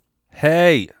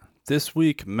Hey, this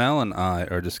week Mel and I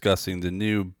are discussing the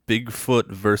new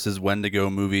Bigfoot versus Wendigo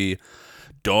movie,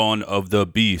 Dawn of the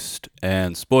Beast.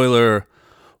 And spoiler,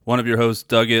 one of your hosts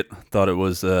dug it, thought it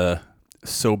was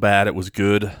so bad it was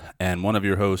good, and one of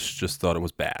your hosts just thought it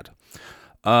was bad.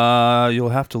 You'll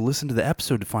have to listen to the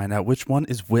episode to find out which one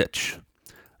is which.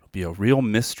 It'll be a real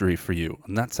mystery for you.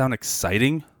 Doesn't that sound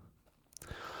exciting?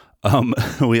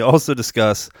 We also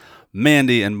discuss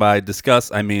Mandy, and by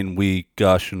discuss, I mean we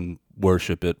gush and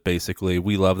worship it, basically.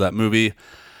 We love that movie,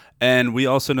 and we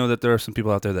also know that there are some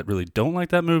people out there that really don't like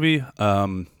that movie.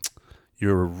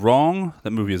 You're wrong.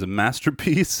 That movie is a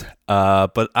masterpiece,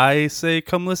 but I say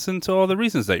come listen to all the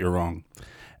reasons that you're wrong,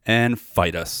 and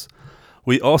fight us.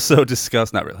 We also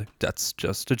discuss, not really, that's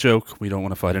just a joke. We don't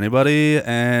want to fight anybody,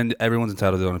 and everyone's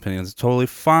entitled to their own opinions. It's totally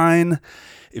fine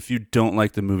if you don't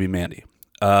like the movie Mandy.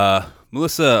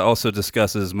 Melissa also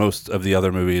discusses most of the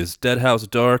other movies. Dead House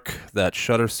Dark, that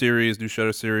new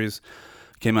Shudder series,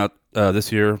 came out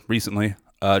this year, recently.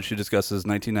 She discusses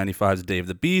 1995's Day of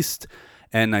the Beast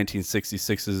and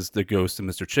 1966's The Ghost of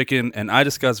Mr. Chicken. And I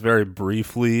discuss very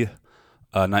briefly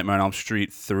Nightmare on Elm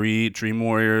Street 3, Dream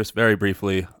Warriors, very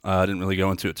briefly. I didn't really go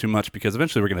into it too much because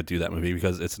eventually we're going to do that movie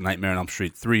because it's Nightmare on Elm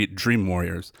Street 3, Dream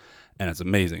Warriors, and it's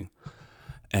amazing.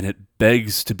 And it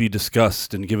begs to be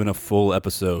discussed and given a full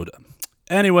episode.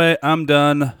 Anyway, I'm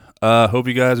done. Hope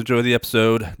you guys enjoy the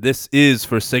episode. This is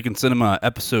Forsaken Cinema,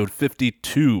 episode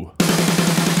 52.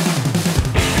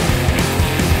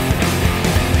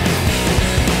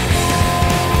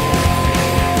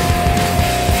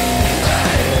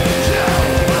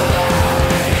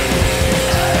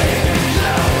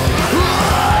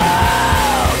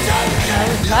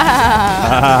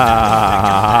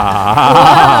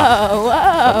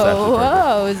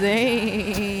 Whoa,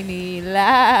 zany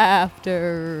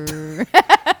laughter.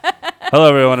 Hello,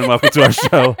 everyone, and welcome to our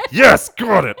show. Yes,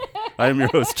 got it. I am your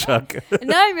host, Chuck.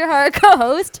 And I'm your horror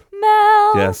co-host,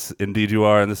 Mel. Yes, indeed you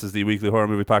are, and this is the weekly horror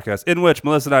movie podcast in which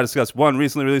Melissa and I discuss one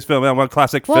recently released film and one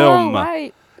classic film.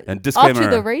 Right. And disclaimer, off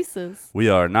to the races. We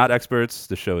are not experts.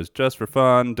 The show is just for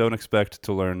fun. Don't expect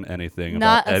to learn anything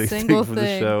Not about a anything single from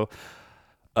thing. the show.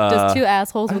 Just two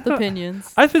assholes with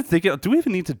opinions. I've been thinking, do we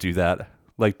even need to do that?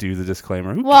 Like, do the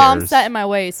disclaimer? Who Well, cares? I'm set in my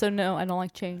ways, so no, I don't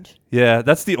like change. Yeah,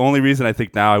 that's the only reason I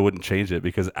think now I wouldn't change it,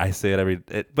 because I say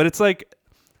it but it's like,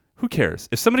 who cares?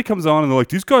 If somebody comes on and they're like,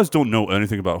 these guys don't know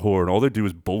anything about horror and all they do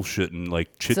is bullshit and like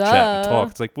chit chat and talk.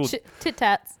 It's like, well, tit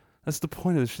tats. that's the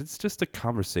point of this. It's just a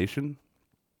conversation.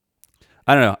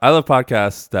 I don't know. I love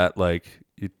podcasts that like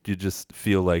you just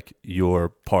feel like you're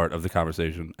part of the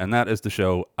conversation, and that is the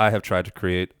show I have tried to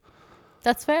create.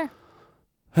 That's fair.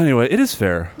 Anyway, it is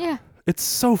fair. Yeah. It's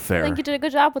so fair. I think you did a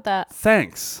good job with that.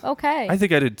 Thanks. Okay. I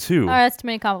think I did too. All right, that's too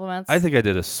many compliments. I think I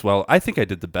did I think I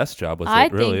did the best job with I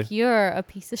it, really. think you're a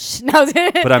piece of shit. No,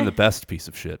 But I'm the best piece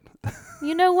of shit.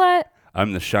 You know what?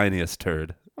 I'm the shiniest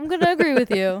turd. I'm going to agree with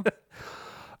you.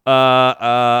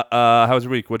 How was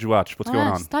your week? What'd you watch? What's going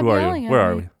on? Stop Who are yelling you? at Where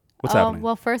are me. we? What's happening?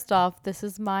 Well, first off, this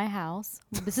is my house.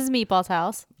 This is Meatball's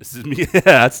house. This is me. Yeah,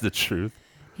 that's the truth.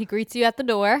 He greets you at the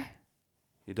door.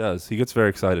 He does. He gets very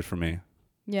excited for me.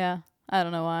 Yeah, I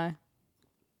don't know why.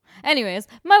 Anyways,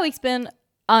 my week's been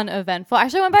uneventful.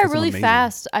 Actually, it went by Because I'm really amazing.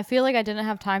 fast. I feel like I didn't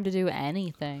have time to do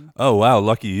anything. Oh, wow.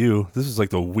 Lucky you. This is like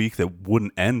the week that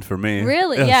wouldn't end for me.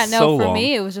 Really? It was Yeah, no, so for long.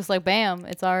 me, it was just like, bam,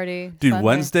 it's already Dude, Sunday.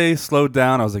 Wednesday slowed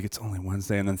down. I was like, it's only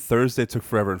Wednesday. And then Thursday took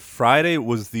forever. And Friday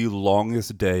was the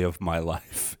longest day of my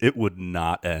life. It would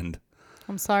not end.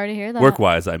 I'm sorry to hear that.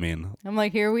 Work-wise, I mean. I'm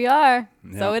like, here we are.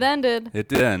 So Yep. it ended. It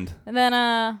did end. And then,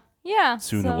 yeah.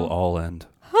 Soon so it will all end.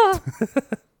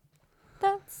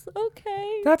 That's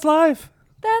okay. That's life.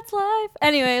 That's life.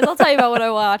 Anyways, I'll tell you about what I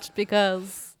watched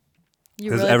because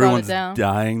you Because really brought it everyone's down.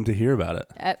 dying to hear about it.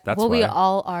 That's well, we why.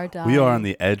 all are dying. We are on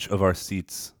the edge of our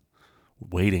seats,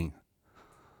 waiting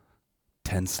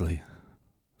tensely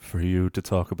for you to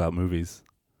talk about movies.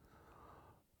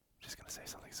 I'm just going to say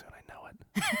something soon. I know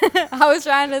it. I was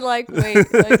trying to wait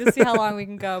to see how long we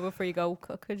can go before you go,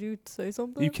 could you say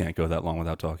something? You can't go that long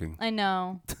without talking. I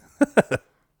know.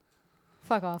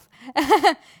 Fuck off.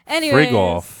 Anyways. Frig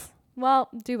off. Well,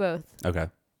 do both. Okay.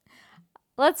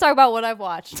 Let's talk about what I've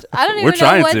watched. I don't We're even know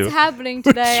trying what's to. happening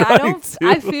We're today. trying to.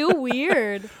 I feel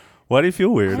weird. Why do you feel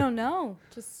weird? I don't know.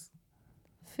 Just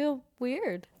feel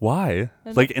weird. Why?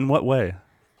 I Like, in what way?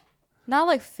 Not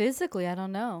like physically, I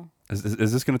don't know. Is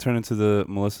this going to turn into the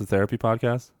Melissa Therapy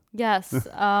podcast? Yes.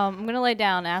 I'm going to lay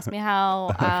down. Ask me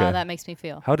how Okay. that makes me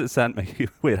feel. How does that make you?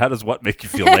 Wait, how does what make you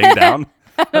feel? Laying down?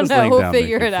 I don't know. We'll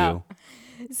figure it out.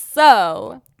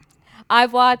 So,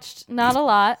 I've watched not a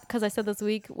lot because I said this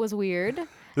week was weird.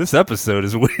 This episode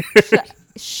is weird.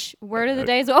 Word of the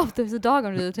day is, oh, there's a dog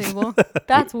under the table.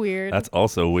 That's weird. That's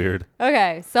also weird.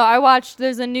 Okay, so I watched,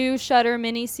 there's a new Shudder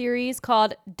miniseries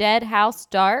called Dead House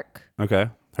Dark. Okay.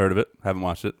 Heard of it. Haven't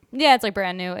watched it. Yeah, it's like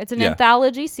brand new. It's an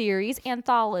anthology series.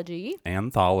 Anthology.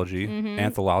 Anthology.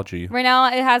 Right now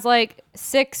it has like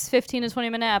 6 15 to 20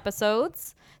 minute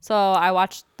episodes. So I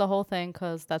watched the whole thing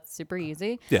because that's super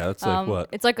easy. Yeah, that's like what?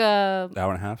 It's like a...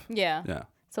 Hour and a half? Yeah. Yeah.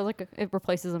 So like it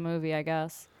replaces a movie, I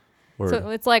guess. Word. So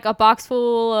it's like a box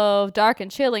full of dark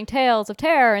and chilling tales of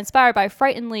terror inspired by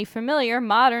frighteningly familiar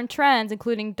modern trends,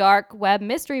 including dark web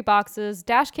mystery boxes,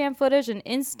 dashcam footage, and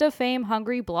Insta-fame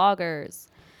hungry bloggers.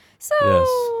 So... Yes.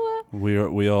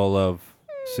 We all love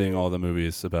seeing all the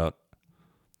movies about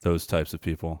those types of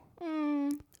people.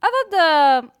 I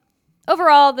thought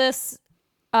overall this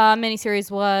miniseries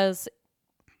was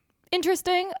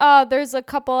interesting. There's a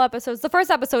couple episodes. The first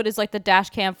episode is like the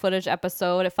dash cam footage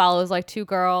episode. It follows like two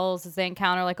girls as they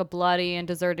encounter like a bloody and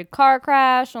deserted car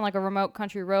crash on like a remote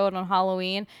country road on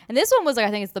Halloween. And this one was like,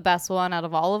 I think it's the best one out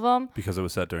of all of them. Because it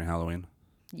was set during Halloween.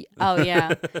 Oh,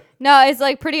 yeah. No, it's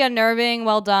like pretty unnerving.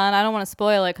 Well done. I don't want to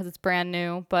spoil it because it's brand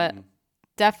new, but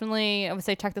definitely I would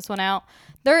say check this one out.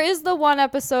 There is the one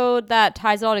episode that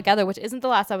ties it all together, which isn't the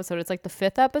last episode. It's like the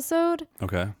 5th episode.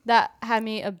 Okay. That had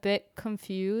me a bit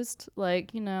confused,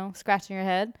 like, scratching your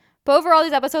head. But overall,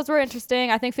 these episodes were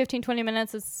interesting. I think 15, 20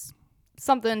 minutes is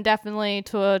something definitely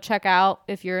to check out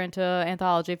if you're into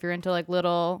anthology, if you're into like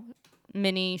little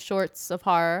mini shorts of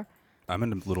horror. I'm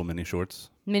into little mini shorts.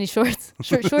 Mini shorts?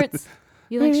 Short shorts?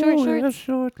 You like short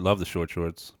shorts? Love the short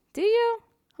shorts. Do you?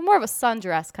 I'm more of a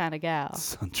sundress kind of gal.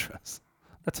 Sundress.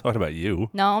 That's talking about you.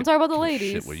 No, I'm talking about the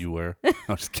ladies. Shit, what you wear.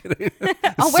 I'm just kidding.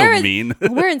 I'm so mean.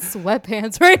 I'm wearing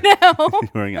sweatpants right now. You're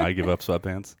wearing I Give Up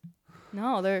sweatpants?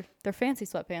 No, they're fancy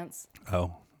sweatpants.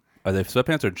 Oh. Are they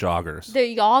sweatpants or joggers?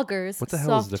 They're joggers. What the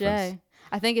hell is the Soft difference? J.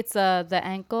 I think it's the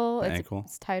ankle. The ankle?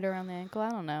 It's tighter around the ankle. I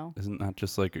don't know. Isn't that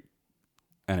just like...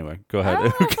 Anyway, go ahead. I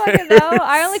don't fucking know.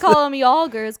 I only call them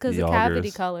joggers because of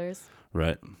cavity colors.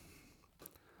 Right.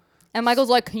 And Michael's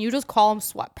like, can you just call them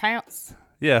sweatpants?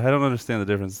 Yeah, I don't understand the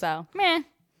difference. So, meh.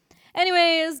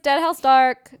 Anyways, Dead House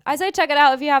Dark. I say check it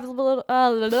out if you have a little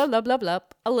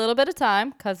bit of time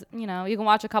because, you can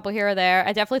watch a couple here or there.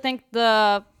 I definitely think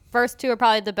the first two are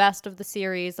probably the best of the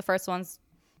series. The first one's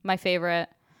my favorite.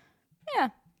 Yeah,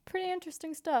 pretty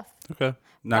interesting stuff. Okay.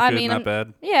 Not good, not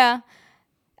bad. Yeah.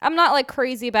 I'm not like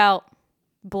crazy about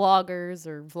bloggers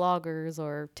or vloggers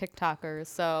or TikTokers.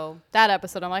 So that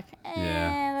episode, I'm like,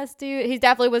 let's do. He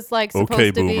definitely was like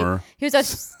supposed to boomer. be. He was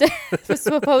just was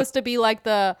supposed to be like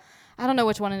the. I don't know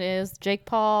which one it is. Jake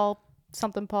Paul,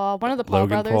 something Paul, one of the Paul Logan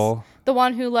brothers. Paul. The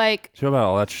one who like. Do you know about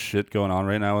all that shit going on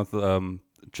right now with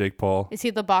Jake Paul? Is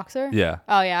he the boxer? Yeah.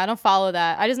 Oh yeah, I don't follow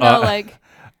that. I just know like.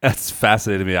 That's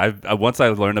fascinating to me. I once I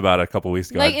learned about it a couple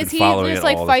weeks ago. Like, I've is been he following just it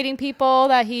like all fighting people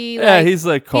that he? Yeah, like, he's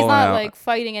like calling He's not out. like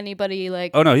fighting anybody like.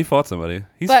 Oh no, he fought somebody.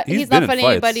 He's But he's he's been not in fighting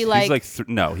fights. anybody like. He's like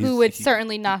no, who would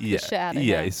certainly knock the shit out of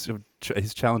him.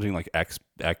 He's challenging like ex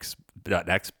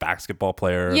basketball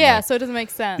player. Yeah, like, so it doesn't make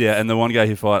sense. yeah, and the one guy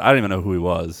he fought, I don't even know who he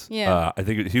was. Yeah. I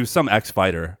think he was some ex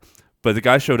fighter. But the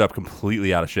guy showed up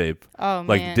completely out of shape. Oh,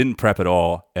 like, man. didn't prep at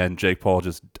all, and Jake Paul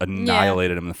just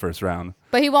annihilated him in the first round.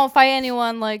 But he won't fight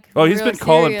anyone like. Oh, he's been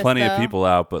calling plenty though. of people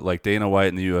out, but like Dana White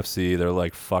in the UFC, they're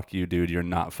like, "Fuck you, dude! You're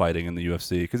not fighting in the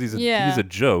UFC because he's a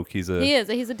joke. He's a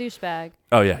douchebag.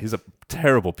 Oh yeah, he's a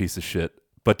terrible piece of shit.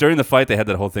 But during the fight, they had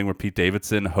that whole thing where Pete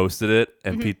Davidson hosted it,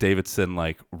 and Pete Davidson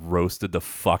like roasted the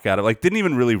fuck out of, like, didn't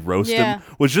even really roast him.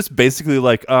 Was just basically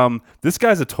like, this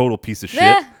guy's a total piece of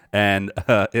shit. And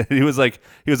he was like,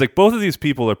 both of these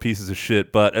people are pieces of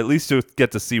shit, but at least you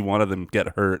get to see one of them get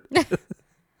hurt.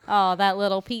 Oh, that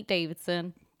little Pete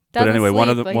Davidson. But anyway, one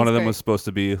of them great. was supposed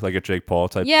to be like a Jake Paul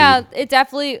type. Yeah, dude. it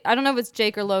definitely. I don't know if it's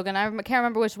Jake or Logan. I can't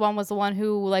remember which one was the one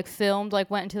who like filmed,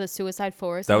 like went into the suicide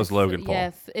forest. That was Logan Paul.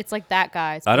 Yeah, it's like that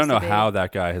guy. I don't know how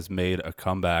that guy has made a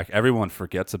comeback. Everyone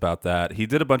forgets about that. He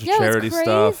did a bunch of charity it's crazy.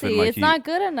 stuff, and like it's not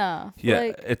good enough. Yeah,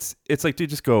 like, it's like, dude,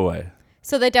 just go away.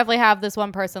 So they definitely have this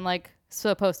one person like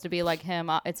supposed to be like him.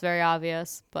 It's very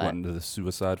obvious, but went into the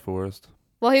suicide forest.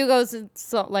 Well, he goes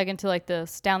into like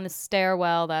down this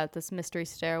stairwell, this mystery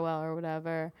stairwell or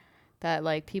whatever, that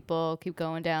like people keep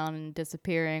going down and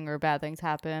disappearing or bad things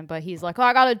happen. But he's like, oh,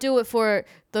 I gotta do it for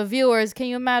the viewers. Can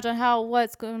you imagine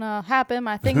what's gonna happen?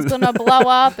 My thing's gonna blow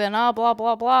up and blah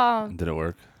blah blah. Did it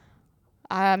work?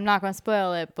 I'm not gonna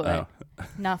spoil it, but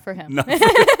not for him.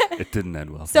 It didn't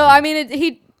end well. So I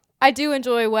mean, I do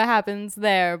enjoy what happens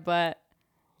there, but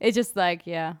it's just like,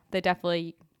 yeah, they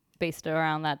definitely based it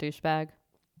around that douchebag.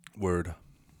 Word.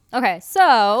 Okay,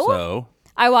 so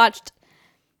I watched,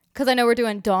 because I know we're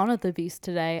doing Dawn of the Beast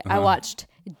today. I watched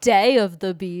Day of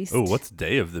the Beast. Oh, what's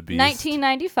Day of the Beast?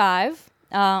 1995.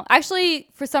 Actually,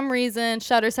 for some reason,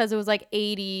 Shudder says it was like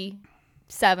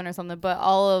 87 or something, but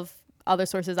all of other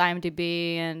sources,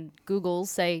 IMDb and Google,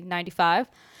 say 95.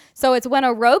 So it's when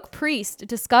a rogue priest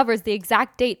discovers the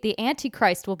exact date the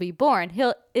Antichrist will be born.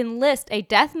 He'll enlist a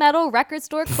death metal record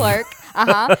store clerk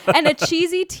and a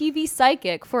cheesy TV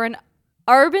psychic for an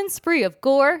urban spree of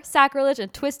gore, sacrilege,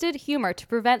 and twisted humor to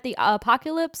prevent the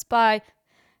apocalypse by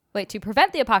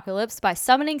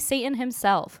summoning Satan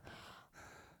himself.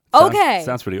 Okay.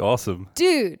 Sounds pretty awesome.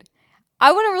 Dude,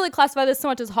 I wouldn't really classify this so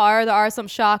much as horror. There are some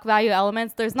shock value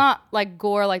elements. There's not like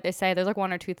gore like they say. There's like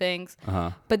one or two things.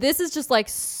 But this is just like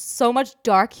so much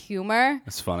dark humor.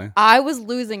 It's funny. I was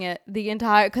losing it the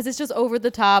entire, because it's just over the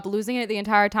top, losing it the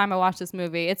entire time I watched this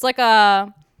movie. It's like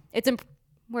it's in,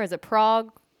 where is it?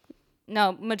 Prague?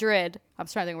 No, Madrid. I'm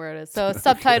trying to think where it is. So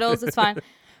subtitles, it's fine.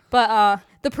 But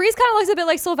the priest kind of looks a bit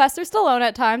like Sylvester Stallone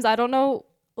at times. I don't know.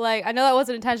 Like, I know that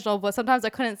wasn't intentional, but sometimes I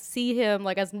couldn't see him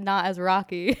like as not as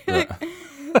Rocky.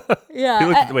 Yeah.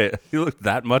 He looked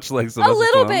that much like Sylvester a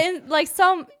little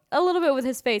Stallone? bit, a little bit with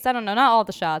his face. I don't know, not all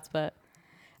the shots, but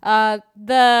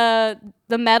the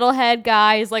metalhead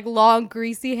guy is like long,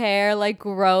 greasy hair, like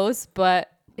gross, but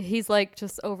he's like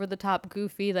just over the top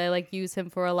goofy. They like use him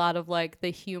for a lot of like the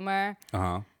humor.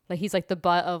 Like he's like the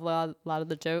butt of a lot of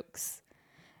the jokes.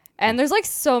 And there's like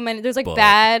so many. There's like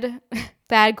bad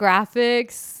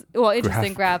graphics. Well,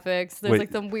 interesting graphics. There's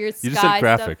like some weird sky You just said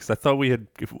graphics. stuff. I thought we had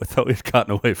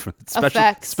gotten away from it.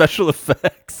 Effects. Special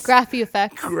effects. Graphy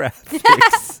effects.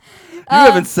 Graphics. You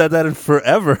haven't said that in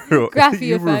forever. Graphy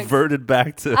you effects. reverted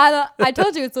back to. I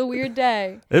told you it's a weird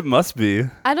day. It must be.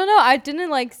 I don't know. I didn't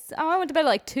like. I went to bed at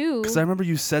like 2. Because I remember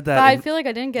you said that. But I feel like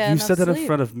I didn't get. You enough said that sleep. in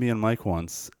front of me and Mike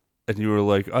once. And you were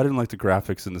like, I didn't like the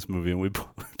graphics in this movie, and we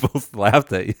both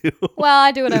laughed at you. Well,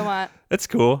 I do what I want. It's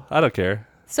cool. I don't care.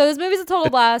 So this movie's a total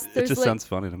blast. It just sounds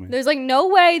funny to me. There's like no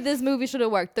way this movie should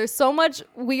have worked. There's so much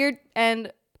weird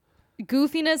and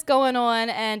goofiness going on,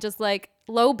 and just like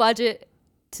low budget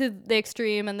to the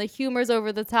extreme, and the humor's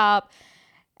over the top.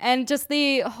 And just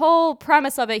the whole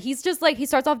premise of it, he's just like, he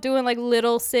starts off doing like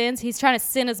little sins. He's trying to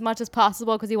sin as much as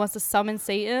possible because he wants to summon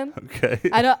Satan. Okay.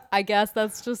 I guess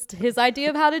that's just his idea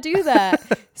of how to do that.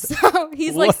 So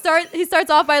he's like, he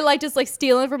starts off by like just like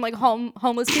stealing from like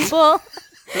homeless people.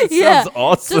 Sounds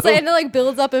awesome. Just like, and it like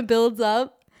builds up and builds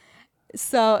up.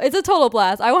 So it's a total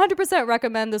blast. I 100%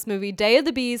 recommend this movie, Day of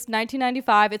the Beast,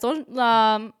 1995. It's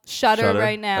on Shudder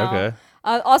right now. Okay.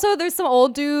 Also, there's some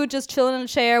old dude just chilling in a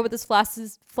chair with his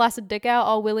flaccid dick out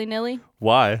all willy-nilly.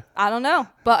 Why? I don't know.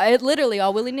 But it literally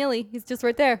all willy-nilly. He's just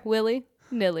right there.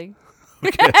 Willy-nilly.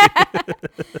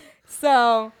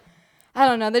 So, I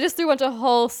don't know. They just threw a bunch of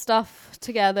whole stuff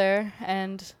together.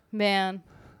 And, man,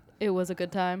 it was a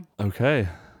good time. Okay.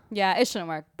 Yeah, it shouldn't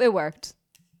work. It worked.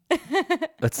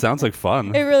 That sounds like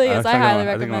fun. It really is. I highly recommend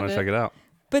it. I think I want to check it out.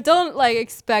 But don't, like,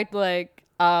 expect, like,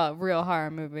 a real horror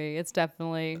movie. It's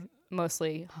definitely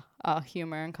mostly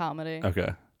humor and comedy. Okay.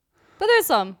 But there's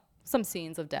some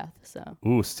scenes of death. So.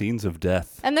 Ooh, scenes of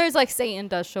death. And there's like Satan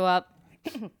does show up,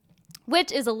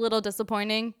 which is a little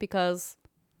disappointing because,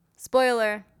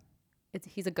 spoiler,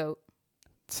 he's a goat.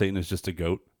 Satan is just a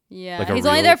goat? Yeah. Like he's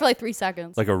only there for like 3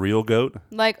 seconds. Like a real goat?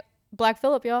 Like Black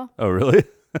Phillip, y'all. Oh, really?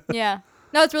 Yeah.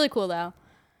 No, it's really cool though.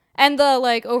 And the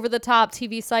like over the top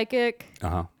TV psychic.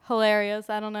 Hilarious.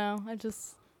 I don't know.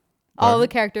 All the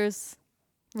characters.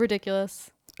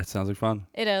 Ridiculous. It sounds like fun.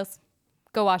 It is.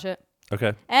 Go watch it.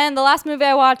 Okay. And the last movie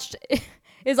I watched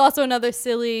is also another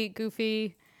silly,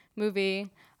 goofy movie.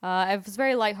 It was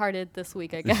very lighthearted this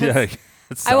week, I guess. Yeah,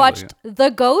 I watched The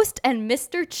Ghost and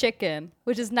Mr. Chicken,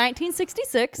 which is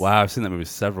 1966. Wow, I've seen that movie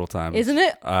several times. Isn't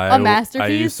it a masterpiece? I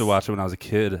used to watch it when I was a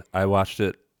kid. I watched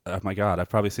it. Oh my God, I've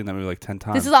probably seen that movie like 10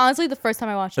 times. This is honestly the first time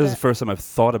I watched it. This is the first time I've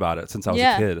thought about it since I was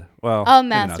a kid. Well, a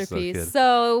masterpiece.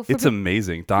 So it's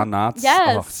amazing. Don Knotts.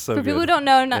 Yes. Oh, so for people who don't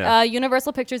know,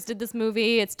 Universal Pictures did this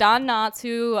movie. It's Don Knotts,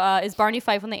 who is Barney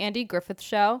Fife on the Andy Griffith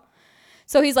Show.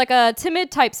 So he's like a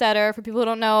timid typesetter. For people who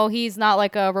don't know, he's not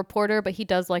like a reporter, but he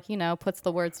does like, puts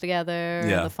the words together,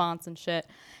 and the fonts and shit.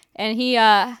 And he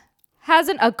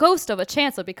hasn't a ghost of a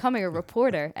chance of becoming a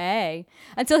reporter,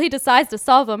 until he decides to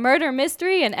solve a murder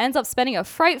mystery and ends up spending a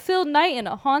fright-filled night in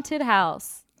a haunted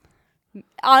house.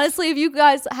 Honestly, if you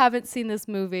guys haven't seen this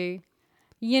movie,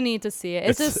 you need to see it.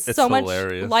 It's just so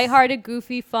hilarious. Much lighthearted,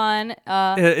 goofy fun.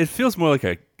 It feels more like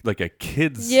a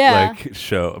kids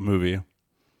show movie.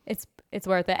 It's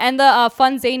worth it. And the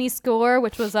fun zany score,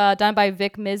 which was done by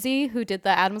Vic Mizzy, who did the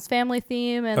Addams Family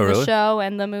theme and the show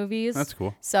and the movies. That's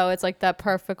cool. So it's like that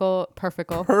perfect. Oh, fuck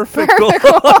me.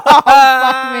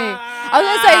 I was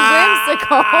gonna say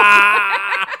whimsical.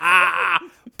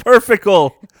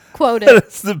 Perfecal. Quote it.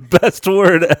 That's the best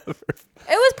word ever.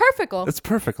 It was perfecal. It's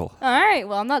perfecal. All right.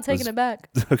 Well, I'm not taking it back.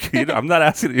 Okay, I'm not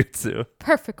asking you to.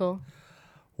 Perfecal.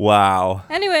 Wow.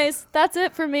 Anyways, that's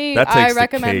it for me. That takes I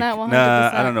recommend the cake. that 100%.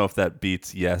 Nah, I don't know if that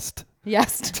beats yes.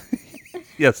 Yes.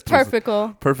 Yes.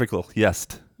 Perfecal. Perfecal. Yes.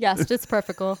 Yes, just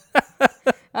perfecal.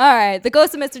 All right. The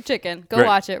Ghost of Mr. Chicken. Go Great-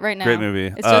 watch it right now. great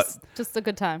movie. It's just a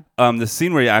good time. The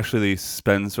scene where he actually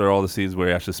spends, or all the scenes where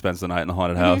he actually spends the night in the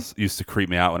haunted house, used to creep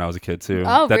me out when I was a kid too.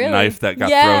 Oh, that really? knife that got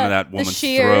Yeah, thrown in that the woman's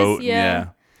shears, throat. yeah.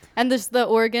 And there's the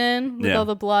organ with Yeah. all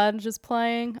the blood just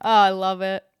playing. Oh, I love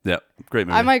it. Yeah. Great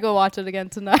movie. I might go watch it again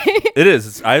tonight. It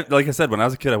is. Like I said, when I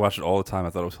was a kid, I watched it all the time. I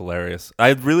thought it was hilarious. I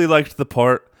really liked the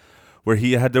part where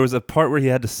there was a part where he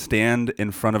had to stand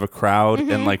in front of a crowd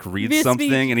and like read Be a something,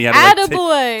 speech. and he had to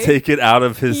Attaboy. take it out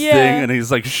of his Yeah. thing, and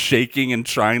he's like shaking and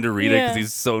trying to read it Yeah. because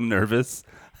he's so nervous.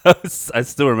 I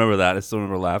still remember that. I still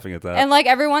remember laughing at that. And like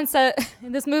everyone said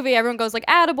in this movie, everyone goes like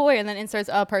attaboy and then inserts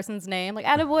a person's name, like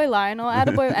attaboy Lionel,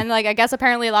 attaboy. And like I guess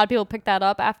apparently a lot of people picked that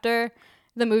up after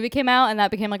the movie came out, and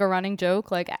that became like a running joke.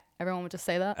 Like everyone would just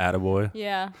say that. Attaboy.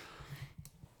 Yeah.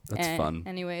 That's fun.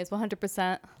 Anyways,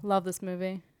 100% love this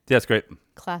movie. Yeah, it's great.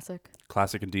 Classic.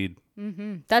 Classic indeed.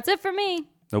 That's it for me.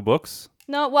 No books?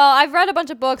 No, well, I've read a bunch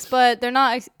of books, but they're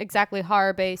not exactly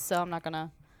horror based, so I'm not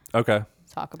gonna Okay.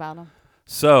 talk about them.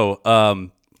 So,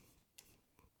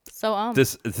 So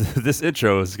this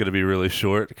intro is going to be really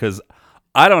short because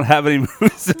I don't have any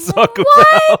movies to talk what?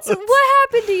 about. What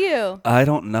happened to you? I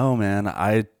don't know, man.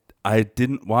 I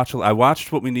didn't watch. I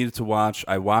watched what we needed to watch.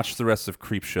 I watched the rest of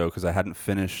Creepshow because I hadn't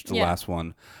finished the last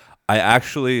one. I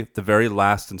actually, the very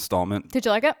last installment. Did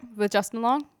you like it with Justin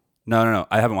Long? No.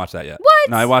 I haven't watched that yet. What?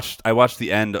 No, I watched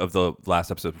the end of the last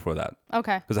episode before that.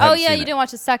 Okay. I Oh hadn't yeah, seen you it. didn't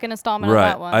watch the second installment Right. of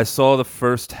that one. I saw the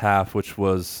first half, which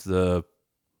was the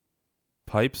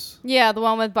pipes. Yeah, the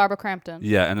one with Barbara Crampton.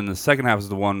 Yeah, and then the second half is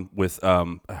the one with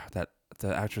the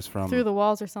actress from Through the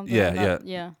Walls or something. Yeah, like that.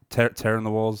 Yeah. Tearing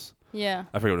the Walls. Yeah.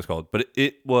 I forget what it's called, but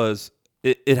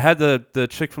it had the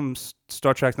chick from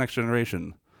Star Trek Next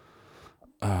Generation.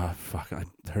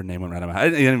 Her name went right out of my head. I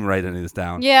didn't even write any of this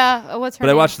down. Yeah. What's her But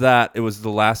name? I watched that. It was the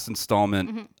last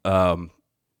installment of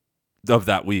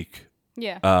that week.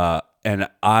 Yeah. And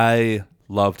I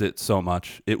loved it so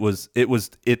much.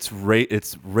 It's right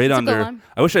It's a good under. one.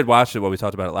 I wish I'd watched it while we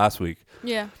talked about it last week.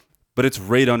 Yeah. But it's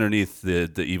right underneath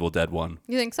the Evil Dead one.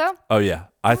 You think so? Oh yeah,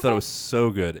 I thought it was so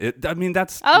good. That's Oh, it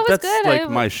was that's good. like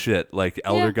my shit. Like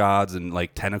elder gods and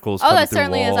like tentacles. coming That through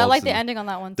certainly is. I walls like the and ending on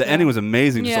that one. The too. ending was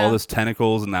amazing. Just Yeah. all those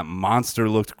tentacles and that monster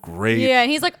looked great. Yeah,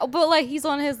 and he's like, but like he's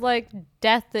on his like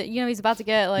death that he's about to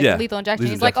get like Yeah, lethal injection.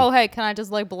 lethal He's like, injection. oh hey, can I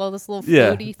just like blow this little Yeah,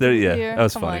 fruity thing here? that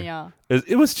was Come funny. on, y'all.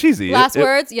 It was cheesy. Last It-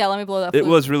 words? Yeah, let me blow that. It flute.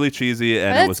 was really cheesy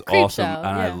and But it was it's Creepshow, awesome, and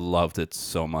I yeah. loved it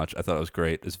so much. I thought it was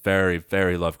great. It's very,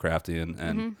 very Lovecraftian,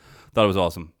 and thought it was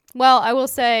awesome. Well, I will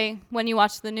say when you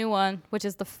watch the new one, which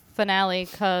is the finale,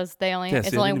 because Yeah,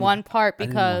 it's see, I only didn't one part I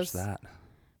didn't watch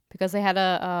because that. they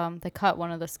had they cut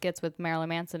one of the skits with Marilyn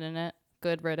Manson in it.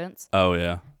 Good riddance. Oh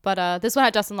yeah. But this one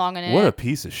had Justin Long in it. What a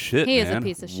piece of shit, He man. is a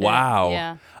piece of shit. Wow.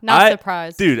 Yeah. Not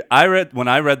surprised. Dude, when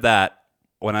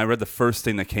I read the first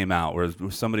thing that came out, where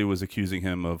somebody was accusing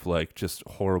him of like just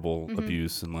horrible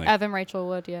abuse and like, Evan Rachel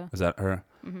Wood, yeah. is that her?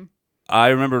 I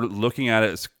remember looking at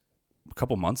it a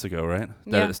couple months ago, right?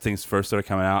 That Yeah. things first started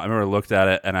coming out. I remember I looked at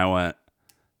it and I went,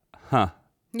 huh.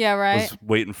 Yeah, right. Was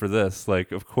waiting for this.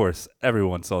 Like, of course,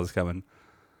 everyone saw this coming.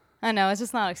 I know, it's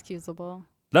just not excusable.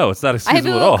 No, it's not I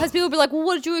excusable at all. Because people be like, well,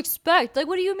 what did you expect? Like,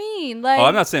 what do you mean? Like, Oh,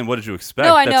 I'm not saying what did you expect.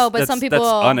 No, I know, but some that's people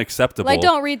unacceptable. like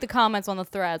don't read the comments on the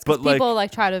threads because But, like- people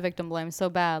like try to victim blame so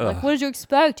bad. Like, Ugh. what did you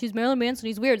expect? He's Marilyn Manson.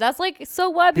 He's weird. That's like, so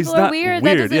what? He's People are not weird.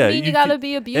 That doesn't yeah, mean you gotta can-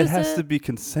 be abusive. It has to be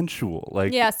consensual.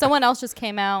 Like, Yeah, someone else just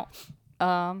came out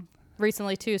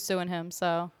recently too, suing him.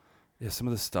 So yeah, some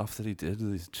of the stuff that he did to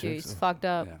these chicks. he's fucked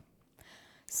up. Yeah.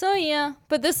 So yeah,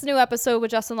 but this new episode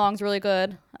with Justin Long's really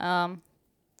good. I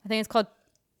think it's called,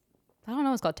 I don't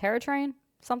know, it's called Terror Train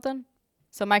something.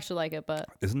 So Mike should like it, but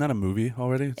Isn't that a movie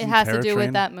already? it Isn't has to Terror do Train?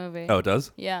 with that movie. Oh, it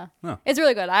does? Yeah, Oh. it's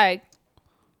really good. I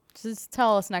just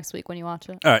tell us next week when you watch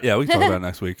it. All right, yeah, we can talk about it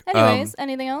next week. Anyways,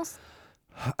 anything else?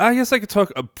 I guess I could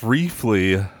talk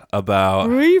briefly about.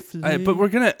 But we're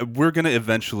gonna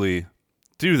eventually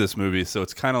do this movie, so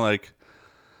it's kind of like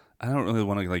I don't really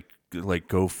want to like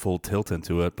go full tilt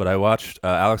into it. But I watched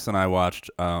Alex and I watched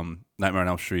Nightmare on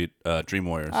Elm Street, Dream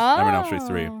Warriors, Nightmare on Elm Street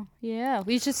 3, Yeah,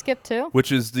 we should skip 2.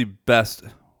 which is the best.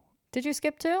 Did you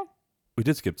skip 2? We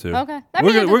did skip 2. Okay.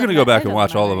 We're gonna go back and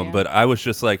watch all of them. Yeah. But I was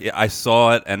just like, I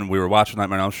saw it and we were watching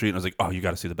Nightmare on Elm Street, and I was like, oh, you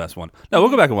got to see the best one. No,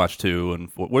 we'll go back and watch 2, and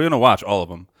we're gonna watch all of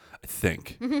them. I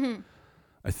think.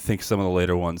 I think some of the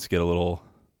later ones get a little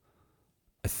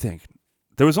think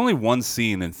there was only one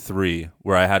scene in 3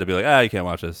 where I had to be like, you can't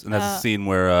watch this, and that's the scene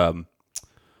where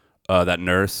that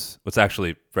nurse, it's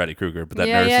actually Freddy Krueger, but that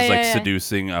nurse is like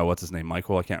seducing what's his name,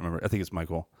 Michael? I can't remember. I think it's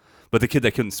Michael, but the kid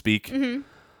that couldn't speak. Mm-hmm.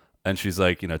 And she's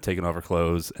like, taking off her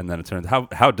clothes, and then it turns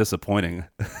how disappointing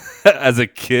as a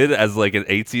kid, as like an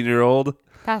 18-year-old.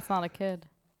 That's not a kid.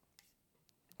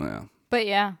 Yeah. But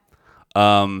yeah.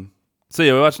 So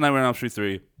yeah, we watched Nightmare on Elm Street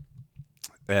 3,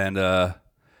 and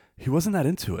he wasn't that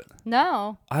into it.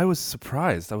 No. I was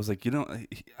surprised. I was like,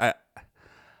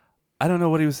 I don't know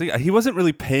what he was thinking. He wasn't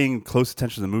really paying close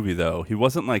attention to the movie, though. He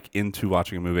wasn't like into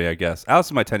watching a movie, I guess. Alice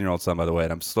is my 10-year-old son, by the way,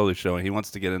 and I'm slowly showing. He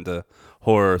wants to get into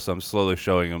horror, so I'm slowly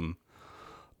showing him,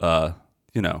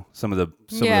 some of the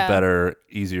better,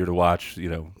 easier to watch,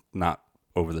 not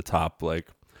over the top. Like,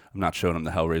 I'm not showing him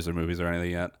the Hellraiser movies or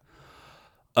anything yet.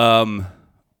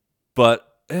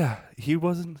 But yeah, he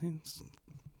wasn't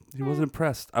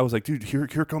impressed. I was like, dude, here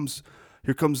comes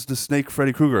the snake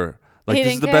Freddy Krueger. Like,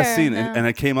 this is the best scene. No. And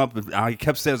I came up and I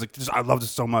kept saying, I was like, I love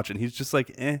this so much. And he's just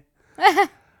like, eh. I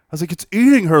was like, it's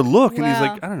eating her look. And he's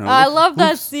like, I don't know. I love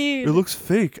that scene. It looks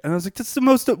fake. And I was like, that's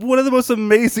one of the most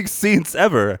amazing scenes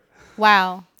ever.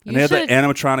 Wow. And they had the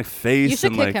animatronic face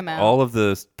and like all of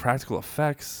the practical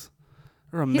effects.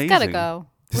 They're amazing. He's got to go.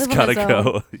 He's got to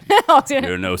go.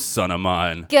 You're no son of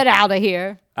mine. Get out of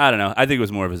here. I don't know. I think it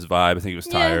was more of his vibe. I think he was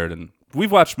tired. And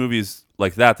we've watched movies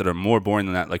like that are more boring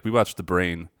than that. Like, we watched The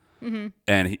Brain. Mm-hmm.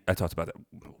 And I talked about that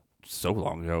so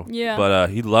long ago. Yeah.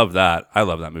 But he loved that. I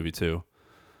love that movie too.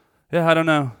 Yeah, I don't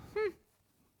know.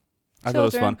 I thought it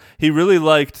was fun. He really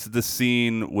liked the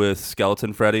scene with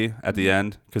Skeleton Freddy at the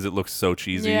end because it looks so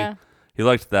cheesy. Yeah. He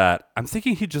liked that. I'm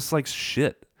thinking he just likes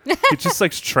shit. He just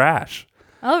likes trash.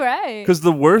 All right. Because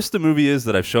the worse the movie is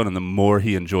that I've shown him, the more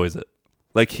he enjoys it.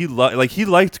 Like, he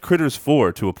liked Critters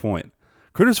 4 to a point.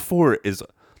 Critters 4 is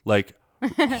like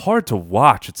hard to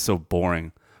watch. It's so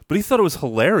boring. But he thought it was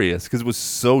hilarious because it was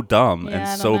so dumb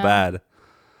and so bad.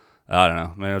 I don't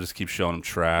know. Maybe I'll just keep showing him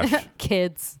trash.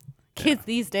 Kids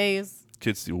these days.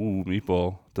 Kids. Ooh,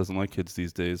 Meatball doesn't like kids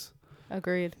these days.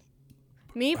 Agreed.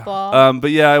 Meatball.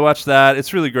 But yeah, I watched that.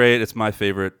 It's really great. It's my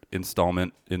favorite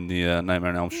installment in the Nightmare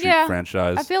on Elm Street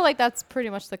franchise. I feel like that's pretty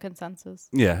much the consensus.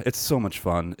 Yeah, it's so much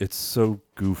fun. It's so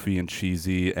goofy and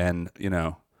cheesy, and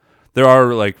there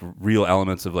are like real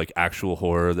elements of like actual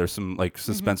horror. There's some like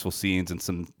suspenseful scenes and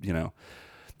some,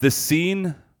 this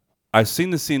scene. I've seen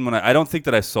the scene when I don't think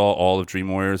that I saw all of Dream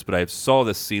Warriors, but I saw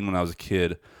this scene when I was a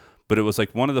kid. But it was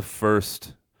like one of the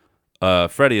first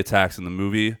Freddy attacks in the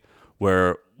movie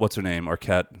where what's her name?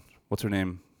 Arquette. What's her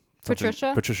name?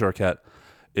 Patricia Arquette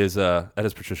is that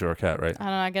is Patricia Arquette, right? I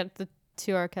don't know. I get the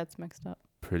two Arquettes mixed up.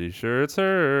 Pretty sure it's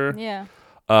her. Yeah.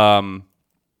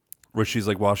 Where she's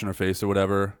like washing her face or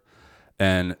whatever.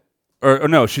 And or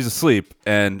no, she's asleep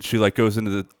and she like goes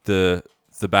into the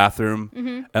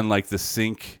bathroom and like the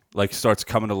sink like starts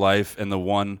coming to life and the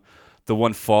one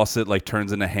faucet like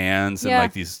turns into hands and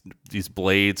like these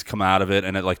blades come out of it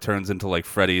and it like turns into like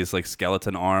Freddy's like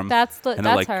skeleton arm. That's her,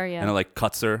 yeah. And it like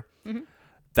cuts her. Mm-hmm.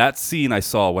 That scene I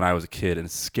saw when I was a kid and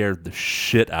it scared the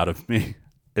shit out of me.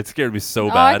 It scared me so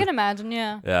bad. I can imagine,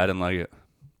 yeah. Yeah, I didn't like it.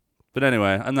 But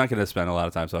anyway, I'm not going to spend a lot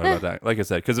of time talking about that. Like I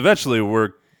said, because eventually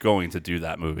we're going to do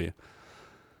that movie.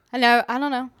 I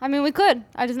don't know. I mean, we could.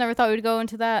 I just never thought we'd go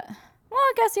into that. Well,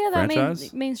 I guess,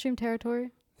 that mainstream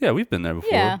territory. Yeah, we've been there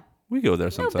before. Yeah. We go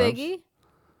there sometimes. No biggie.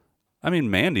 I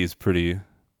mean, Mandy's pretty...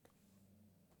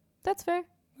 That's fair.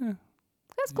 Yeah.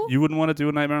 That's cool. You wouldn't want to do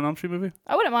a Nightmare on Elm Street movie?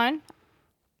 I wouldn't mind.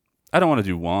 I don't want to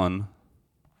do one.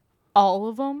 All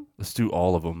of them? Let's do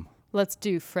all of them. Let's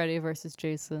do Freddy versus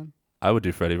Jason. I would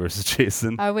do Freddy versus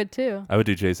Jason. I would too. I would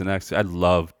do Jason X. I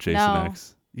love Jason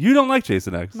X. You don't like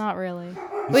Jason X? Not really.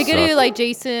 We could do like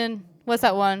Jason. What's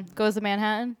that one? Goes to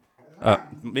Manhattan?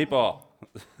 Meatball.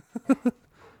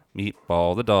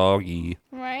 Meatball the doggy.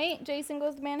 Right? Jason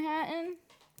Goes to Manhattan.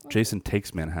 Jason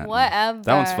Takes Manhattan. Whatever.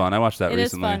 That one's fun. I watched that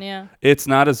recently. It is fun, yeah. It's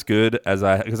not as good as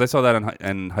because I saw that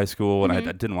in high school and I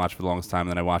didn't watch for the longest time.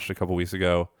 And then I watched it a couple weeks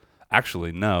ago.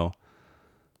 Actually, no.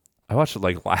 I watched it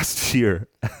like last year.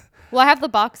 Well, I have the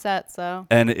box set, so.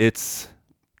 And it's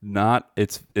not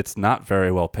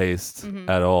very well paced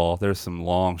at all. There's some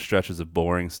long stretches of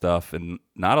boring stuff and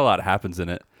not a lot happens in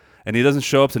it. And he doesn't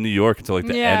show up to New York until like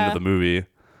the end of the movie.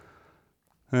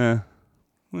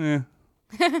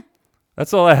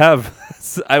 That's all I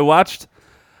have. I watched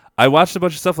a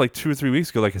bunch of stuff like 2 or 3 weeks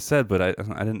ago, like I said, but I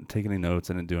didn't take any notes.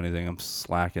 I didn't do anything. I'm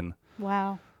slacking.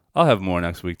 Wow. I'll have more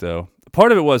next week, though.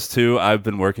 Part of it was, too, I've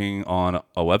been working on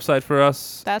a website for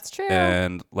us. That's true.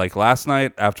 And, like, last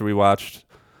night after we watched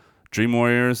Dream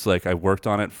Warriors, like, I worked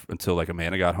on it until, like,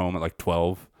 Amanda got home at, like,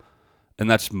 12. And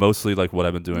that's mostly like what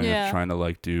I've been doing, Yeah. is trying to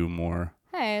like do more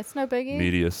Hey, it's no biggie.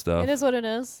 media stuff. It is what it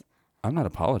is. I'm not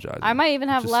apologizing. I might even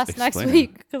I'm have just less next explaining.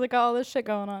 week because I got all this shit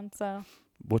going on. So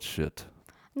What shit?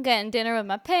 I'm getting dinner with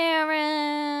my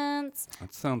parents.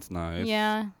 That sounds nice.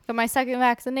 Yeah. Got my second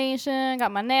vaccination.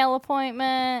 Got my nail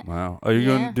appointment. Wow. Are you Yeah.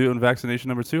 going doing vaccination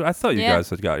number 2? I thought you Yeah. guys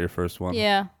had got your first one.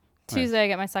 Yeah. Nice. Tuesday I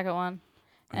get my second one.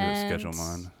 I'm going to And schedule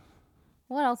mine.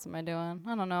 what else am I doing?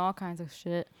 I don't know. All kinds of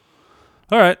shit.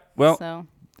 All right. Well, So.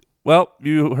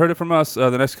 you heard it from us.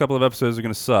 The next couple of episodes are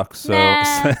going to suck. So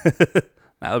Nah.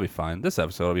 that'll be fine. This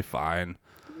episode will be fine.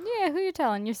 Yeah, who you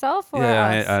telling? Yourself or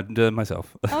Yeah, us? I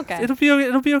myself. Okay. It'll be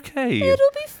okay. It'll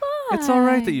be fine. It's all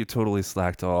right that you totally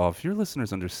slacked off. Your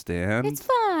listeners understand. It's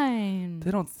fine.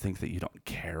 They don't think that you don't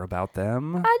care about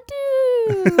them. I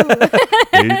do.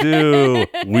 They do.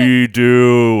 We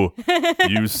do.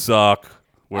 You suck.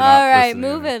 We're All not right,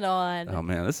 listening. moving on. Oh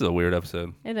man, this is a weird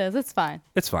episode. It is. It's fine.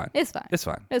 It's fine. It's fine. It's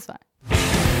fine. It's fine.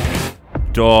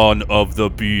 Dawn of the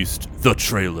Beast, the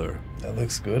trailer. That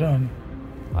looks good on.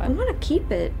 I want to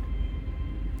keep it.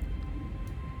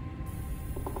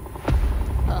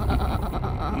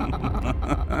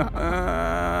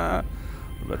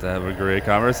 We're about to have a great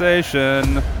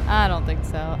conversation. I don't think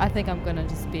so. I think I'm gonna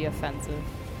just be offensive.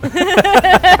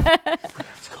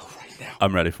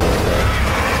 I'm ready for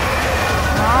it.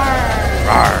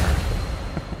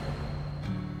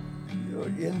 You're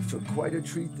in for quite a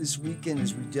treat this weekend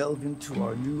as we delve into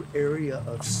our new area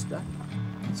of study.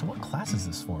 So what class is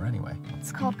this for anyway?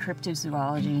 It's called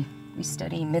cryptozoology. We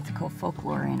study mythical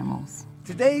folklore animals.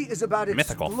 Today is about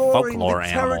Mythical exploring folklore the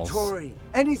animals. territory,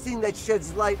 anything that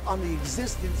sheds light on the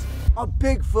existence of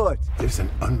Bigfoot. There's an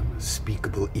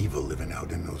unspeakable evil living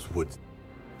out in those woods.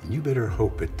 And you better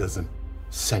hope it doesn't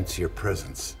sense your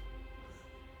presence.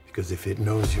 Because if it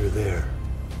knows you're there,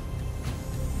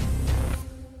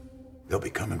 they'll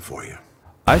be coming for you.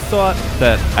 I thought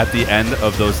that at the end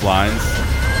of those lines,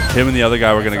 him and the other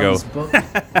guy were gonna go.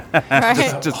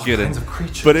 Right? Just kidding. Kinds of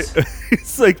creatures. But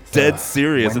it's like dead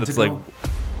serious, and it's like, Wendigo.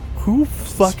 who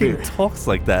fucking Spirit. talks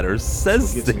like that or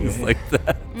says gets in your things head. like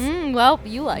that? Well,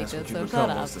 you liked it, so shut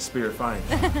up. the spirit finds.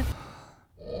 Hey,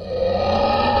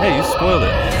 you spoiled it.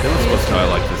 They weren't supposed to know I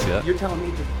like this yet. You're telling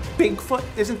me that Bigfoot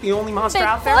isn't the only monster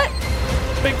out there?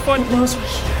 Bigfoot?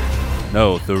 Bigfoot.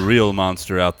 No, the real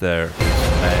monster out there is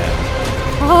man.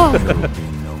 Oh, There will be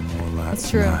no more last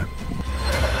That's true. night.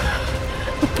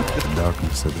 The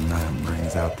darkness of the night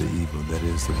brings out the evil that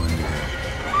is the Wendigo.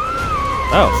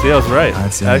 Oh, see, I was right.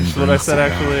 I've seen Actually, him what I bring said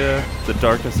us actually, the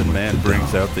darkness in man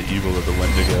brings out the evil of the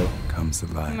Wendigo. Comes to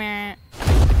life. meh.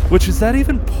 Which is that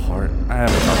even part? I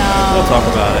haven't talked about it. We'll talk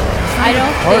about it. I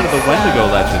don't Part think of the so. Wendigo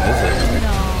legend, is it?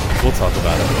 No. We'll talk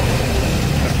about it.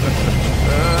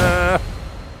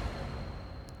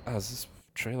 Is this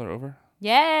trailer over?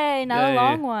 Yay, not Yay. a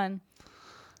long one.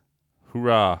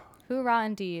 Hoorah. Hoorah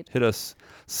indeed. Hit us.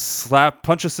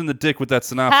 Punch us in the dick with that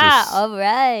synopsis. Ha! All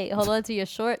right. Hold on to your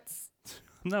shorts.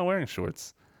 I'm not wearing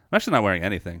shorts. I'm actually not wearing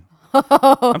anything.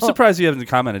 I'm surprised you haven't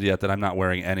commented yet that I'm not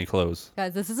wearing any clothes.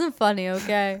 Guys, this isn't funny,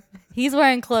 okay? He's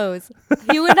wearing clothes.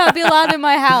 He would not be allowed in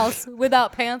my house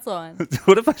without pants on.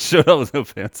 What if I showed up with no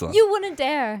pants on? You wouldn't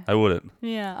dare. I wouldn't.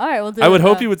 Yeah. All right, we'll do I it would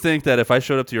hope then. you would think that if I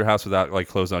showed up to your house without like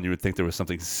clothes on, you would think there was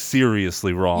something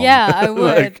seriously wrong. Yeah, I would.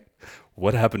 Like,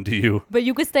 what happened to you? But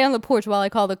you could stay on the porch while I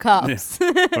call the cops.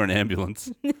 Or an ambulance.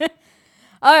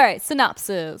 All right,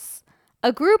 synopsis.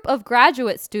 A group of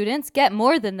graduate students get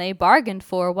more than they bargained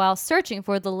for while searching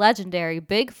for the legendary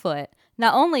Bigfoot.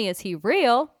 Not only is he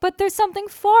real, but there's something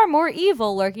far more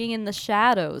evil lurking in the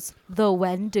shadows. The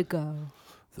Wendigo.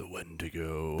 The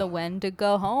Wendigo. The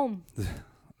Wendigo home.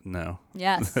 No.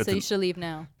 Yes, That so you didn't- should leave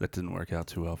now. That didn't work out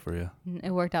too well for you.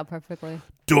 It worked out perfectly.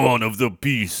 Dawn of the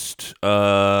Beast.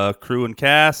 Crew and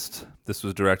cast. This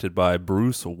was directed by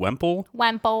Bruce Wemple.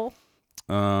 Wemple.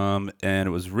 And it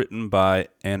was written by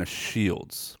Anna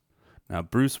Shields. Now,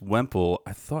 Bruce Wemple,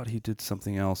 I thought he did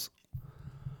something else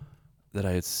that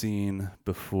I had seen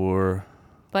before.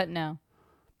 But no.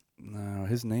 No,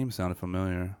 his name sounded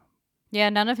familiar. Yeah,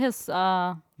 none of his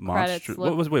credits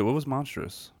What look. was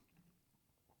Monstrous?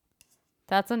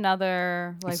 That's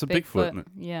another like It's a Bigfoot. Bigfoot.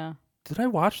 Yeah. Did I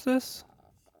watch this?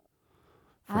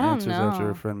 For I don't answers after know.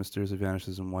 a friend mysteriously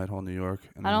vanishes in Whitehall, New York.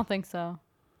 And I don't think so.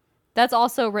 That's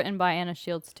also written by Anna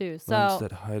Shields too. So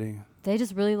Instead hiding. they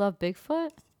just really love Bigfoot?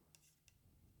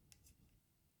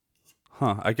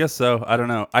 Huh, I guess so. I don't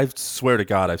know. I swear to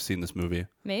God I've seen this movie.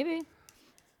 Maybe.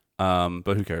 But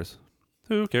who cares?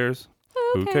 Who cares?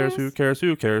 Who cares? Who cares?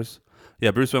 Who cares?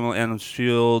 Yeah, Bruce Wemble and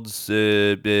Shields.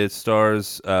 It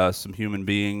stars some human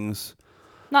beings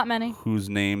Not many. whose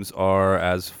names are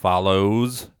as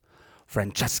follows: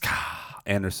 Francesca,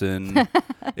 Anderson,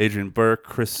 Adrian Burke,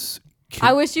 Chris.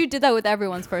 I wish you did that with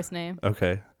everyone's first name.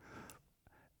 Okay.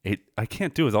 I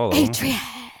can't do it with all of them.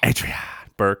 Adrian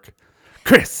Burke,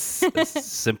 Chris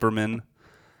Simperman.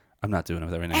 I'm not doing it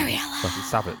with every name. Fucking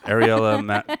stop it. Ariella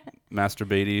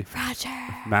Masturbaty. Roger.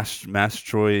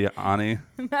 Mastroianni.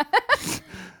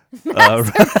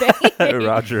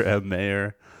 Roger M.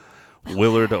 Mayer.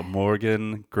 Willard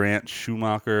Morgan. Grant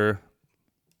Schumacher.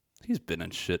 He's been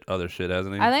in other shit,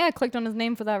 hasn't he? I think I clicked on his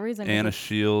name for that reason. Anna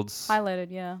Shields.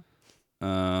 Highlighted, yeah.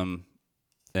 And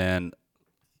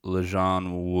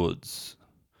LeJean Woods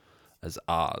as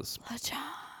Oz.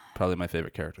 Probably my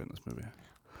favorite character in this movie.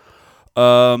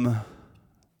 The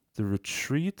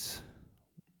Retreat.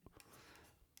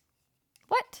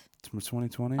 What? It's from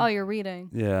 2020. Oh, you're reading.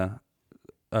 Yeah.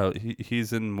 Oh,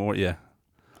 he's in more. Yeah.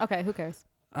 Okay, who cares?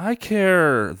 I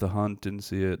care. The Hunt. Didn't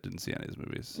see it. Didn't see any of his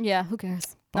movies. Yeah, who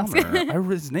cares? Bummer.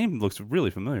 His name looks really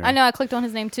familiar. I know. I clicked on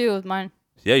his name too with mine.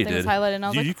 Yeah, you Thing was did. highlighted and I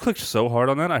was like, You clicked so hard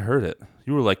on that. I heard it.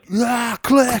 You were like,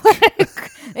 click.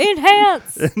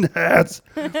 Enhance. Enhance.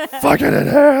 Fucking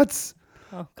enhance.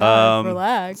 Oh, God,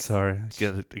 relax. Sorry.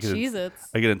 Jesus.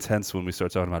 I get intense when we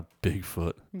start talking about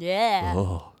Bigfoot. Yeah.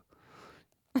 Oh.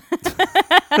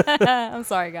 I'm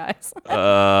sorry, guys.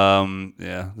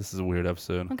 Yeah, this is a weird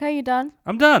episode. Okay, you done?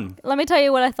 I'm done. Let me tell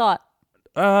you what I thought.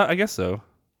 I guess so.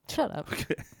 Shut up.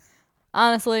 Okay.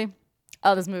 Honestly,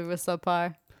 this movie was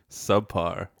subpar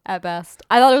Subpar. at best.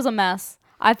 I thought it was a mess.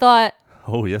 I thought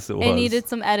Oh, yes, it was. it needed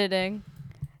some editing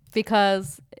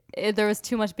because there was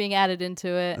too much being added into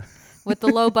it with the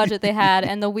low budget they had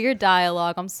and the weird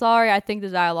dialogue. I'm sorry. I think the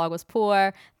dialogue was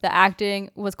poor. The acting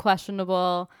was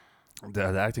questionable. The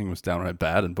acting was downright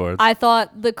bad in parts. I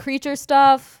thought the creature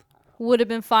stuff would have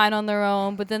been fine on their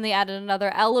own, but then they added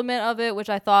another element of it, which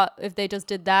I thought if they just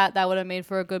did that would have made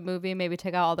for a good movie. Maybe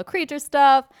take out all the creature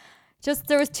stuff. Just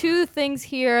there was two things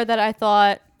here that I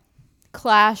thought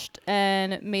clashed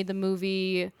and made the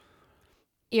movie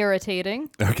irritating.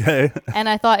 Okay. And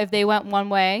I thought if they went one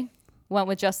way, went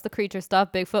with just the creature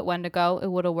stuff, Bigfoot, Wendigo,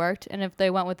 it would have worked. And if they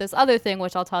went with this other thing,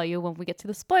 which I'll tell you when we get to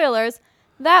the spoilers,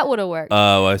 that would have worked.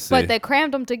 Oh, I see. But they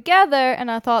crammed them together, and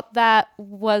I thought that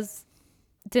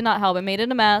did not help. It made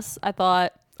it a mess. I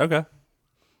thought. Okay.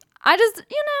 I just,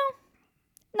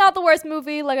 not the worst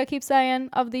movie, like I keep saying,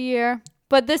 of the year.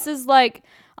 But this is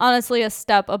honestly a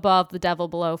step above The Devil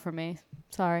Below for me.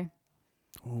 Sorry.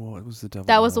 Oh, what was the devil?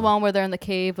 That was the one where they're in the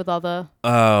cave with all the.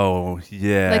 Oh,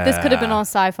 yeah. This could have been on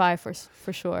sci-fi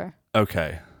for sure.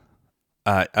 Okay.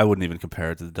 I wouldn't even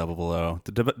compare it to The Devil Below.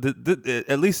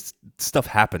 At least stuff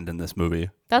happened in this movie.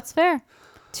 That's fair.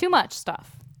 Too much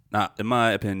stuff. Not in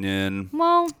my opinion.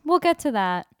 Well, we'll get to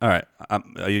that. All right.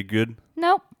 Are you good?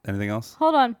 Nope. Anything else?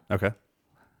 Hold on. Okay.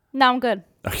 No, I'm good.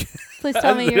 Okay. Please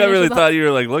tell me you're I really thought you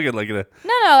were looking like it.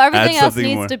 No. Everything else something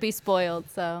needs more. to be spoiled.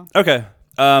 So. Okay.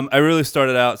 I really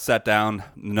started out, sat down,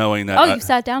 knowing that. Oh, you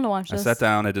sat down to watch I this. sat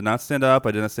down. I did not stand up.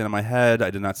 I did not stand on my head.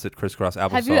 I did not sit crisscross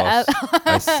applesauce. Have you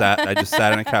I just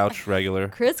sat on a couch, regular.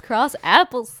 Crisscross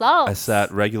applesauce. I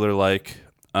sat regular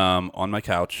on my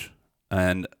couch,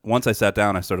 and once I sat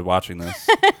down, I started watching this.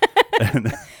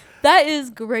 And that is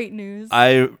great news.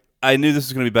 I knew this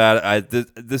was gonna be bad.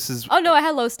 This is. Oh no, I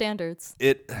had low standards.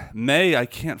 I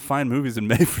can't find movies in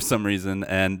May for some reason,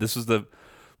 and this was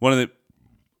one of the.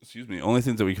 Excuse me. Only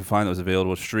things that we could find that was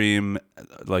available to stream,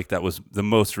 that was the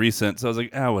most recent. So I was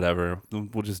like, whatever.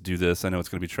 We'll just do this. I know it's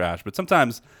going to be trash. But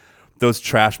sometimes those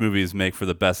trash movies make for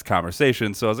the best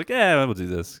conversation. So I was like, we'll do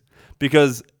this.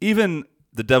 Because even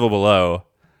The Devil Below,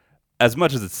 as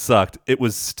much as it sucked, it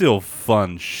was still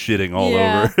fun shitting all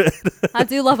over it. I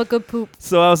do love a good poop.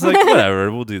 So I was like,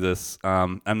 whatever. We'll do this.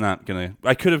 I'm not going to.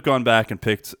 I could have gone back and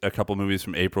picked a couple movies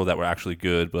from April that were actually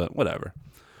good, but whatever.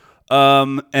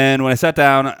 And when I sat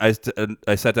down, I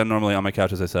sat down normally on my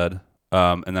couch, as I said,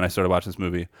 and then I started watching this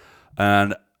movie,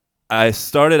 and I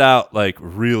started out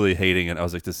really hating it. I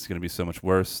was like, this is going to be so much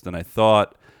worse than I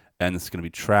thought, and this is going to be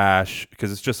trash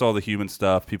because it's just all the human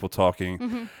stuff, people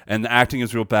talking, and the acting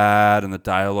is real bad, and the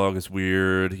dialogue is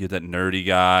weird. You had that nerdy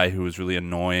guy who was really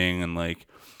annoying, and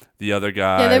the other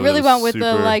guy. Yeah, they really went with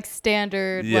super, the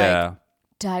standard. Yeah.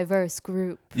 Diverse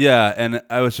group. Yeah, and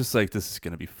I was just like, this is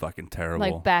gonna be fucking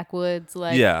terrible. Backwoods,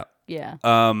 yeah. Yeah.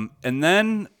 And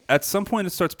then at some point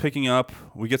it starts picking up.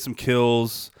 We get some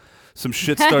kills, some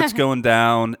shit starts going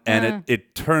down, and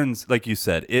it turns, like you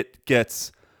said, it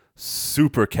gets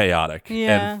super chaotic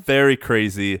and very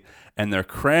crazy, and they're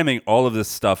cramming all of this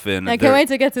stuff in. I can't wait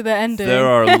to get to the ending. There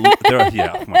are oh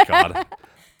my god.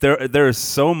 There is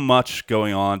so much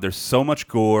going on. There's so much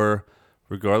gore.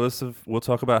 regardless of, we'll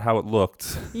talk about how it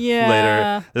looked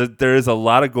Yeah. later. There is a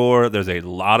lot of gore. There's a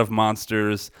lot of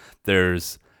monsters.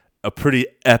 There's a pretty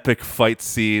epic fight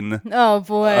scene. Oh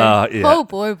boy. Yeah. Oh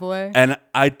boy. And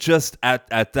I just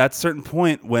at that certain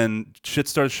point when shit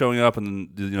started showing up and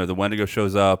the Wendigo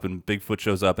shows up and Bigfoot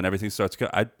shows up and everything starts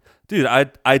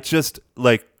I just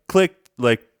like clicked,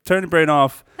 like turn your brain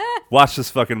off, watch this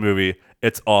fucking movie.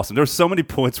 It's awesome. There were so many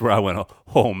points where I went,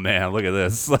 oh man, look at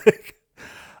this.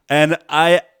 And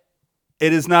it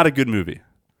is not a good movie.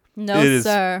 No, it is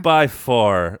sir. by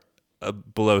far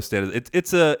below standard.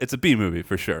 It's a B movie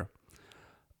for sure.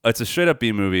 It's a straight up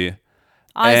B movie.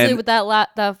 Honestly, and with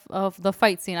that of the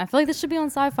fight scene, I feel like this should be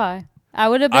on Sci-Fi. I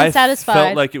would have been satisfied. I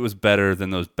felt like it was better than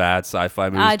those bad sci-fi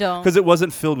movies. I don't. Because it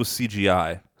wasn't filled with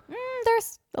CGI.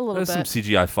 There's a little There's bit. some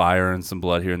CGI fire and some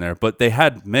blood here and there, but they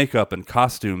had makeup and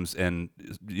costumes and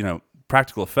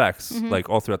practical effects like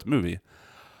all throughout the movie.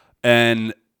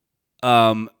 And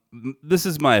this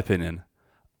is my opinion.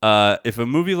 If a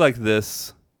movie like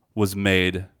this was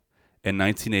made in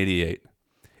 1988,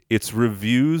 its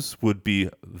reviews would be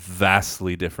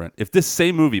vastly different. If this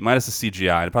same movie, minus the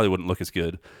CGI, it probably wouldn't look as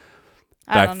good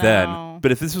back then.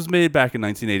 But if this was made back in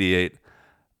 1988,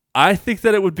 I think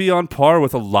that it would be on par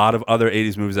with a lot of other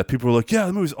 80s movies that people were like, yeah,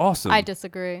 the movie's awesome. I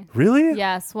disagree. Really?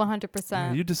 Yes,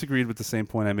 100%. You disagreed with the same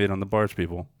point I made on the Barge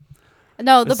People.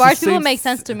 No, the It's the Barge people same make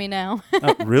sense to me now.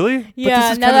 Really? Yeah, But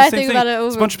this is now kinda that I the same think thing. about it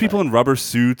It's a bunch of people in rubber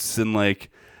suits and like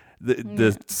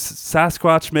the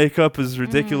Sasquatch makeup is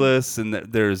ridiculous and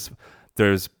there's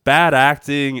bad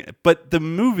acting, but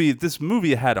this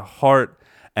movie had a heart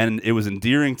and it was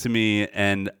endearing to me,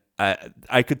 and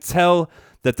I could tell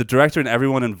that the director and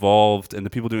everyone involved and the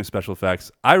people doing special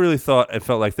effects, I really thought it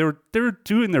felt like they were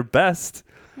doing their best.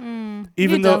 Even you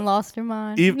though done lost your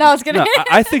mind. No, I was kidding. No,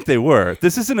 I think they were.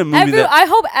 This isn't a movie I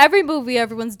hope every movie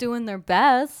everyone's doing their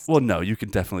best. Well, no, you can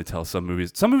definitely tell some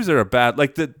movies that are bad,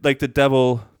 like the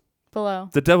Devil Below.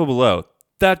 The Devil Below.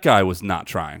 That guy was not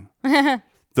trying.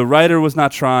 The writer was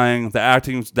not trying. The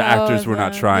actors were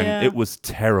not trying. Yeah. It was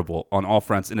terrible on all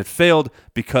fronts, and it failed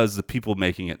because the people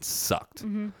making it sucked.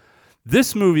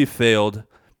 This movie failed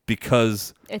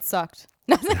because It sucked.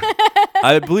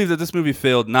 I believe that this movie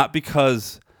failed not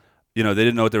because they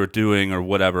didn't know what they were doing or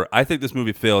whatever. I think this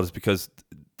movie failed is because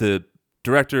the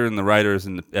director and the writers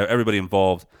and everybody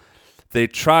involved, they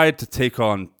tried to take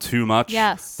on too much.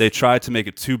 Yes. They tried to make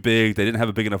it too big. They didn't have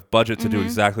a big enough budget to do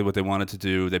exactly what they wanted to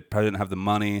do. They probably didn't have the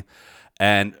money.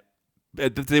 And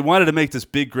they wanted to make this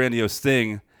big, grandiose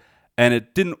thing, and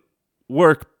it didn't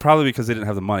work probably because they didn't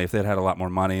have the money. If they had a lot more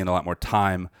money and a lot more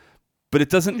time. But it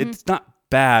doesn't. It's not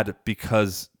bad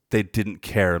because they didn't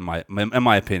care, in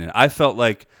my opinion. I felt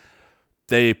like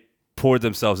they poured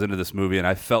themselves into this movie, and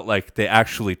I felt like they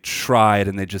actually tried,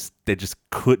 and they just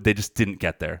didn't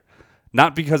get there.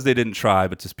 Not because they didn't try,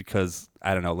 but just because,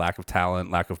 I don't know, lack of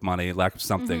talent, lack of money, lack of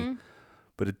something.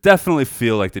 But it definitely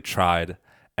feel like they tried,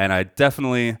 and I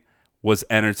definitely was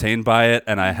entertained by it,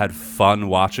 and I had fun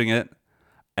watching it,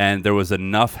 and there was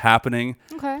enough happening.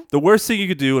 Okay. The worst thing you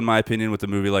could do, in my opinion, with a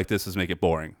movie like this is make it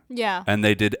boring. Yeah. And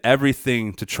they did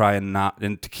everything to try and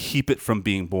to keep it from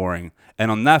being boring. And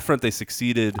on that front, they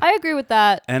succeeded. I agree with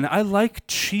that. And I like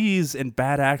cheese and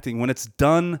bad acting when it's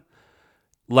done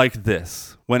like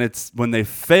this. When they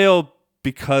fail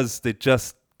because they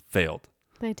just failed.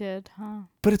 They did, huh?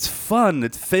 But it's fun.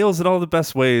 It fails in all the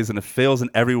best ways, and it fails in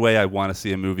every way I want to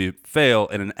see a movie fail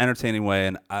in an entertaining way,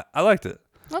 and I liked it.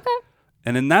 Okay.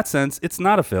 And in that sense, it's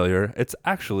not a failure. It's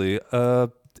actually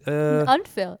a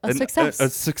success. A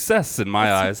success in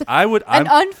my eyes. I'm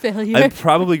unfailure. I'm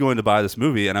probably going to buy this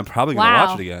movie, and I'm probably going to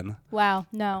watch it again. Wow.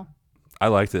 No. I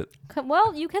liked it.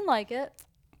 Well, you can like it.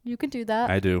 You can do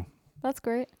that. I do. That's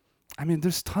great. I mean,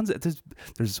 there's tons of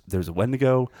there's a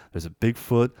Wendigo, there's a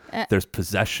Bigfoot, there's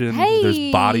possession, Hey.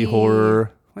 there's body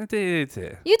horror. You told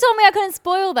me I couldn't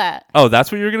spoil that. Oh,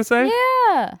 that's what you were gonna say?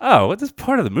 Yeah. Oh, what is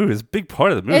part of the movie? It's a big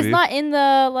part of the movie. It's not in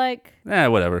the like.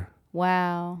 Whatever.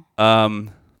 Wow.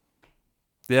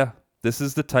 Yeah. This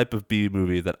is the type of B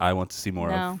movie that I want to see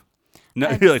more of. No,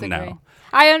 I you're like disagree. no.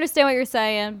 I understand what you're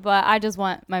saying, but I just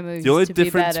want my movies The only to be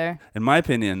difference, better. in my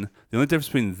opinion, the only difference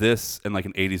between this and like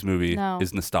an '80s movie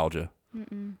is nostalgia,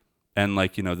 and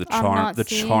like the not the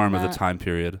seeing charm of the that. time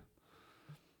period.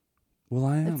 Well,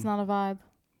 I am. It's not a vibe.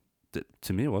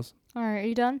 To me, it was All right, are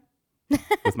you done?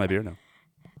 with my beer now.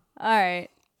 All right.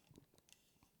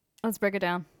 Let's break it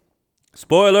down.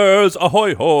 Spoilers!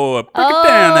 Ahoy ho! Break it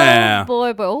down now.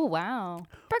 Boy. Oh, wow.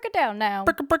 Break it down now.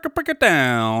 Break it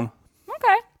down.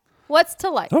 Okay. What's to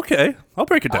like? Okay, I'll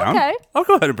break it down. Okay. I'll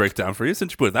go ahead and break it down for you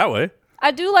since you put it that way.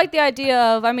 I do like the idea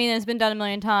of, I mean, it's been done a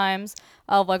million times,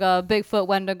 of like a Bigfoot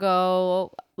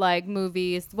Wendigo, like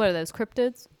movies. What are those?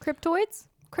 Cryptids? Cryptoids?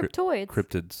 Cryptoids.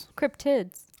 Cryptids.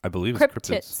 Cryptids. I believe it's cryptids.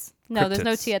 Cryptids. No, there's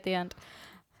no Cryptids. T at the end.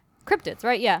 Cryptids,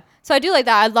 right? Yeah. So I do like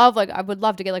that. I would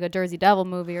love to get like a Jersey Devil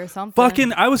movie or something.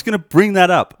 Fucking, I was gonna bring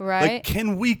that up. Right. Like,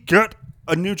 can we get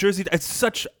a New Jersey? It's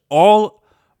such all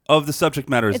of the subject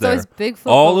matter is It's there. always Bigfoot,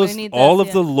 All but we of need all this,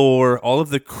 of the lore, all of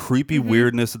the creepy Mm-hmm.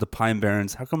 weirdness of the Pine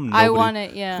Barrens. How come I nobody? want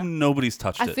it, yeah. How come nobody's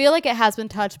touched I it? feel like it has been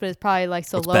touched, but it's probably like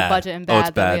so It's low bad. budget and bad. Oh, it's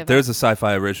that we bad. haven't- There's a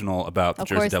sci-fi original about the Of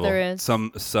Jersey course Devil. there is.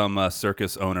 Some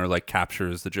circus owner like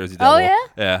captures the Jersey Devil. Oh, yeah?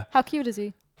 Yeah. How cute is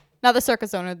he? Not the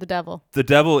circus owner, the devil. The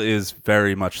devil is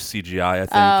very much CGI, I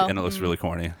think, Oh, and it looks really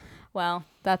corny. Well,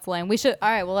 that's lame. We should. All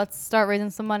right. Well, let's start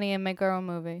raising some money and make our own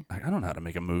movie. I don't know how to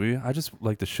make a movie. I just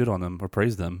like to shit on them or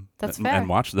praise them. That's and, fair. and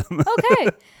watch them. Okay.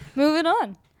 Moving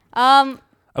on.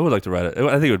 I would like to write it.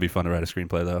 I think it would be fun to write a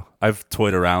screenplay though. I've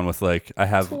toyed around with I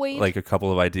have Toyed? like a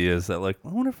couple of ideas that I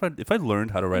wonder if I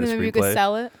learned how to write a Maybe screenplay. you could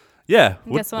sell it. Yeah,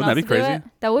 And get someone wouldn't that be else to do crazy?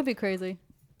 it. That would be crazy.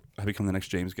 I become the next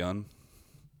James Gunn.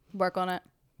 Work on it.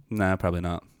 Nah, probably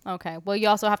not. Okay. Well, you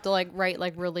also have to like write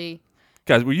like really.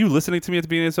 Guys, were you listening to me at the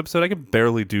beginning of this episode? I can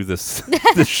barely do this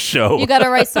this show. You got to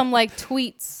write some like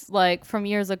tweets like from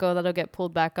years ago that'll get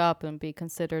pulled back up and be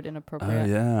considered inappropriate.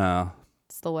 Yeah.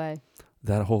 It's the way.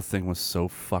 That whole thing was so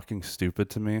fucking stupid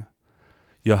to me.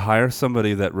 You hire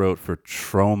somebody that wrote for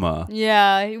Trauma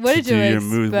Yeah. What to did you do your expect?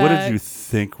 movie. What did you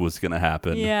think was gonna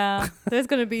happen? Yeah. There's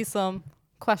gonna be some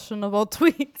questionable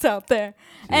tweets out there.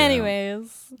 Yeah.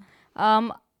 Anyways,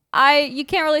 you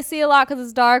can't really see a lot because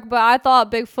it's dark, but I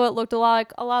thought Bigfoot looked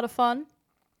like a lot of fun.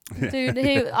 Dude,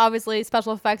 he obviously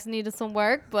special effects needed some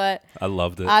work, but I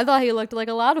loved it. I thought he looked like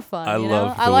a lot of fun. I you know?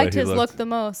 loved I the liked way he his looked. look the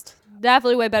most.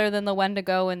 Definitely way better than the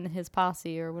Wendigo and his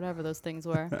posse or whatever those things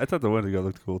were. I thought the Wendigo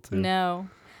looked cool too. No.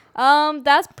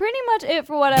 That's pretty much it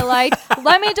for what I liked.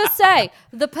 Let me just say,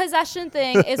 the possession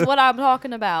thing is what I'm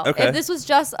talking about. Okay. If this was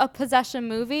just a possession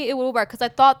movie, it would work. Because I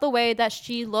thought the way that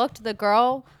she looked, the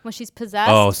girl, when she's possessed.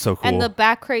 Oh, so cool. And the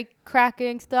back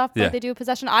cracking stuff Yeah. like they do with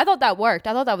possession. I thought that worked.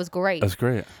 I thought that was great. That's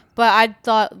great. But I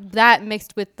thought that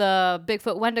mixed with the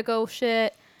Bigfoot Wendigo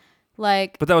shit,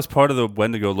 like. But that was part of the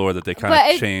Wendigo lore that they kind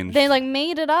But of changed. they like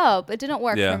made it up. It didn't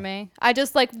work Yeah. for me. I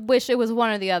just like wish it was one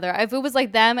or the other. If it was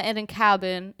like them in a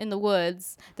cabin in the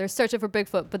woods, they're searching for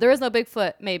Bigfoot, but there is no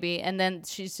Bigfoot maybe, and then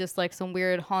she's just like some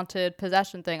weird haunted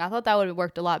possession thing. I thought that would have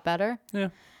worked a lot better. Yeah.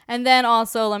 And then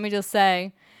also, let me just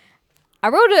say, I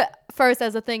wrote it first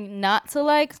as a thing not to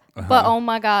like, but oh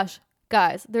my gosh,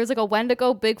 guys, there's like a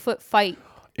Wendigo Bigfoot fight.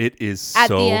 It is At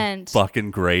so the end.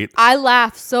 fucking great. I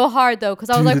laughed so hard though because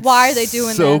I was Dude, like, "Why are it's they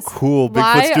doing so this? cool.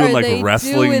 Why Bigfoot's doing are like they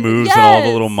wrestling doing- moves and all the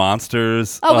Yes! little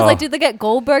monsters. I was Oh. like, did they get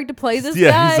Goldberg to play this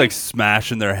Yeah, guy? he's like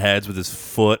smashing their heads with his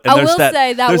foot. And I there's will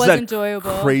say that there's was that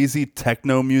enjoyable. Crazy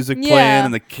techno music Yeah. playing,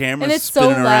 and the camera's And it's so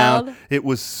spinning around. loud. It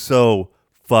was so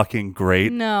fucking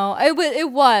great. No, it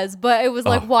was, but it was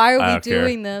like, Oh, why are I we don't care.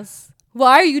 doing this?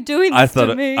 Why are you doing this I thought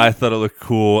to me? I thought it looked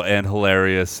cool and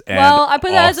hilarious. And well, I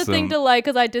put that as a thing awesome. to like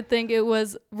because I did think it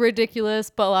was ridiculous,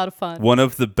 but a lot of fun. One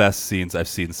of the best scenes I've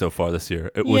seen so far this year.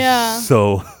 It was Yeah.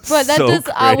 so But that so does,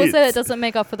 I will great. say, it doesn't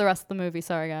make up for the rest of the movie.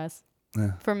 Sorry, guys.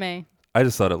 Yeah. For me. I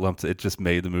just thought it just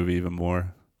made the movie even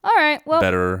more All right. Well,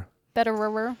 better.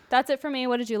 better. That's it for me.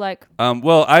 What did you like?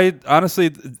 Well, I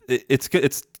honestly,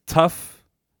 it's tough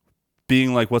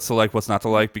being like what's to like, what's not to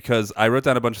like, because I wrote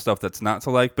down a bunch of stuff that's not to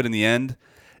like, but in the end,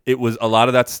 it was a lot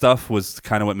of that stuff was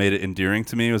kind of what made it endearing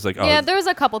to me. It was like, oh, Yeah, there was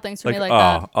a couple things for like, me like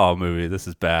oh, that. oh, movie, this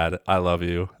is bad. I love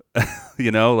you,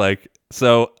 you know, like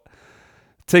so.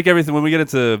 Take everything when we get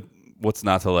into what's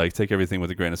not to like. Take everything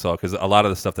with a grain of salt, because a lot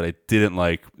of the stuff that I didn't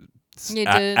like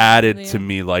added yeah. to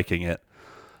me liking it.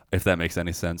 If that makes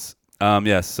any sense.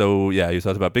 Yeah. So yeah, you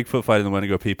talked about Bigfoot fighting the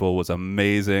Wendigo people was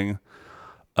amazing.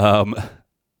 I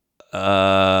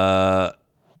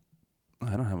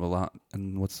don't have a lot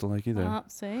in what's to like either.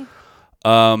 See?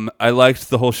 I liked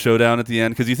the whole showdown at the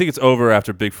end because you think it's over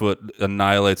after Bigfoot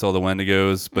annihilates all the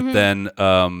Wendigos, but Mm-hmm. then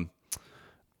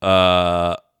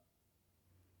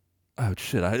oh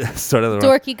shit, I started the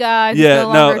wrong. Dorky guy. who's Yeah,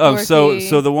 no. no. longer So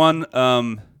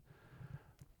dorky.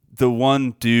 the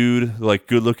one dude, like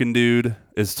good looking dude,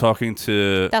 is talking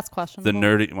to That's the questionable.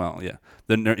 nerdy. Well, yeah,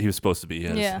 the nerd. He was supposed to be. He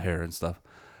had Yeah. his hair and stuff.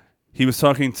 He was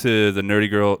talking to the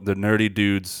nerdy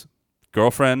dude's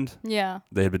girlfriend. Yeah.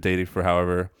 They had been dating for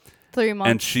however. 3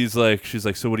 months. And she's like,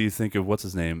 so what do you think of what's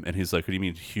his name? And he's like, what do you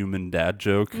mean human dad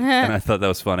joke? And I thought that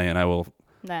was funny, and I will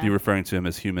Nah. be referring to him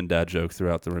as human dad joke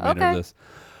throughout the remainder Okay. of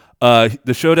this.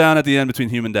 The showdown at the end between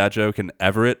human dad joke and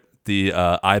Everett, the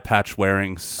eye patch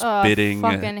wearing, spitting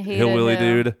fucking hated hillbilly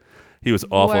him. dude. He was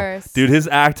awful. Worst. Dude, his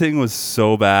acting was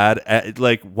so bad.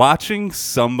 Like, watching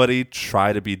somebody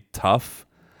try to be tough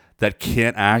that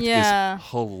can't act is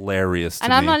hilarious to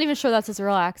and me. I'm not even sure that's his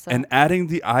real accent. And adding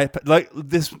the iPad, like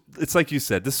this, it's like you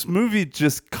said, this movie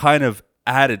just kind of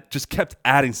kept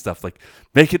adding stuff. Like,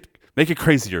 make it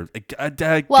crazier.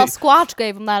 Well, Squatch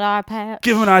gave him that eye patch.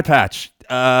 Give him an eye patch.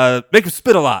 Make him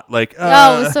spit a lot. Like,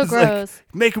 Oh, it was so it's like, gross.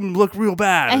 make him look real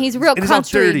bad. And he's real all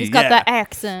country. dirty. He's got Yeah. that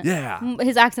accent. Yeah.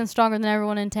 His accent's stronger than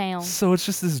everyone in town. So it's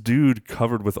just this dude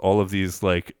covered with all of these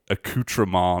like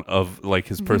accoutrement of like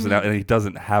his personality, and he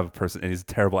doesn't have a person, and he's a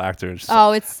terrible actor. It's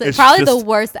Probably the just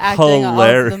worst acting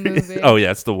hilarious. of the movie. Oh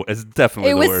yeah, it's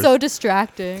definitely It the was worst. so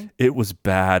distracting. It was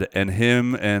bad, and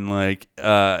him and like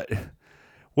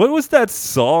what was that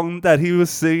song that he was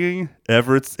singing?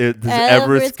 Everett's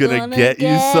gonna get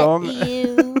you song.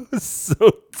 It was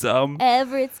so dumb.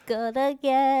 Everett's gonna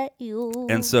get you.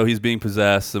 And so he's being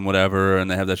possessed and whatever, and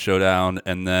they have that showdown,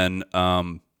 and then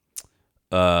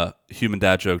Human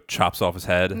Dad Joke chops off his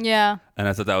head. Yeah. And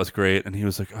I thought that was great, and he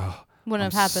was like, "Oh,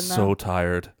 Wouldn't I'm have happened so though.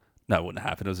 tired." No, it wouldn't have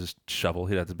happened. It was just shovel.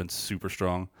 He'd have to have been super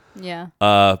strong. Yeah.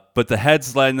 But the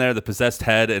head's lying there, the possessed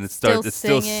head, and it's still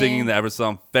singing the Everett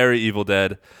song. Very Evil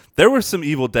Dead. There were some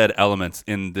Evil Dead elements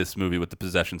in this movie with the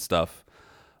possession stuff.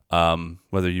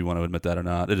 Whether you want to admit that or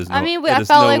not, it is. I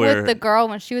felt like with the girl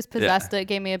when she was possessed, it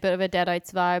gave me a bit of a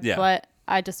Deadites vibe. Yeah. But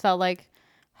I just felt like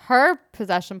her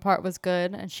possession part was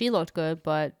good and she looked good,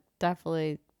 but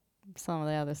definitely some of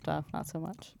the other stuff not so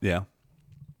much. Yeah.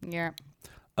 Yeah.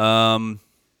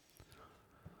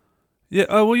 Yeah.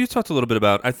 Well, you talked a little bit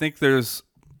about. I think that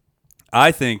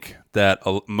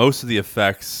most of the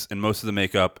effects and most of the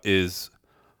makeup is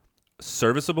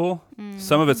serviceable.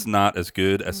 Some of it's not as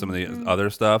good as some of the other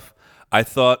stuff. I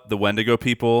thought the Wendigo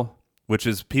people, which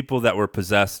is people that were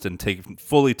possessed and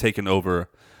fully taken over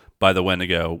by the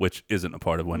Wendigo, which isn't a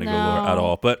part of Wendigo lore at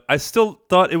all. But I still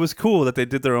thought it was cool that they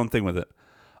did their own thing with it.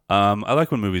 I like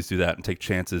when movies do that and take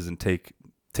chances and take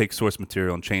source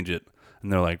material and change it.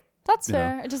 And they're like, That's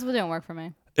fair. It just didn't work for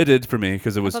me. It did for me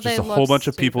because it was thought just they a whole bunch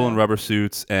of looked people in stupid. rubber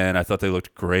suits, and I thought they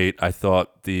looked great. I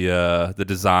thought the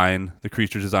design, the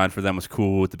creature design for them was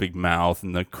cool with the big mouth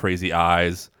and the crazy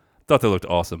eyes. Thought they looked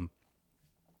awesome.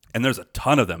 And there's a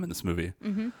ton of them in this movie.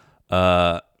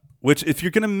 Which, if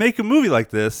you're gonna make a movie like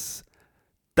this,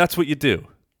 that's what you do.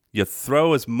 You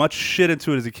throw as much shit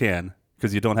into it as you can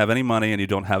because you don't have any money and you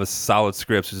don't have a solid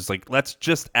script. So it's just like, let's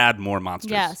just add more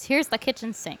monsters. Yes. Here's the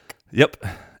kitchen sink. Yep.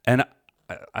 And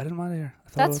I didn't mind it here. I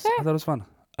That's fair. thought it was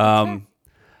fun.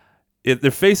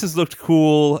 Their faces looked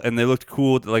cool, and they looked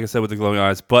cool, like I said, with the glowing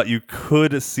eyes. But you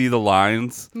could see the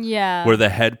lines Yeah. where the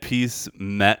headpiece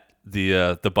met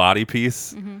the body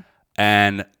piece,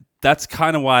 and that's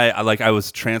kind of why I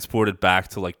was transported back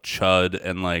to like Chud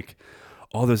and like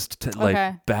all this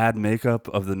bad makeup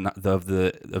of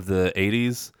the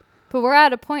 80s. But we're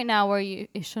at a point now where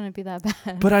it shouldn't be that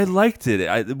bad. But I liked it.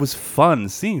 It was fun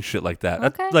seeing shit like that.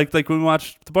 Okay. Like when we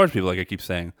watched The Barge People, like I keep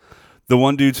saying. The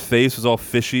one dude's face was all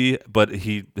fishy, but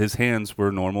his hands were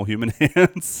normal human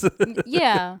hands.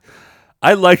 Yeah.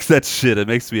 I like that shit. It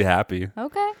makes me happy.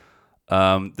 Okay.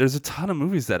 There's a ton of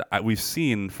movies that we've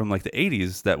seen from like the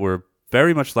 80s that were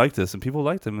very much like this, and people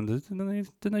liked them, and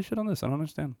didn't they shit on this? I don't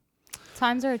understand.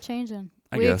 Times are changing.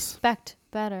 I we guess. expect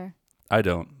better. I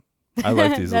don't. I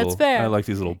like these That's little. fair. I like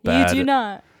these little bad. You do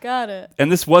not. Got it. And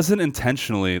this wasn't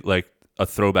intentionally like a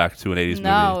throwback to an 80s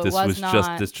No, movie. This it was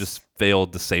not. This just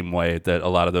failed the same way that a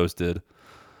lot of those did.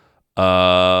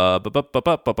 I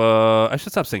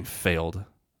should stop saying failed.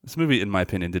 This movie, in my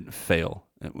opinion, didn't fail.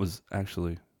 It was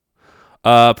actually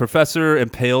Professor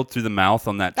impaled through the mouth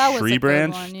on that That was tree a good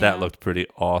branch. one, yeah. That looked pretty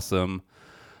awesome.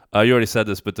 You already said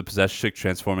this, but the possessed chick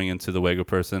transforming into the Wego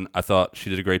person, I thought she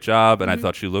did a great job, and I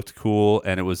thought she looked cool,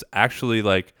 and it was actually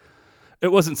like,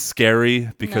 it wasn't scary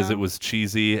because No. it was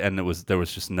cheesy and there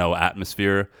was just no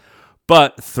atmosphere.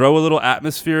 But throw a little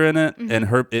atmosphere in it, and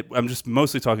I'm just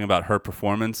mostly talking about her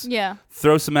performance. Yeah.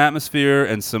 Throw some atmosphere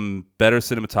and some better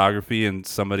cinematography and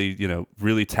somebody,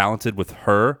 really talented with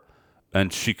her,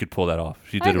 and she could pull that off.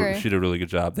 She did a really good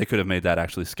job. They could have made that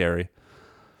actually scary.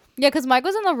 Yeah, because Mike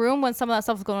was in the room when some of that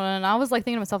stuff was going on, and I was like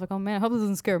thinking to myself, like, oh man, I hope this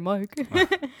doesn't scare Mike.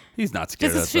 He's not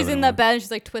scared. Just of as she's that in anymore. that bed and she's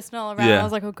like twisting all around. Yeah. I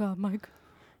was like, oh god, Mike.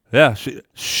 Yeah,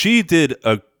 she did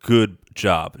a good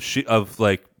job. Yeah, she's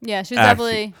acting.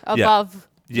 definitely above.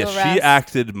 Yeah, the she rest.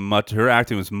 acted much. Her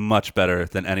acting was much better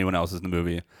than anyone else's in the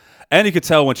movie, and you could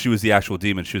tell when she was the actual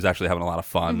demon, she was actually having a lot of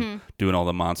fun doing all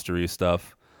the monstery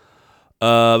stuff.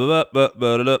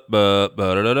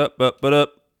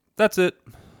 That's it.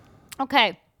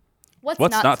 Okay. What's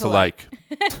Not to like?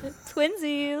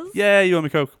 Twinsies. Yeah, you owe me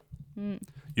Coke.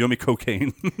 You You owe me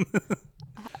cocaine.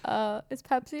 Is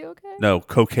Pepsi okay? No,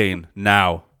 cocaine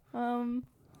now.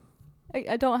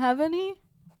 I don't have any.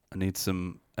 I need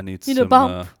some. Need a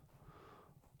bump.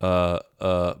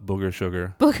 Booger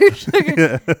sugar. Booger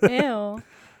sugar. Ew.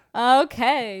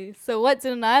 Okay, so what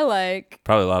didn't I like?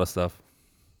 Probably a lot of stuff.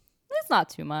 It's not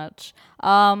too much.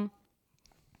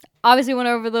 Obviously went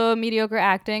over the mediocre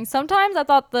acting. Sometimes I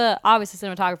thought obviously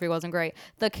cinematography wasn't great.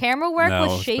 The camera work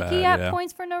was shaky bad, at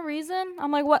points for no reason.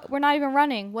 I'm like, what? We're not even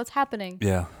running. What's happening?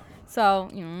 Yeah. So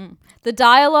the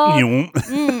dialogue.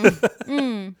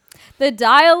 The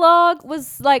dialogue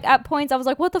was like at points I was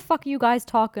like, what the fuck are you guys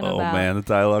talking about? Oh man, the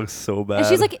dialogue's so bad. And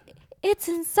she's like, it's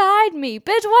inside me.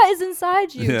 Bitch, what is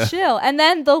inside you? Yeah. Chill. And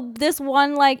then this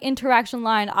one like interaction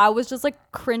line, I was just like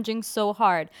cringing so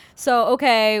hard. So,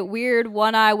 okay, weird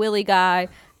one-eye Willy guy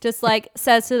just like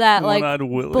says to that like One-eyed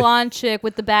Willy. blonde chick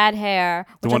with the bad hair.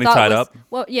 The which one I he thought tied was, up?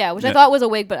 Well, yeah, which I thought was a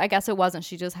wig, but I guess it wasn't.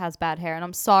 She just has bad hair. And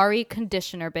I'm sorry,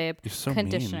 conditioner, babe. You're so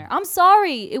conditioner. mean. I'm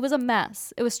sorry. It was a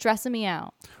mess. It was stressing me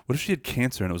out. What if she had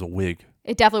cancer and it was a wig?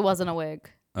 It definitely wasn't a wig.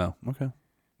 Oh, okay.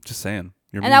 Just saying.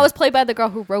 You're And mean. that was played by the girl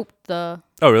who wrote the...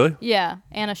 Oh, really? Yeah,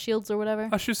 Anna Shields or whatever.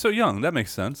 Oh, she was so young. That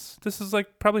makes sense. This is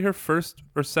like probably her first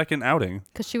or second outing.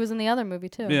 Because she was in the other movie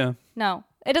too. Yeah. No,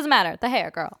 it doesn't matter. The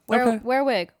hair, girl. Wear a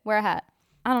wig. Wear a hat.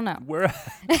 I don't know. Where?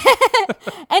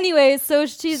 Anyways, so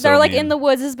they're like mean. in the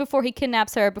woods. This is before he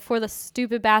kidnaps her, before the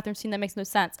stupid bathroom scene that makes no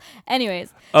sense.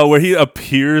 Anyways. Oh, where he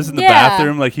appears in the Yeah.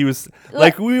 bathroom like he was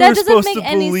like we that were doesn't supposed make to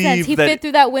any believe sense. He that fit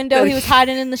through that window. that He was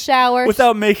hiding in the shower.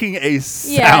 without making a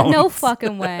sound. Yeah, no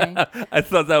fucking way. I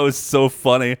thought that was so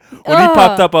funny. When he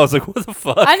popped up, I was like, "What the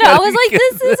fuck?" I know. How I did was he like,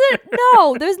 get this isn't.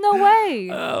 No, there's no way.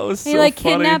 That was He so like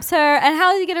funny. kidnaps her, and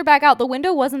how did he get her back out? The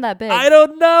window wasn't that big. I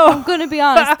don't know. I'm gonna be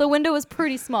honest. The window was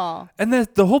pretty small. And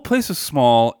the whole place was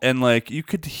small, and like you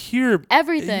could hear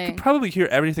Everything. You could probably hear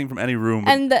everything from any room.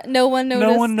 And no one noticed.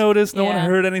 No one noticed. No one Yeah.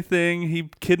 heard anything. He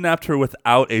kidnapped her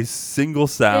without a single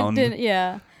sound. It didn't,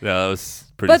 yeah. Yeah, that was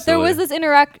pretty. But there silly. was this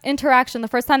interaction the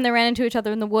first time they ran into each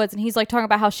other in the woods, and he's like talking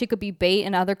about how she could be bait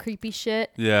and other creepy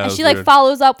shit. Yeah, it and was she like weird.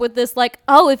 follows up with this like,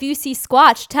 oh, if you see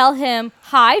Squatch, tell him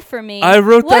hi for me. I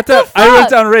wrote What that down. the I wrote fuck?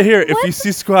 down right here. If What you the see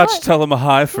Squatch, fuck? tell him a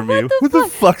hi for me. Who the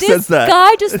fuck this says that?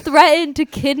 guy just threatened to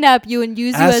kidnap you and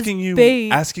use asking you you, as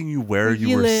bait. asking you where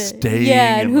you were live. staying.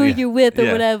 Yeah, and who like- you with or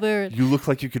yeah. whatever. You look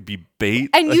like you could be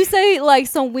bait. And Like- you say like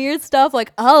some weird stuff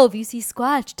like, oh, if you see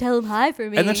Squatch, tell him hi for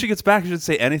me. and then she gets back. She didn't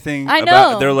say anything. I about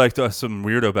know. They're like some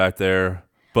weirdo back there.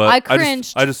 But I I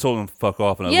cringed. just told him to fuck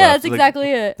off and I Yeah, left. that's Like,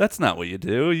 exactly it. That's not what you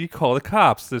do. You call the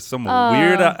cops. There's some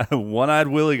weird one-eyed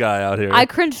Willy guy out here. I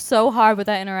cringed so hard with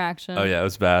that interaction. Oh yeah, it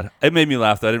was bad. It made me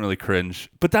laugh. Though. I didn't really cringe.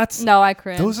 But that's No, I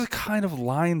cringed. those are kind of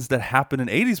lines that happen in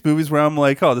 80s movies where I'm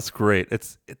like, oh, that's great.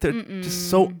 They're just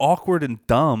so awkward and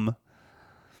dumb.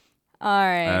 All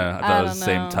right. I thought I it was the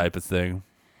don't same know. type of thing.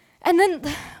 And then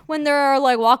when they're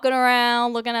like walking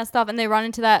around looking at stuff and they run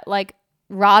into that like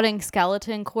rotting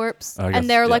skeleton corpse I guess, and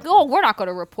they're yeah. like, oh, we're not going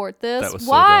to report this. That was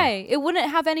so Why? It wouldn't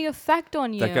have any effect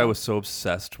on you. That guy was so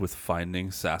obsessed with finding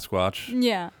Sasquatch.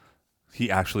 Yeah. He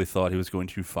actually thought he was going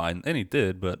to find, and he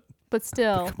did, but But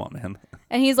still. come on, man.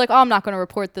 And he's like, oh, I'm not going to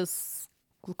report this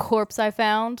corpse I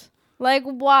found. Like,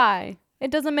 why? It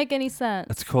doesn't make any sense.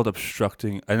 That's called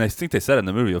obstructing, and I think they said it in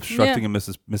the movie, obstructing a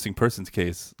missing persons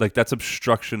case. Like that's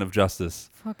obstruction of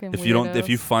justice. Fucking If weirdos.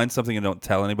 you find something and don't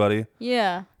tell anybody,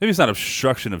 Yeah. maybe it's not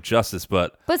obstruction of justice,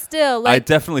 but But still, I like,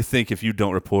 definitely think if you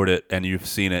don't report it and you've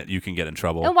seen it, you can get in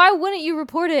trouble. and why wouldn't you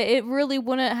report it? It really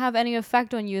wouldn't have any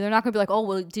effect on you. They're not going to be like, oh,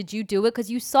 well, did you do it?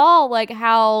 Because you saw like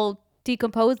how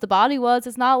decomposed the body was.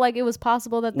 It's not like it was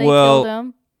possible that they killed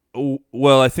him.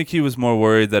 Well, I think he was more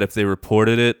worried that if they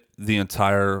reported it, the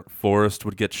entire forest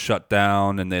would get shut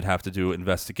down, and they'd have to do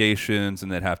investigations,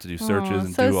 and they'd have to do searches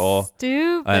and so do all.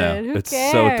 stupid. I know Who it's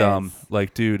cares? so dumb.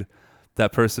 Like, dude,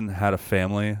 that person had a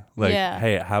family. Like, Yeah.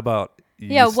 hey, how about?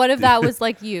 Yeah, what if that was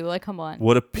like you? Like, come on.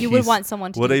 What a piece, you would want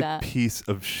someone to what do a that. piece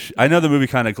of I know the movie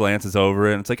kind of glances over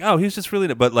it and it's like, oh, he's just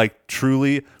really, but like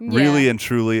truly, really and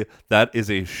truly, that is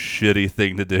a shitty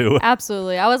thing to do.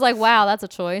 Absolutely. I was like, wow, that's a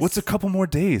choice. What's a couple more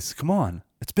days? Come on.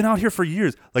 It's been out here for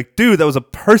years. Like, dude, that was a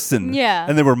person. Yeah.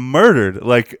 And they were murdered.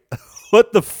 Like,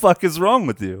 what the fuck is wrong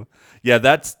with you? Yeah,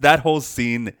 that whole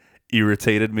scene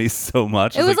irritated me so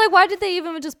much. It was like, why did they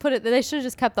even just put it? They should have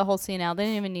just kept the whole scene out. They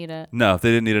didn't even need it. no, they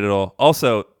didn't need it at all.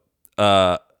 Also,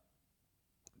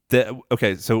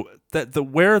 okay, so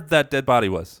where that dead body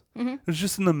was, it was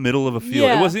just in the middle of a field.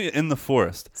 Yeah. It wasn't in the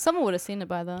forest. Someone would have seen it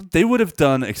by then. They would have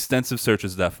done extensive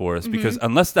searches of that forest because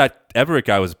unless that Everett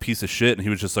guy was a piece of shit and he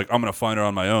was just like, I'm gonna find her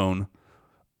on my own.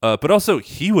 But also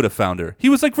he would have found her. He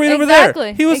was like right over there.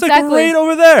 Exactly. He was like Exactly. right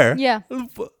over there. Yeah.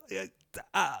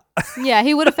 Yeah,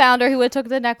 he would have found her. He would have took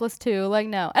the necklace too. Like,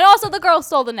 no. And also, the girl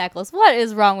stole the necklace. What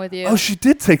is wrong with you? Oh, she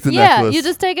did take the yeah, necklace. you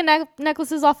just taking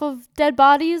necklaces off of dead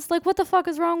bodies? Like, what the fuck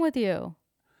is wrong with you?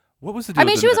 What was the deal? I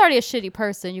mean, she was already a shitty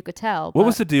person. You could tell. What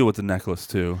was the deal with the necklace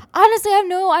too? Honestly, I have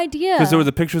no idea. Because there were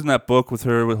the pictures in that book with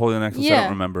her with holding the necklace. I Yeah.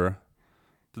 don't remember.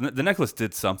 The necklace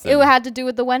did something. It had to do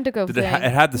with the Wendigo thing.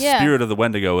 It had the spirit of the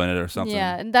Wendigo in it or something.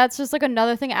 Yeah, and that's just like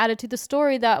another thing added to the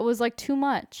story that was like too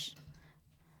much.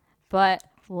 But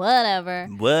whatever.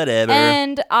 Whatever.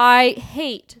 And I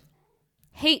hate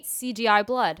CGI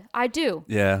blood. I do.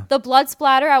 Yeah. The blood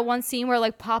splatter at one scene where it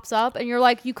like pops up and you're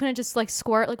like, you couldn't just like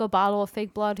squirt like a bottle of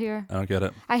fake blood here. I don't get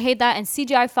it. I hate that. And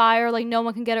CGI fire, like no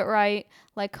one can get it right.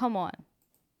 Like, come on.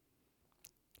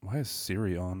 Why is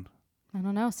Siri on? I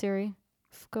don't know, Siri.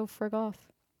 Go frig off.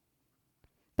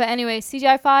 But anyway,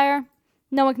 CGI fire,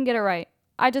 no one can get it right.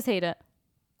 I just hate it.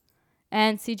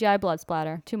 And CGI blood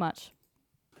splatter, too much.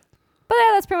 But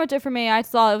yeah, that's pretty much it for me. I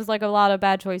thought it was like a lot of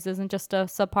bad choices and just a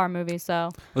subpar movie, so.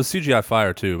 It was CGI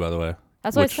fire too, by the way.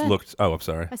 That's what I which said. looked. Oh, I'm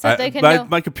sorry. I said they can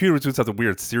my computer was doing something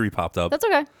weird. Siri popped up. That's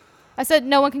okay. I said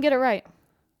no one can get it right.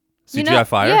 CGI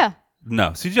fire? Yeah.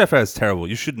 No, CGI fire is terrible.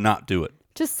 You should not do it.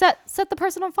 Just set the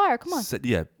person on fire. Come on.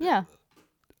 Yeah. Yeah.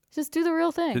 Just do the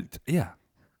real thing. Yeah.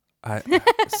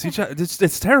 CGI,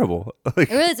 it's terrible. Like,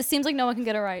 It really is. It seems like no one can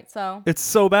get it right. So it's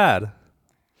so bad.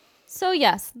 So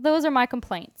yes, those are my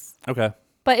complaints. Okay.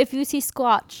 But if you see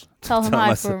Squatch, tell him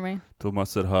hi for me. Tell him I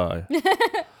said hi.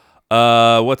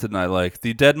 What didn't I like?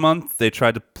 The Dead Month, they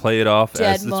tried to play it off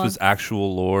as this was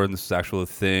actual lore and this is actual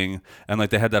thing. And like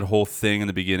they had that whole thing in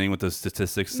the beginning with the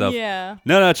statistics stuff. Yeah.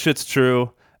 None of that shit's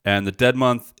true. And the Dead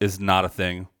Month is not a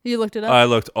thing. You looked it up? I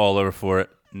looked all over for it.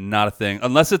 Not a thing.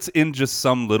 Unless it's in just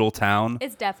some little town.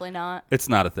 It's definitely not. It's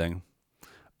not a thing.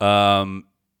 And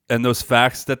those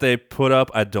facts that they put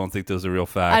up, I don't think those are real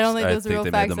facts. I don't think those are real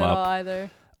they facts made them at up. all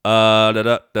either.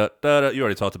 You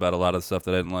already talked about a lot of the stuff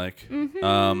that I didn't like.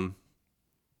 Mm-hmm.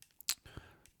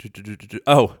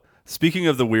 Oh, speaking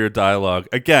of the weird dialogue,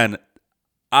 again,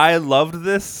 I loved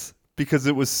this because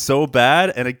it was so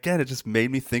bad. And again, it just made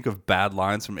me think of bad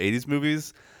lines from 80s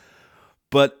movies.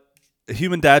 But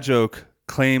Human Dad Joke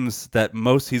claims that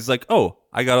he's like, oh,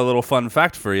 I got a little fun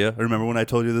fact for you. Remember when I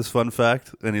told you this fun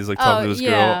fact? And he's like talking to this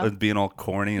girl and being all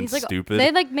corny and stupid.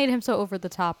 They like made him so over the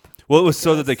top. Well, it was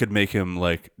so that they could make him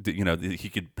like, he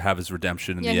could have his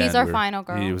redemption in the end. Yeah, he's our final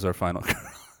girl. He was our final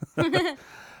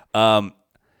girl.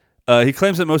 He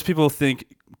claims that most people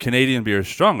think Canadian beer is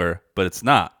stronger, but it's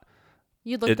not.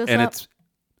 You looked this and up?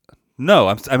 No,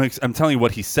 I'm telling you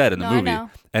what he said in the movie. I know.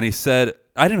 And he said,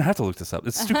 I didn't have to look this up.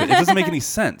 It's stupid. It doesn't make any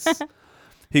sense.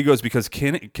 He goes, because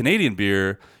Canadian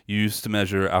beer used to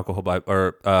measure alcohol by,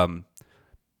 or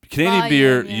Canadian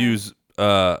beer use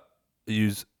God,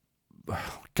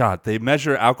 they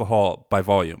measure alcohol by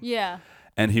volume. Yeah.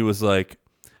 And he was like,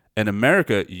 and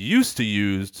America used to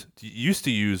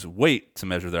use weight to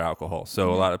measure their alcohol.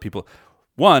 So a lot of people,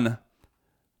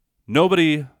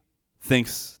 nobody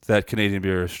thinks that Canadian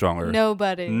beer is stronger.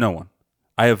 Nobody. No one.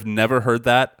 I have never heard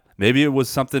that. Maybe it was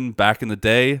something back in the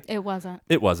day. It wasn't.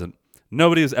 It wasn't.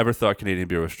 Nobody has ever thought Canadian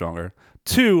beer was stronger.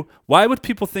 2, why would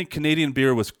people think Canadian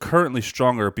beer was currently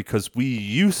stronger because we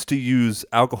used to use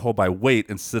alcohol by weight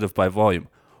instead of by volume?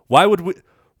 Why would we?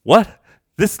 What?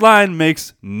 This line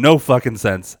makes no fucking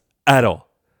sense at all.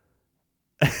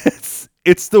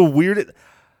 It's the weirdest.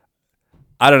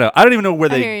 I don't know. I don't even know where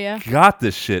they got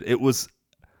this shit. It was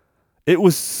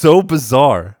so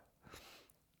bizarre.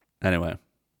 Anyway.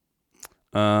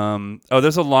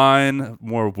 There's a line,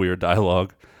 more weird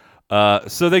dialogue.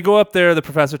 So they go up there, the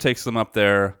professor takes them up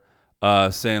there,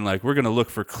 saying like, we're going to look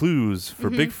for clues for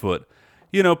Bigfoot.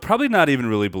 Probably not even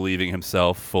really believing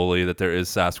himself fully that there is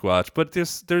Sasquatch, but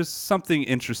there's something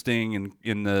interesting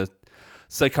in the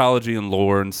psychology and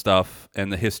lore and stuff and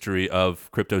the history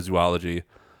of cryptozoology.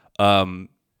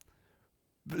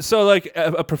 So like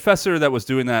a professor that was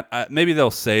doing that, maybe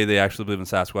they'll say they actually believe in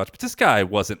Sasquatch, but this guy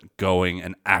wasn't going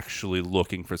and actually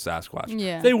looking for Sasquatch.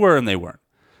 Yeah. They were and they weren't.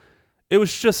 It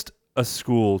was just a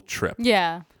school trip.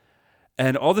 Yeah.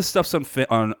 And all this stuff's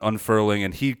unfurling,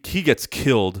 and he gets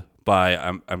killed by,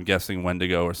 I'm guessing,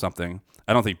 Wendigo or something.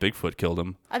 I don't think Bigfoot killed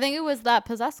him. I think it was that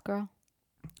possessed girl.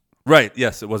 Right.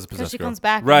 Yes, it was a possessed girl. Because she comes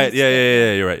back. Right.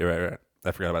 Yeah. You're right.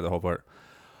 I forgot about the whole part.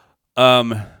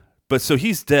 But so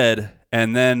he's dead,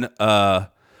 and then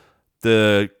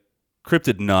the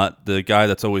cryptid nut, the guy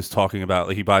that's always talking about,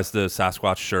 like he buys the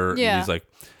Sasquatch shirt, and he's like,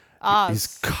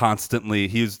 Oz. Oz.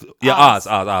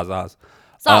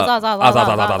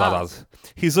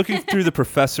 He's looking through the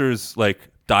professor's like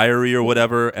diary or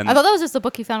whatever, and I thought that was just a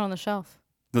book he found on the shelf.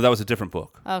 no, that was a different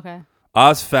book. Okay.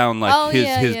 Oz found like Oh, his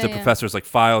yeah, yeah, the yeah. professor's like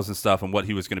files and stuff and what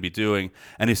he was going to be doing,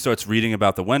 and he starts reading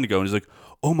about the Wendigo, and he's like,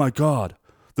 "Oh my god,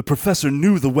 the professor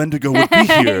knew the Wendigo would be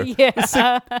here." Yeah. It's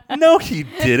like, no, he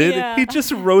didn't. Yeah. He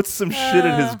just wrote some shit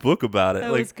in his book about it.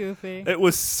 That like, was goofy. It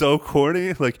was so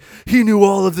corny. Like, he knew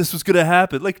all of this was going to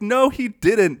happen. Like, no, he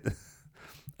didn't.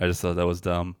 I just thought that was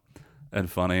dumb and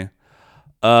funny.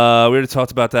 We already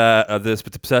talked about this,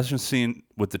 but the possession scene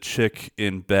with the chick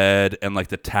in bed and like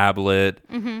the tablet,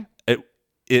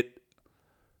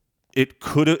 it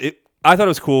could have. I thought it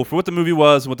was cool for what the movie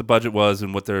was, and what the budget was,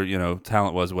 and what their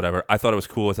talent was, whatever. I thought it was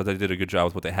cool. I thought they did a good job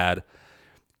with what they had.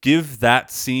 Give that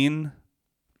scene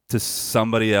to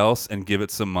somebody else and give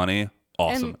it some money.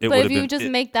 Awesome. But if you just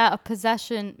make that a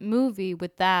possession movie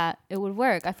with that, it would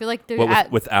work. I feel like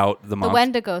without the monster.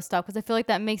 Wendigo stuff, because I feel like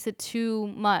that makes it too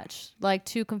much, like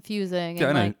too confusing. Yeah,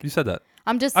 and I know. like, You said that.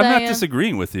 I'm just I'm saying. not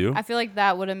disagreeing with you. I feel like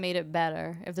that would have made it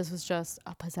better if this was just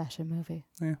a possession movie.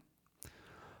 Yeah.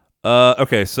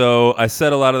 Okay, so I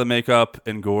said a lot of the makeup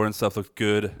and gore and stuff looked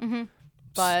good. Mm-hmm.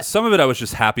 But some of it I was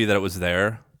just happy that it was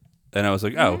there. And I was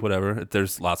like, oh, whatever.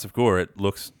 There's lots of gore. It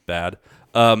looks bad.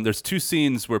 There's 2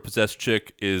 scenes where possessed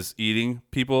chick is eating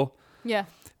people. yeah,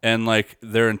 And like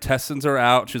their intestines are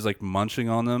out. She's like munching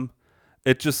on them.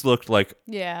 It just looked like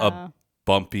yeah. a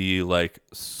bumpy, like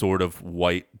sort of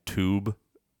white tube.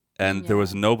 And there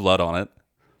was no blood on it.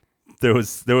 There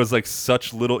was like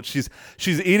such little. She's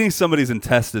eating somebody's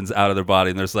intestines out of their body,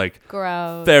 and there's like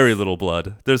Gross. very little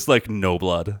blood. There's like no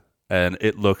blood, and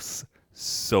it looks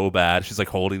so bad. She's like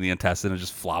holding the intestine and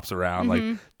just flops around like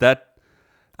that.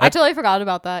 I totally forgot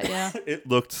about that. Yeah. It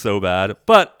looked so bad,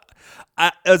 but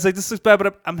I was like, this looks bad,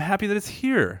 but I'm happy that it's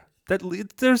here.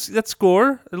 That's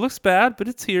gore. It looks bad, but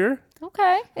it's here.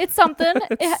 Okay, it's something.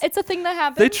 It's a thing that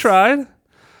happens. They tried.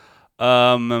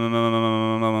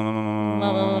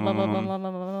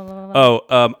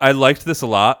 I liked this a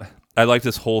lot. I liked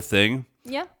this whole thing.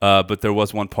 Yeah. But there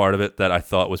was one part of it that I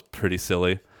thought was pretty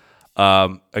silly.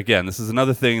 Again, this is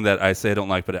another thing that I say I don't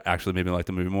like, but it actually made me like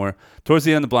the movie more. Towards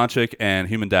the end, the blonde chick and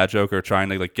human dad joke are trying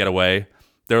to like get away.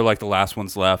 They're like the last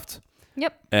ones left.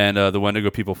 Yep. And the Wendigo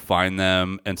people find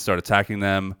them and start attacking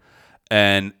them.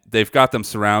 And they've got them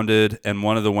surrounded. And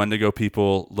one of the Wendigo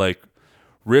people like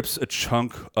rips a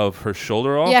chunk of her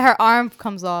shoulder off. Yeah, her arm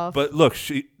comes off. But look,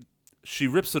 she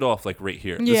rips it off like right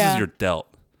here. This Yeah. is your delt.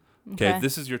 Okay, Okay.